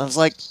Wolves. I was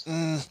like,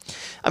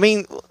 I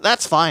mean,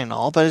 that's fine and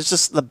all, but it's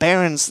just the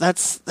Barons.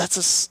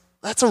 That's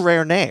a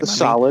rare name. It's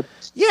solid.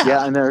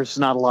 Yeah, and there's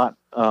not a lot.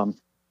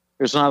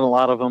 There's not a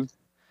lot of them.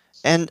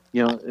 And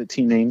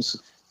team names.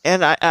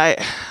 And I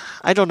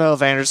don't know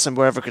if Anderson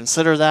would ever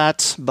consider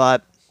that,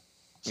 but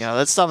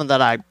that's something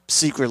that I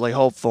secretly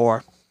hope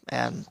for.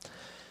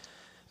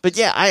 But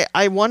yeah,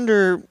 I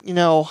wonder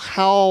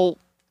how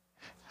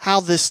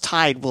this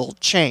tide will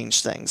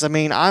change things. I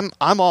mean, I'm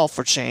all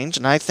for change,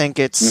 and I think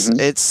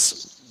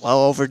it's well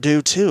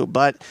overdue too.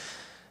 But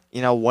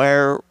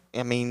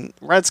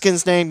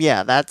Redskins name,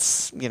 yeah,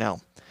 that's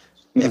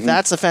if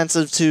that's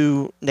offensive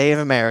to Native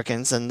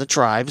Americans and the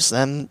tribes,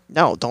 then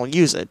no, don't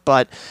use it.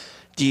 But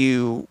do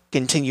you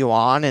continue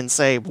on and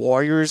say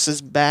Warriors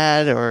is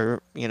bad,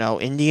 or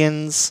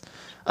Indians?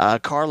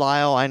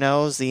 Carlisle, I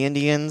know, is the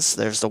Indians.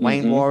 There's the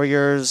Wayne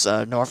Warriors,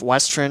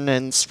 Northwestern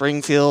and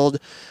Springfield,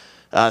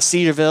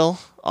 Cedarville,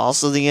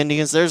 also the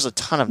Indians. There's a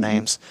ton of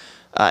names.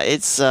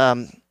 There's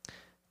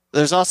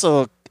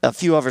also a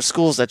few other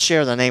schools that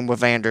share the name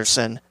with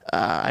Anderson.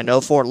 I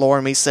know Fort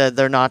Loramie said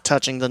they're not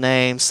touching the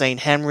name. St.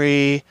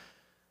 Henry,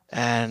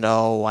 and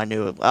I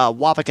knew it.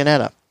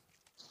 Wapakoneta.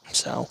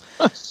 So,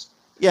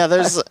 yeah,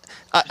 there's.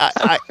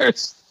 I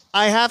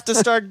have to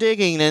start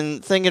digging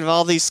and thinking of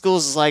all these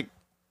schools. It's like,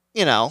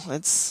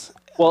 it's.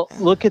 Well,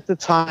 look at the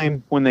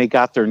time when they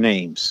got their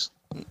names.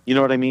 You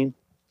know what I mean?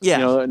 Yeah.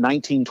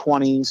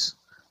 1920s,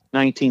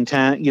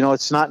 1910.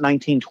 It's not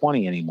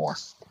 1920 anymore.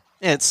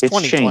 Yeah, it's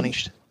 2020.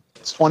 Changed.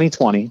 It's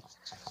 2020.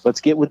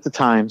 Let's get with the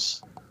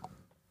times.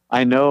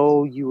 I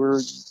know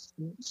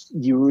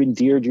you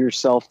endeared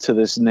yourself to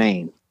this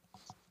name,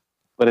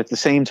 but at the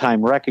same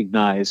time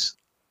recognize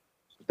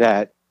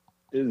that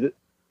it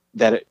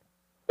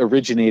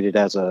originated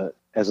as a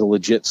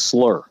legit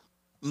slur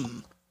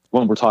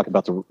when we're talking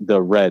about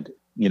the red,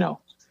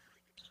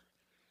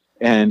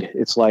 and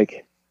it's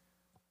like,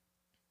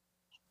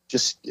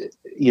 just,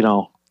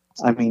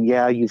 I mean,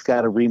 yeah, you've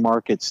got to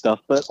remarket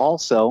stuff, but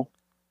also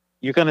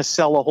you're going to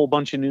sell a whole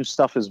bunch of new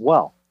stuff as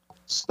well.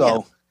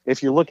 So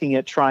if you're looking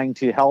at trying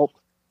to help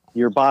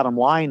your bottom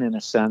line in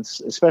a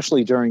sense,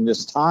 especially during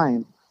this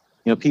time,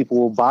 people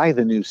will buy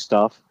the new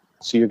stuff.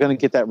 So you're going to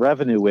get that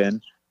revenue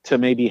in to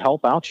maybe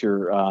help out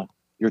your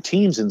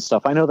teams and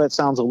stuff. I know that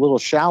sounds a little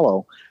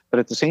shallow, but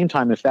at the same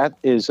time, if that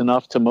is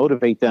enough to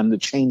motivate them to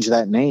change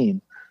that name,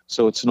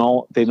 so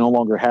they no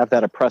longer have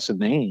that oppressive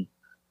name,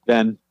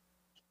 then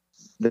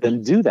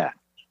do that.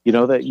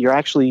 That you're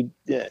actually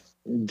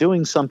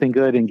doing something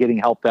good and getting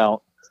helped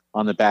out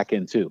on the back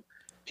end too.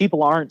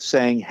 People aren't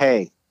saying,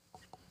 hey,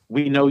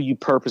 we know you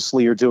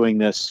purposely are doing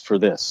this for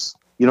this.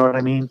 You know what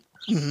I mean?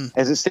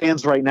 As it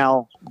stands right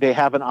now, they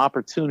have an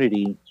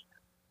opportunity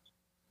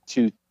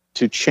to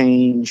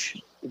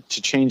change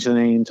the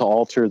name, to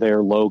alter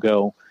their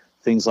logo,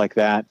 things like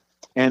that.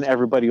 And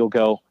everybody will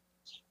go,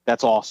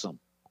 that's awesome.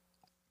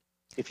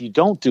 If you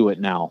don't do it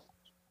now,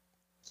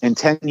 and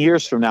 10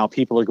 years from now,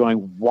 people are going,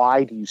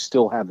 why do you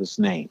still have this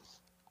name?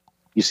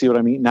 You see what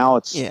I mean? Now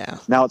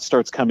it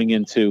starts coming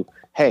into,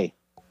 hey,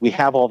 we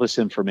have all this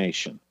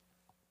information.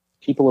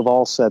 People have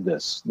all said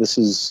this. This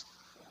is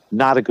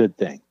not a good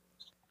thing.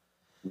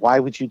 Why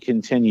would you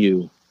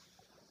continue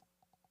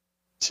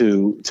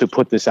to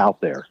put this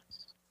out there?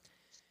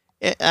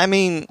 I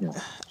mean,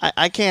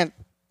 I can't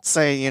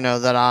say,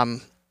 that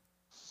I'm,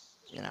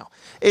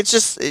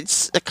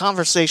 it's a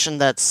conversation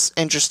that's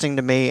interesting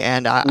to me,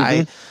 and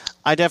I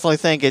definitely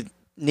think it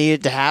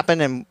needed to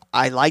happen, and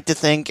I like to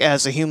think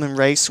as a human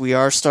race we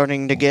are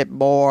starting to get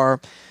more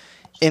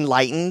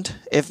enlightened,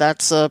 if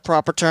that's a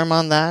proper term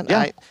on that.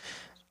 Yeah.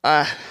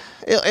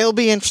 It'll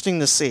be interesting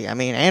to see. I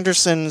mean,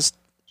 Anderson's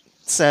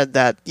said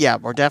that,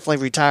 we're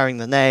definitely retiring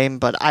the name,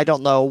 but I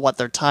don't know what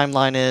their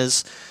timeline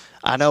is.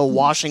 I know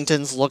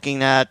Washington's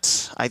I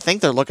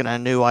think they're looking at a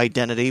new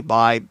identity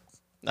by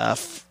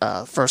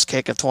first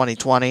kick of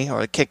 2020,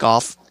 or a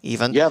kickoff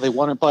even. Yeah, they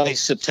want it by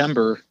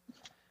September.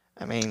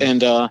 I mean,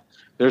 and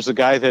there's a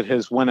guy that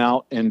has went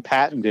out and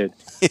patented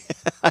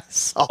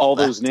all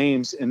those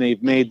names, and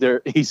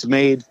he's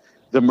made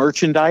the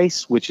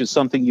merchandise, which is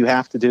something you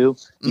have to do.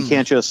 You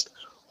can't just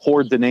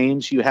hoard the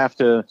names. You have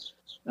to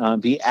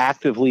be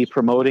actively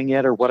promoting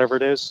it, or whatever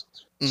it is.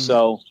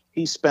 So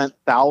he spent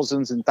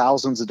thousands and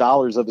thousands of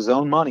dollars of his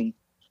own money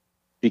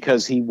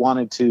because he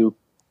wanted to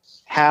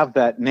have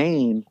that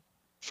name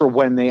for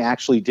when they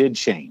actually did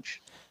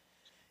change.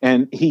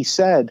 And he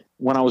said,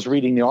 when I was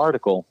reading the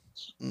article,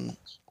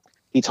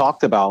 he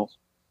talked about,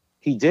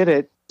 he did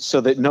it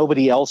so that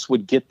nobody else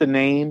would get the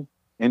name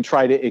and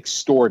try to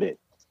extort it.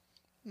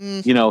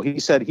 He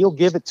said he'll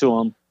give it to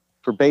them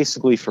for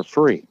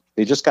free.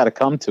 They just got to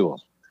come to him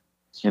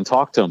and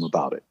talk to him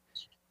about it.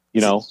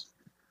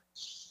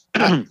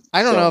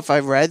 I don't know if I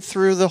read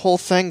through the whole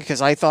thing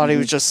because I thought he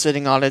was just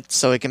sitting on it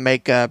so he can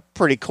make a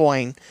pretty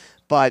coin.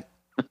 But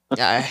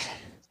there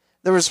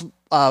was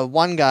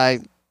one guy,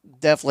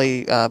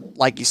 definitely,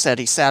 like you said,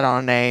 he sat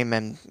on a name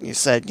and you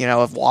said,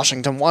 if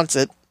Washington wants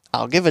it,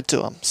 I'll give it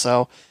to him.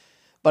 So,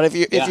 but if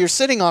you're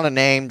sitting on a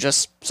name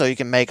just so you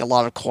can make a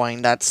lot of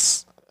coin,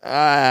 that's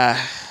I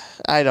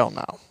don't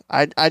know.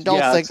 I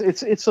don't think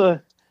it's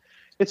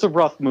a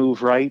rough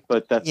move, right?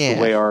 But that's the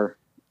way our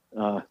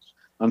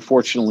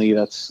unfortunately,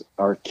 that's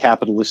our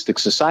capitalistic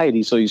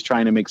society. So he's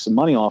trying to make some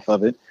money off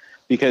of it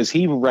because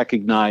he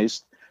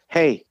recognized,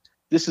 hey,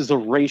 this is a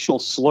racial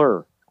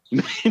slur.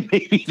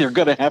 Maybe they're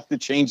going to have to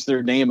change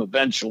their name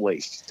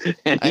eventually.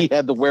 And he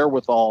had the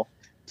wherewithal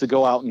to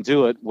go out and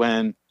do it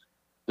when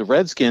the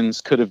Redskins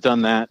could have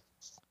done that,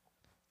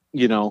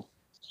 20,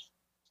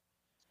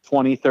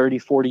 30,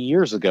 40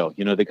 years ago.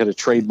 They could have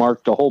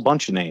trademarked a whole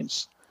bunch of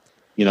names,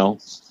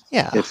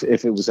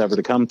 if it was ever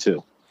to come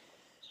to.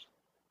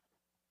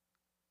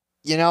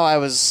 I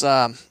was,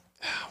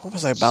 what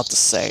was I about to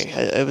say?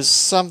 It was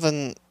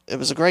something, it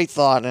was a great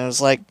thought, and it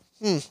was like,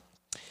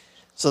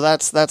 So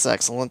that's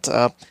excellent.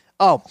 That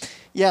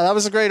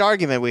was a great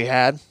argument we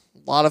had.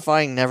 A lot of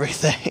fighting and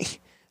everything.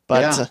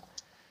 But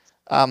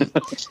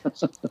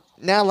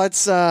now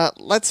let's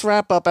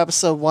wrap up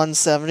episode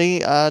 170.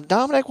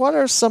 Dominic, what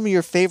are some of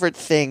your favorite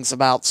things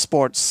about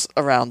sports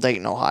around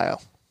Dayton,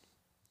 Ohio?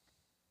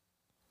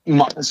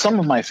 Some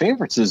of my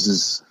favorites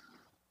is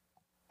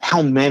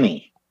how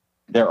many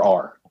there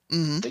are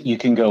that you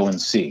can go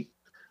and see.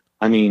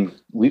 I mean,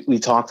 we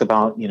talked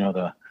about,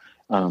 the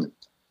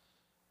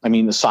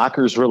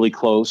soccer is really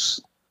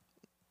close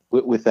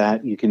with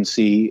that. You can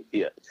see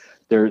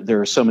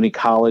there are so many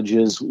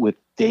colleges with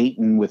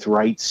Dayton, with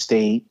Wright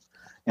State,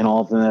 and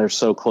all of them that are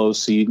so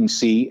close. So you can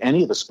see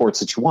any of the sports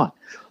that you want.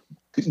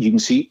 You can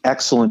see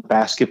excellent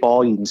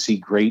basketball. You can see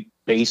great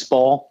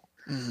baseball,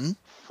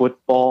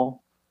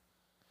 football,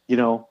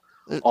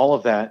 all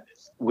of that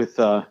with,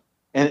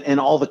 and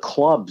all the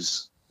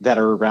clubs that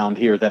are around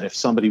here that if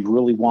somebody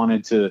really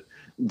wanted to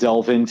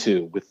delve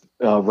into with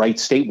Wright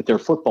State with their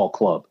football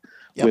club,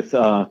 with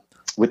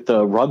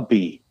the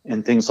rugby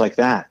and things like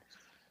that.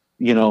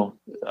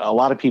 A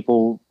lot of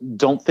people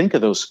don't think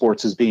of those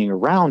sports as being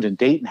around, and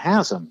Dayton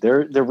has them.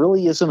 There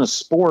really isn't a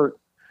sport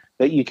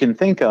that you can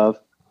think of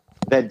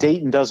that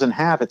Dayton doesn't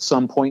have at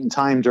some point in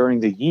time during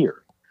the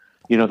year.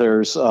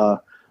 There's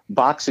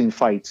boxing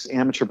fights,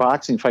 amateur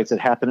boxing fights that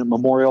happen at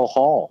Memorial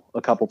Hall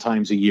a couple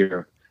times a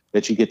year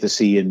that you get to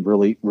see and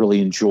really, really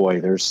enjoy.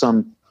 There's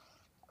some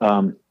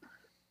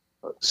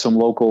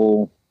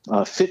local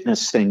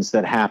fitness things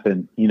that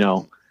happen,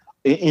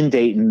 in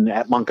Dayton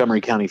at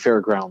Montgomery County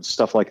Fairgrounds,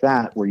 stuff like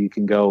that, where you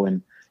can go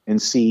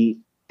and see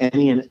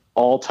any and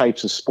all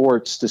types of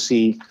sports to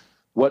see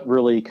what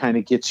really kind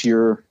of gets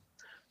you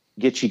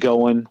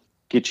going,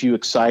 gets you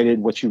excited,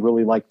 what you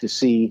really like to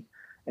see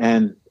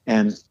and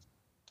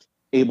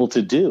able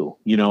to do,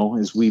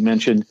 as we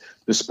mentioned,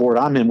 the sport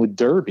I'm in with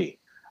Derby.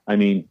 I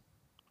mean,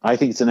 I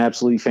think it's an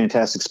absolutely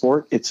fantastic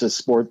sport. It's a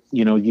sport,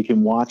 you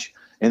can watch,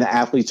 and the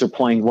athletes are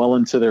playing well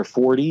into their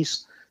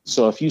 40s.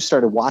 So if you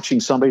started watching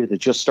somebody that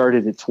just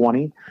started at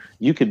 20,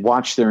 you could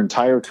watch their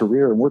entire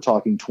career, and we're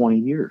talking 20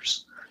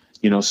 years.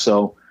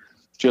 So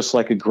just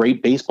like a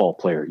great baseball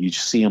player, you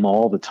just see them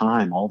all the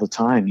time,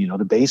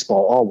 the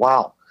baseball. Oh,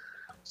 wow.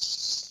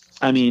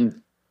 I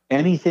mean,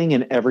 anything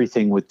and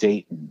everything with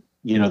Dayton,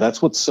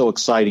 that's what's so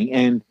exciting.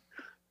 And,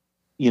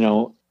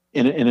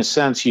 in a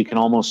sense, you can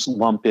almost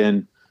lump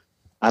in,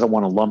 I don't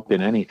want to lump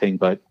in anything,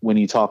 but when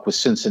you talk with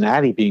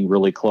Cincinnati being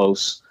really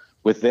close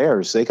with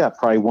theirs, they got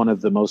probably one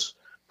of the most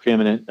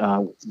preeminent,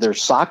 their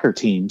soccer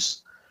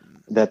teams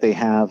that they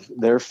have,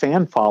 their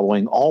fan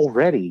following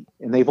already,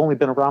 and they've only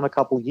been around a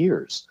couple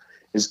years,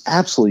 is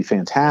absolutely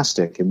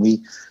fantastic. And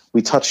we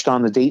touched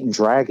on the Dayton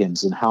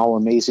Dragons and how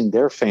amazing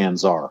their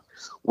fans are.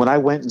 When I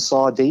went and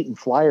saw a Dayton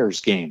Flyers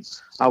game,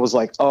 I was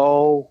like,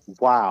 oh,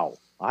 wow,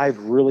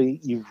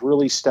 you've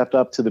really stepped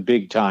up to the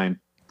big time.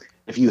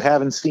 If you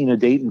haven't seen a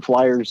Dayton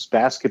Flyers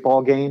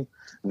basketball game,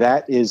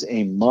 that is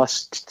a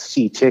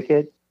must-see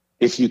ticket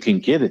if you can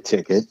get a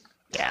ticket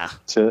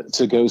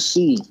to go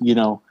see,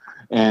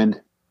 And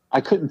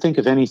I couldn't think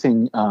of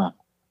anything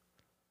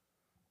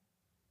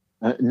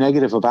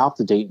negative about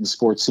the Dayton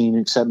sports scene,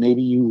 except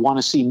maybe you want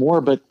to see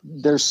more, but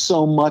there's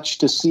so much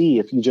to see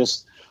if you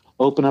just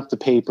open up the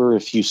paper,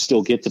 if you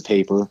still get the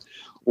paper,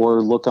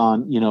 or look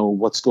on,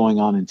 what's going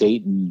on in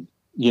Dayton,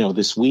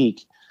 this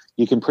week.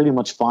 You can pretty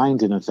much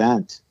find an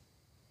event,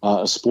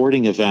 a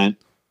sporting event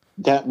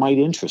that might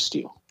interest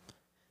you.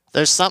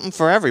 There's something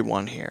for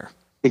everyone here.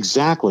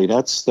 Exactly.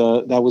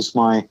 That was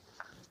my,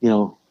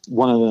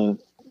 one of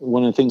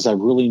the things I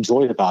really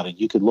enjoyed about it.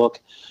 You could look,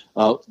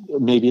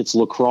 maybe it's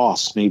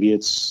lacrosse, maybe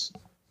it's,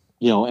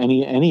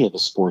 any of the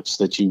sports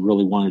that you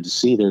really wanted to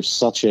see. There's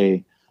such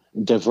a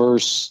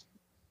diverse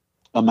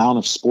amount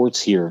of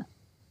sports here.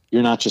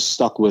 You're not just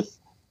stuck with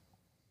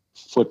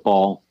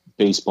football,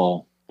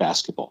 baseball,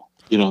 basketball.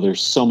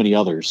 There's so many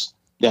others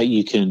that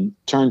you can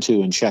turn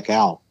to and check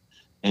out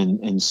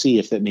and see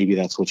if maybe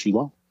that's what you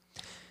love.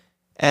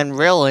 And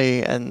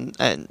really,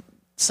 and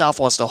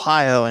Southwest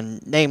Ohio,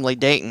 and namely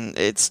Dayton,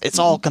 it's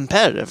all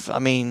competitive. I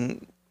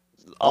mean,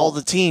 all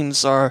the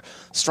teams are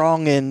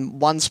strong in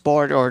one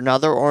sport or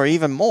another, or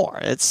even more.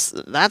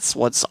 That's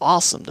what's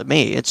awesome to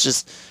me. It's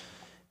just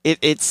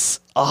it's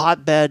a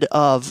hotbed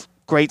of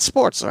great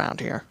sports around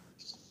here.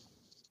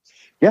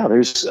 Yeah,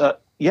 there's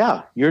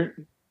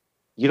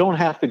you don't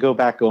have to go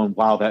back going,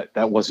 wow,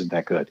 that wasn't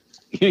that good.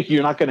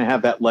 You're not going to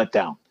have that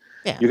letdown.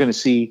 Yeah. You're going to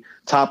see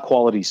top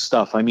quality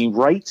stuff. I mean,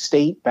 Wright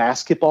State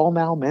basketball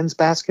now, men's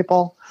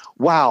basketball.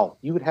 Wow,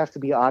 you would have to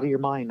be out of your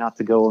mind not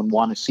to go and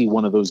want to see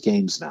one of those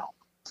games now.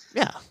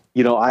 Yeah.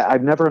 You know,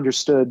 I've never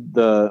understood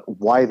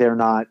why they're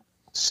not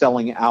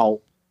selling out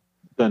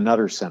the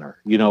Nutter Center,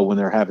 you know, when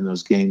they're having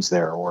those games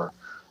there, or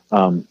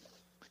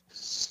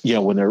you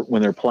know,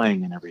 when they're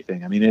playing and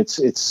everything. I mean, it's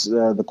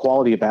the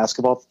quality of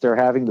basketball that they're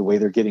having, the way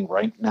they're getting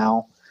ranked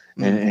now,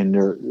 and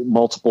they're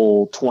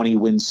multiple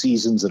 20-win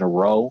seasons in a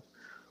row,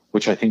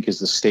 which I think is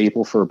the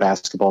staple for a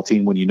basketball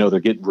team. When you know they're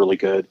getting really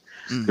good,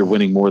 they're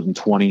winning more than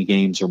 20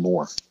 games or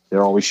more.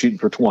 They're always shooting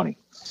for 20,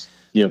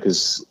 you know,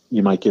 because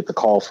you might get the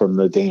call from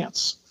the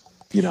dance,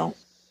 you know.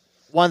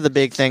 One of the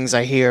big things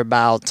I hear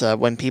about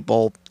when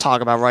people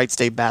talk about Wright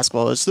State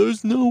basketball is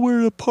there's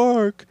nowhere to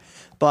park.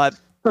 But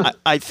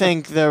I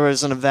think there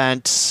was an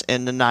event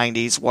in the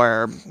 90s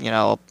where, you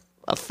know,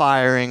 a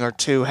firing or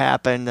two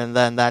happened, and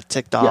then that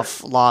ticked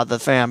off a lot of the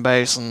fan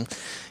base, and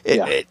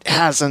it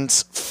hasn't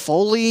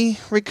fully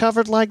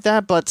recovered like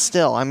that, but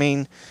still, I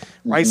mean,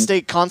 Wright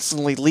State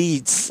constantly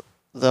leads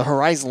the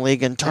Horizon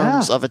League in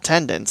terms of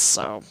attendance.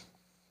 So,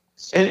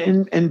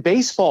 and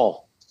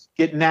baseball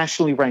get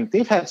nationally ranked.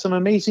 They've had some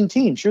amazing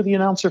teams. You're the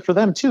announcer for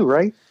them too,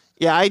 right?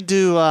 Yeah, I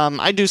do.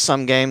 I do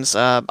some games.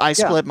 I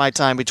split my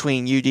time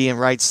between UD and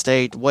Wright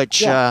State,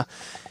 which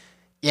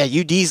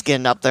UD's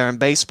getting up there in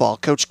baseball.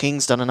 Coach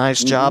King's done a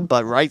nice job,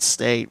 but Wright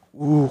State,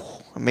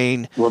 I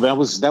mean, well, that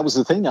was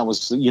the thing. I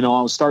was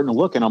starting to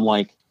look, and I'm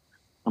like,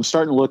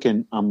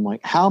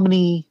 how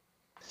many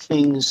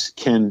things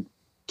can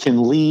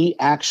Lee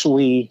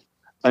actually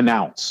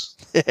announce?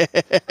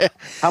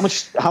 How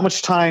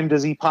much time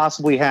does he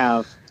possibly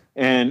have?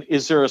 And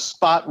is there a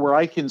spot where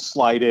I can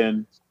slide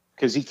in?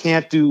 Because he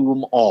can't do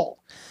them all.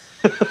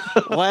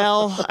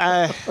 Well,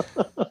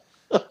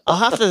 I'll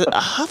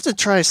have to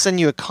try to send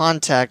you a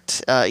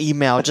contact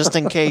email just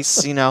in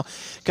case, you know,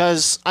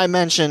 because I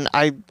mentioned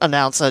I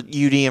announced at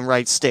UD and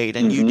Wright State,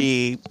 and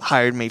UD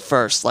hired me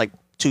first, like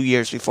 2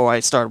 years before I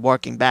started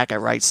working back at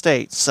Wright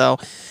State. So,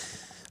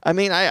 I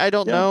mean, I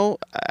don't know.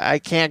 I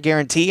can't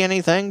guarantee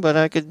anything, but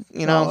I could,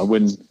 you know. No, I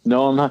wouldn't.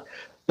 No, I'm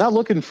not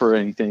looking for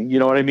anything. You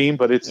know what I mean?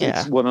 But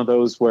it's one of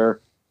those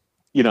where,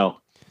 you know,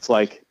 it's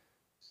like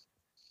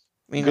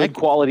good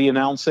quality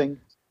announcing.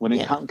 When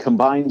it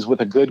combines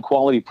with a good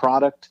quality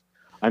product,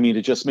 I mean,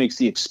 it just makes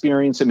the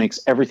experience. It makes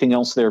everything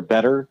else there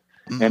better,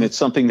 and it's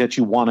something that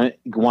you want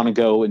to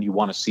go and you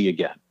want to see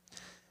again.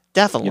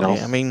 Definitely. You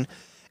know? I mean,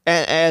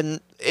 and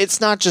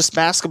it's not just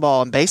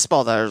basketball and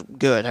baseball that are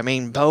good. I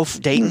mean,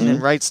 both Dayton and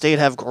Wright State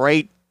have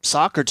great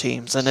soccer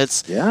teams, and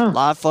it's a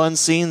lot of fun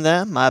seeing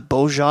them.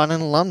 Bojan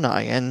and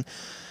alumni, and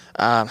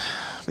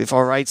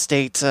before Wright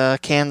State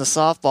canned the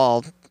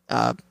softball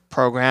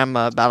program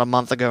about a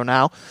month ago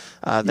now.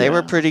 They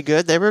were pretty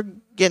good. They were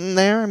getting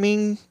there. I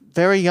mean,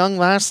 very young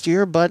last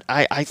year, but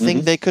I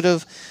think they could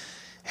have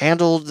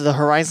handled the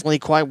Horizon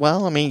League quite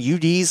well. I mean,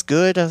 UD's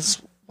good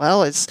as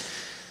well. It's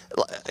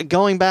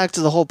going back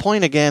to the whole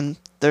point again,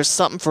 there's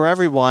something for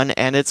everyone,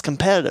 and it's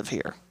competitive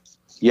here.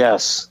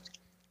 Yes,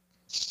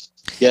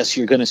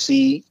 you're going to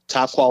see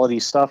top quality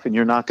stuff, and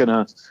you're not going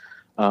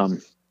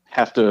to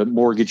have to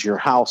mortgage your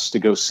house to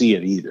go see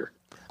it either.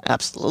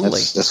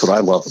 Absolutely. That's what I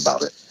love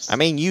about it. I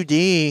mean,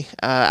 UD,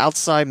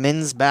 outside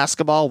men's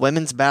basketball,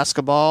 women's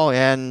basketball,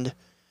 and I'm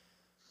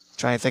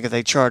trying to think if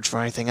they charge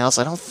for anything else.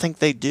 I don't think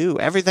they do.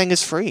 Everything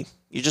is free.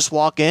 You just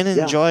walk in and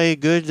enjoy a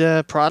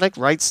good product.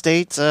 Wright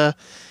State,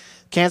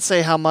 can't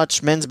say how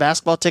much men's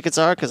basketball tickets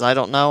are because I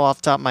don't know off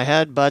the top of my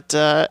head, but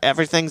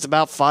everything's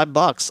about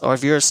 $5. Or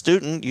if you're a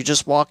student, you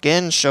just walk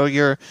in, show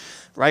your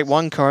Wright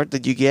One card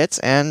that you get,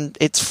 and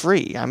it's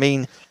free. I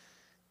mean,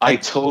 I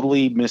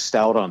totally missed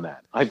out on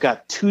that. I've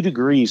got 2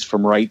 degrees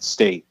from Wright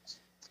State.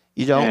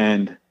 You don't?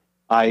 And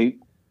I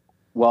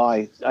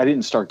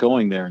didn't start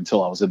going there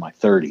until I was in my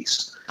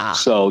 30s.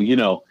 So, you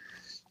know,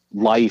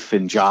 life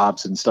and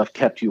jobs and stuff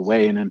kept you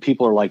away. And then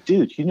people are like,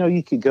 dude, you know,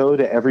 you could go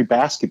to every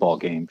basketball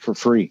game for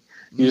free.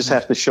 You just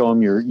have to show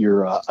them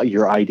your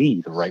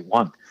ID, the right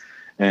one.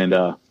 And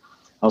I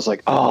was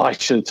like, oh, I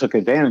should have took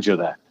advantage of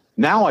that.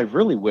 Now I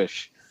really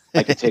wish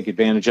I could take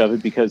advantage of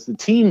it because the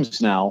teams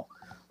now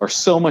are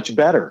so much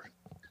better.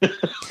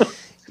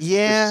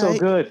 Yeah. They're so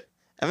good.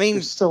 I mean,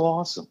 they're so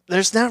awesome.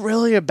 There's not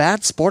really a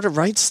bad sport at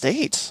Wright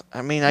State.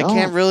 I mean, I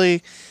can't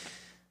really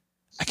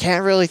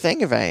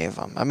think of any of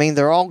them. I mean,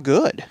 they're all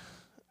good.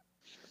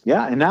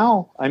 Yeah, and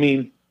now, I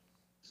mean,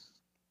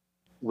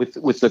 with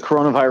the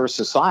coronavirus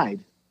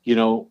aside, you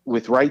know,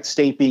 with Wright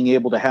State being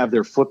able to have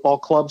their football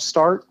club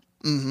start,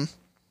 you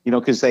know,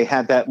 because they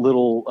had that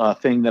little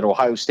thing that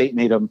Ohio State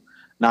made them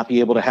not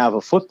be able to have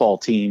a football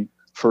team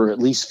for at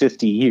least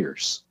 50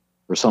 years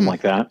or something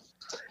like that.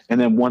 And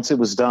then once it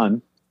was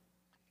done,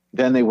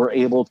 then they were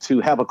able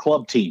to have a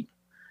club team,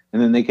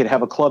 and then they could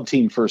have a club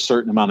team for a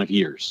certain amount of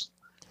years.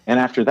 And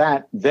after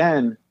that,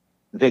 then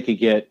they could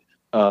get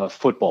a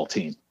football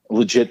team, a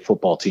legit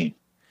football team.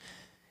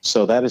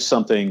 So that is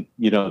something,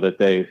 that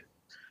they,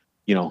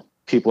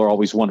 people are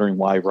always wondering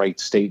why Wright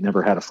State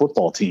never had a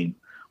football team.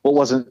 Well, it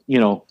wasn't,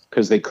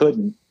 because they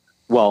couldn't.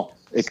 Well,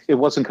 it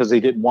wasn't because they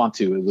didn't want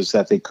to. It was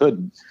that they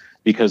couldn't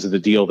because of the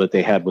deal that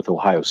they had with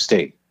Ohio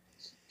State.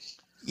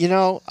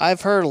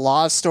 I've heard a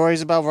lot of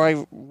stories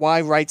about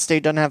why Wright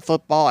State doesn't have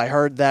football. I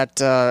heard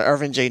that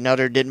Irvin J.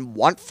 Nutter didn't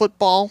want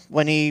football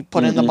when he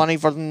put in the money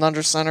for the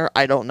Nutter Center.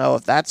 I don't know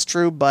if that's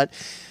true, but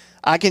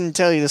I can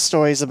tell you the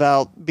stories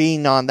about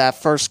being on that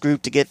first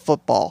group to get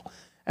football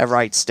at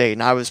Wright State.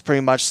 And I was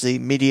pretty much the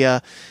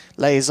media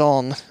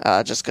liaison,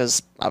 just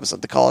because I was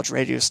at the college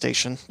radio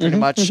station. Pretty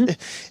much,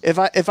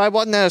 if I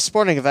wasn't at a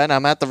sporting event,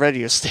 I'm at the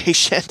radio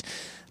station.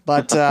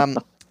 But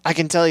I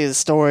can tell you the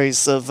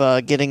stories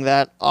of getting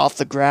that off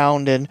the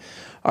ground. And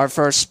our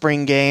first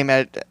spring game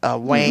at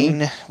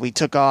Wayne, we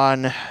took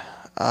on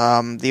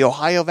the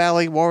Ohio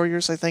Valley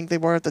Warriors, I think they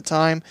were at the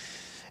time.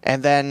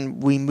 And then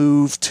we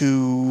moved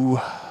to...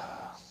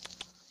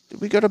 Did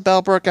we go to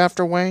Bellbrook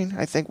after Wayne?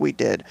 I think we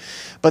did.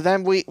 But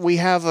then we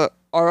have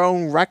our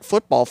own rec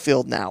football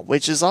field now,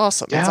 which is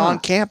awesome. Yeah. It's on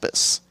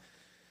campus.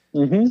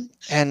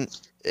 And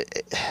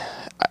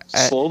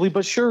slowly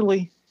but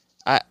surely.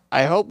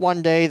 I hope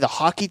one day the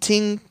hockey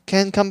team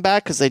can come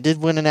back, because they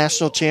did win a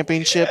national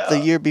championship the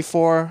year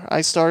before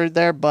I started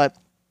there. But,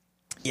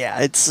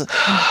 yeah, it's,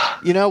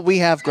 we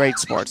have great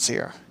sports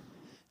here.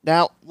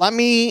 Now, let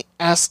me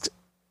ask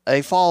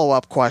a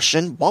follow-up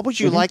question. What would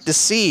you like to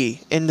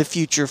see in the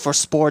future for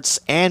sports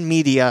and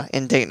media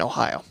in Dayton,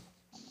 Ohio?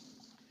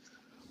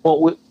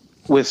 Well,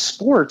 with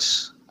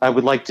sports, I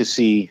would like to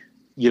see,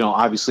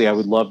 obviously I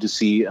would love to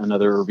see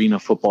another arena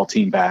football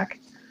team back.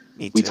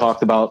 Me too. We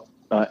talked about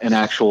an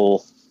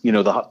actual,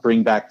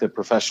 bring back the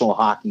professional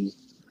hockey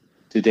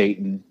to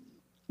Dayton.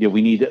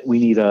 We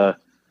need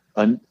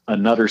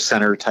another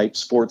center type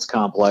sports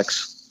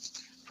complex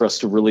for us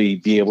to really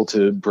be able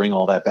to bring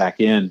all that back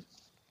in.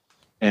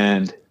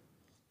 And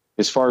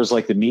as far as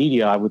like the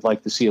media, I would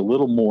like to see a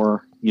little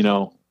more,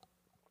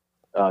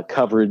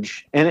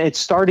 coverage, and it's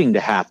starting to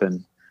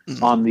happen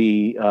on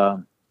the,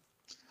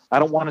 I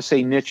don't want to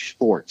say niche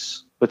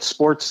sports, but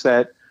sports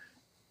that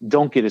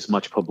don't get as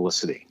much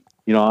publicity.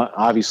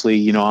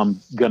 Obviously, I'm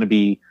going to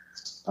be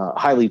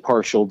highly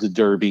partial to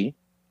Derby,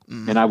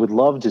 and I would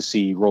love to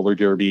see roller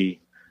derby,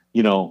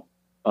 a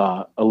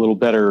little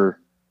better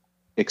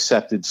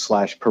accepted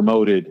 /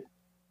 promoted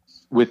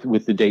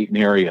with the Dayton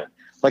area.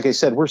 Like I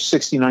said, we're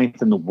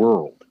 69th in the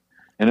world,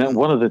 and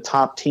one of the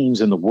top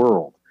teams in the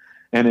world.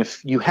 And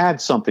if you had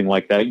something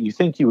like that, you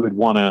think you would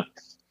want to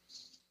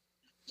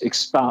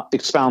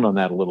expound on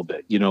that a little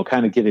bit,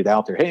 kind of get it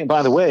out there. Hey, and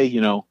by the way,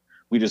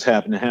 we just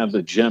happen to have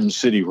the Gem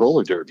City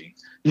Roller Derby,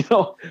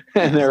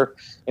 and they're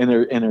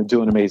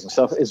doing amazing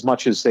stuff, as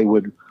much as they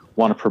would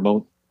want to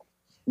promote,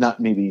 not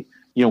maybe,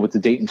 with the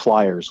Dayton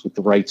Flyers, with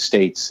the Wright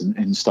States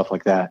and stuff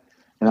like that.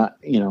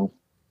 And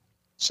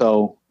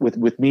so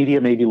with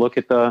media, maybe look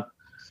at the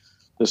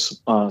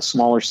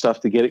smaller stuff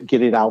to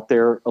get it out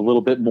there a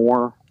little bit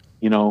more,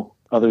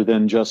 other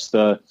than just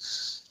the,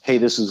 hey,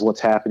 this is what's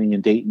happening in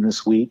Dayton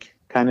this week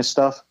kind of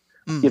stuff.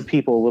 Give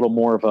people a little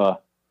more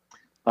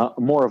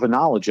of a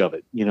knowledge of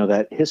it,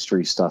 that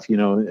history stuff.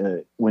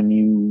 When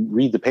you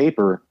read the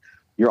paper,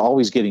 you're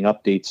always getting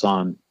updates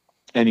on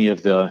any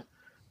of the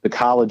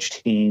college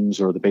teams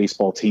or the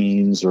baseball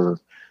teams or,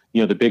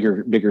 the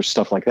bigger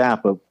stuff like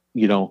that. But,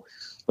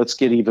 let's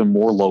get even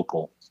more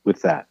local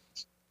with that.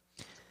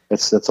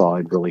 That's all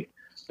I'd really,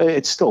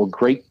 it's still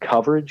great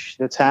coverage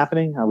that's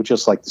happening. I would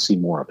just like to see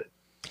more of it.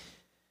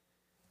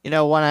 When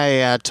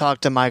I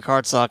talked to Mike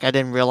Hartsock, I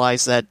didn't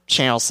realize that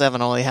Channel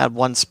 7 only had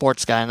one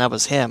sports guy, and that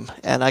was him.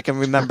 And I can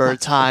remember a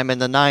time in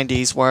the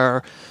 90s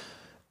where,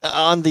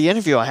 on the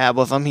interview I had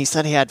with him, he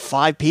said he had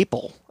 5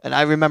 people. And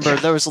I remember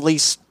there was at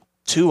least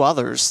 2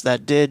 others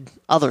that did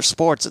other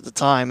sports at the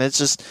time. It's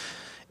just,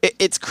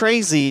 it's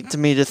crazy to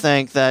me to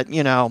think that,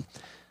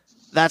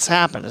 that's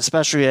happened,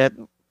 especially at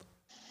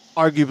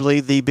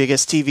arguably the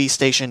biggest TV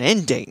station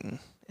in Dayton.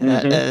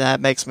 And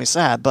that makes me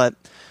sad. But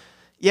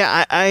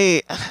yeah,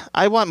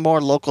 I want more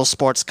local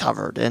sports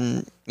covered,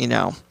 and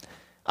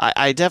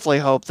I definitely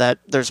hope that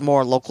there's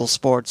more local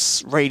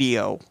sports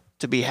radio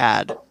to be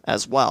had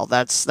as well.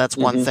 That's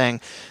one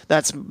thing.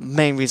 That's the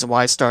main reason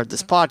why I started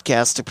this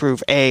podcast, to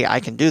prove A,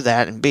 I can do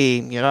that, and B,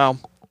 there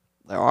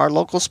are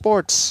local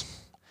sports.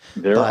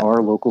 There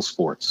are local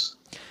sports.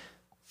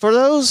 For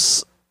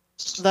those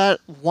that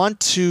want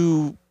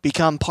to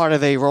become part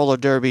of a roller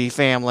derby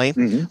family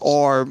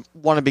or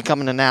want to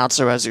become an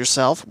announcer as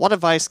yourself, what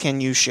advice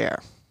can you share?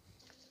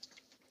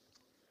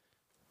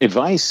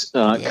 Advice,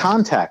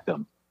 contact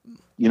them.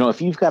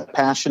 If you've got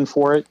passion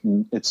for it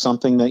and it's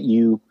something that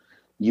you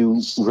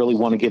really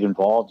want to get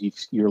involved,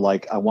 you're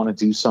like, I want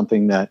to do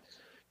something that,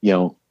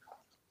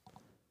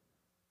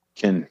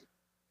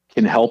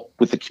 can help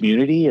with the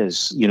community,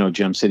 as you know,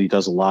 Gem City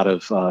does a lot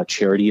of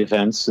charity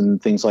events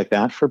and things like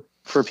that for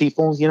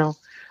people.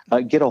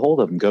 Get a hold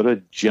of them. Go to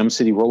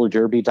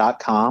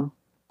gemcityrollerderby.com.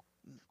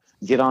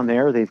 Get on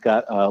there. They've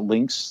got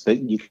links that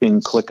you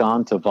can click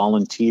on to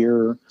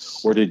volunteer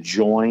or to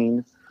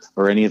join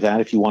or any of that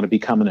if you want to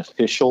become an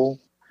official,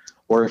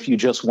 or if you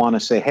just want to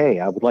say, hey,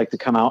 I would like to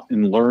come out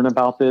and learn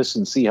about this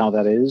and see how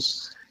that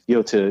is,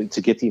 to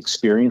get the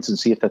experience and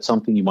see if that's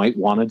something you might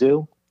want to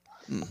do.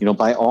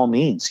 By all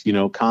means,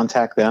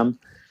 contact them,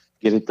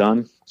 get it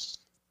done.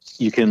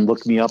 You can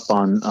look me up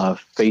on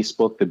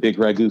Facebook, the Big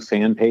Ragu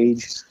fan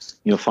page.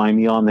 Find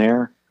me on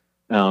there.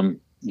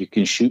 You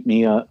can shoot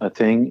me a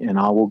thing, and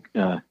I will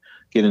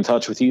get in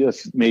touch with you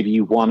if maybe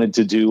you wanted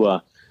to do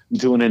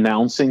an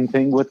announcing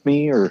thing with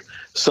me or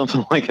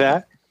something like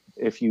that.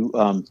 If you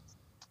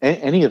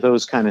any of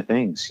those kind of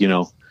things,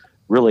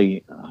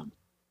 really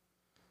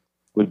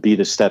would be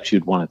the steps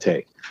you'd want to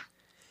take.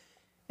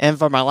 And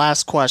for my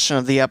last question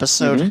of the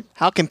episode,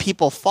 how can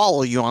people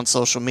follow you on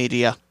social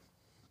media?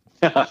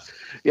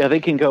 Yeah, they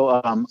can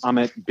go. I'm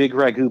at Big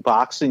Ragu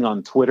Boxing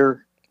on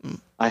Twitter.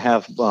 I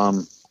have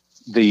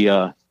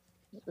the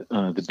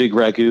Big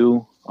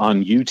Ragu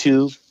on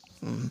YouTube,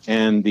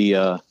 and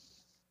the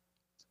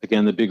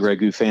Big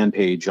Ragu fan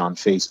page on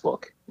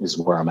Facebook is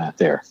where I'm at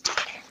there.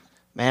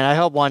 Man, I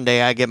hope one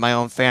day I get my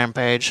own fan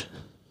page.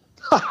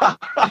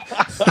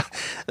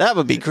 That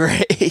would be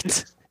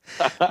great.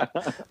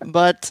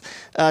 But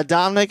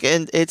Dominic,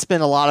 and it's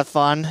been a lot of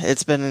fun.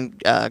 It's been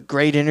a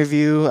great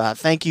interview.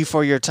 Thank you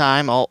for your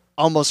time.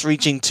 Almost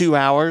reaching 2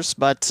 hours,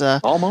 but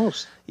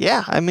almost.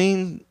 Yeah, I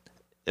mean,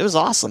 it was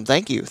awesome.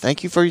 Thank you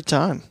for your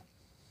time.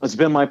 It's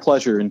been my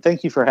pleasure, and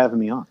thank you for having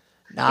me on.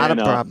 Not a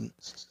problem.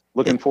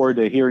 Looking forward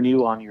to hearing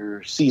you on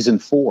your season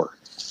 4.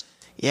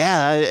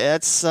 Yeah,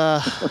 it's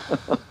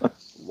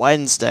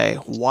Wednesday.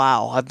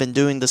 Wow, I've been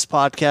doing this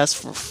podcast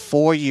for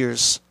 4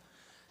 years,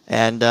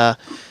 and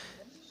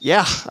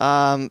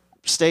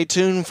stay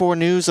tuned for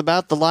news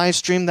about the live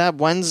stream that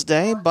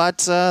Wednesday, but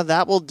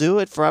that will do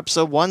it for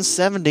episode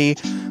 170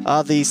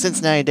 of the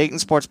Cincinnati Dayton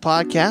Sports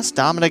Podcast.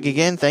 Dominic,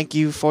 again, thank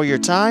you for your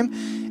time,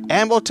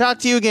 and we'll talk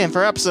to you again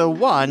for episode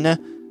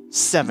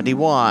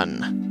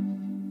 171.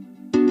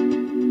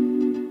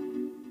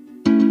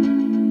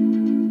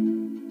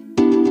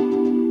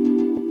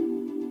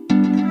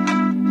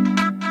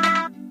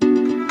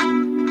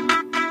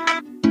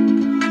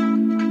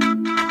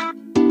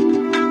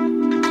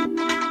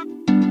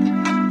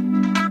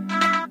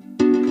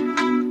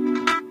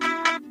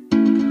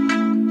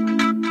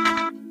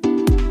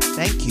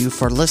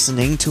 For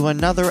listening to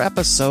another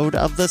episode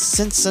of the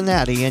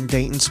Cincinnati and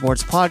Dayton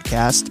Sports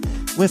Podcast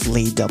with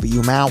Lee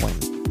W.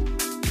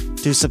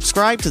 Mowen. To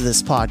subscribe to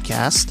this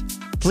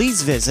podcast,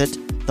 please visit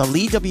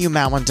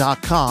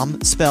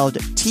theleewmowen.com, spelled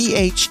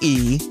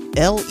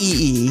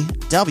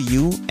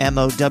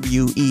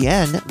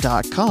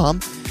TheLeewmowen.com,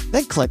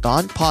 then click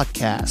on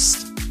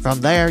Podcast.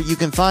 From there, you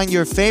can find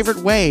your favorite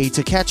way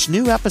to catch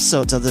new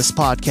episodes of this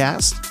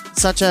podcast,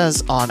 such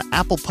as on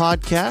Apple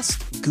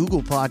Podcast,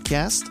 Google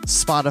Podcast,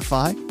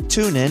 Spotify,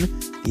 TuneIn,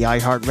 the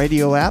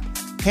iHeartRadio app,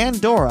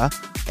 Pandora,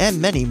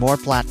 and many more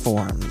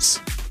platforms.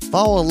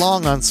 Follow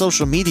along on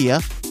social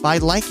media by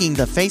liking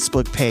the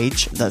Facebook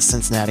page, the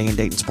Cincinnati and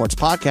Dayton Sports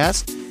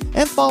Podcast,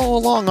 and follow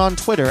along on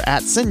Twitter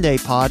at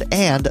CinDayPod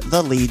and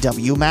the Lee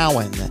W.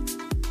 Mowen.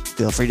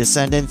 Feel free to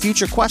send in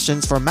future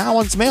questions for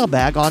Mowen's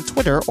Mailbag on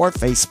Twitter or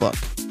Facebook.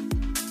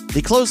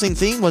 The closing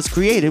theme was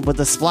created with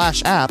the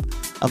Splash app,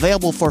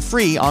 available for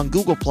free on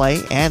Google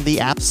Play and the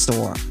App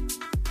Store.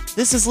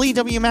 This is Lee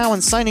W.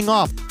 Mowen signing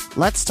off.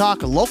 Let's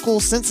talk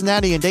local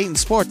Cincinnati and Dayton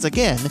sports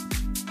again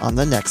on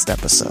the next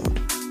episode.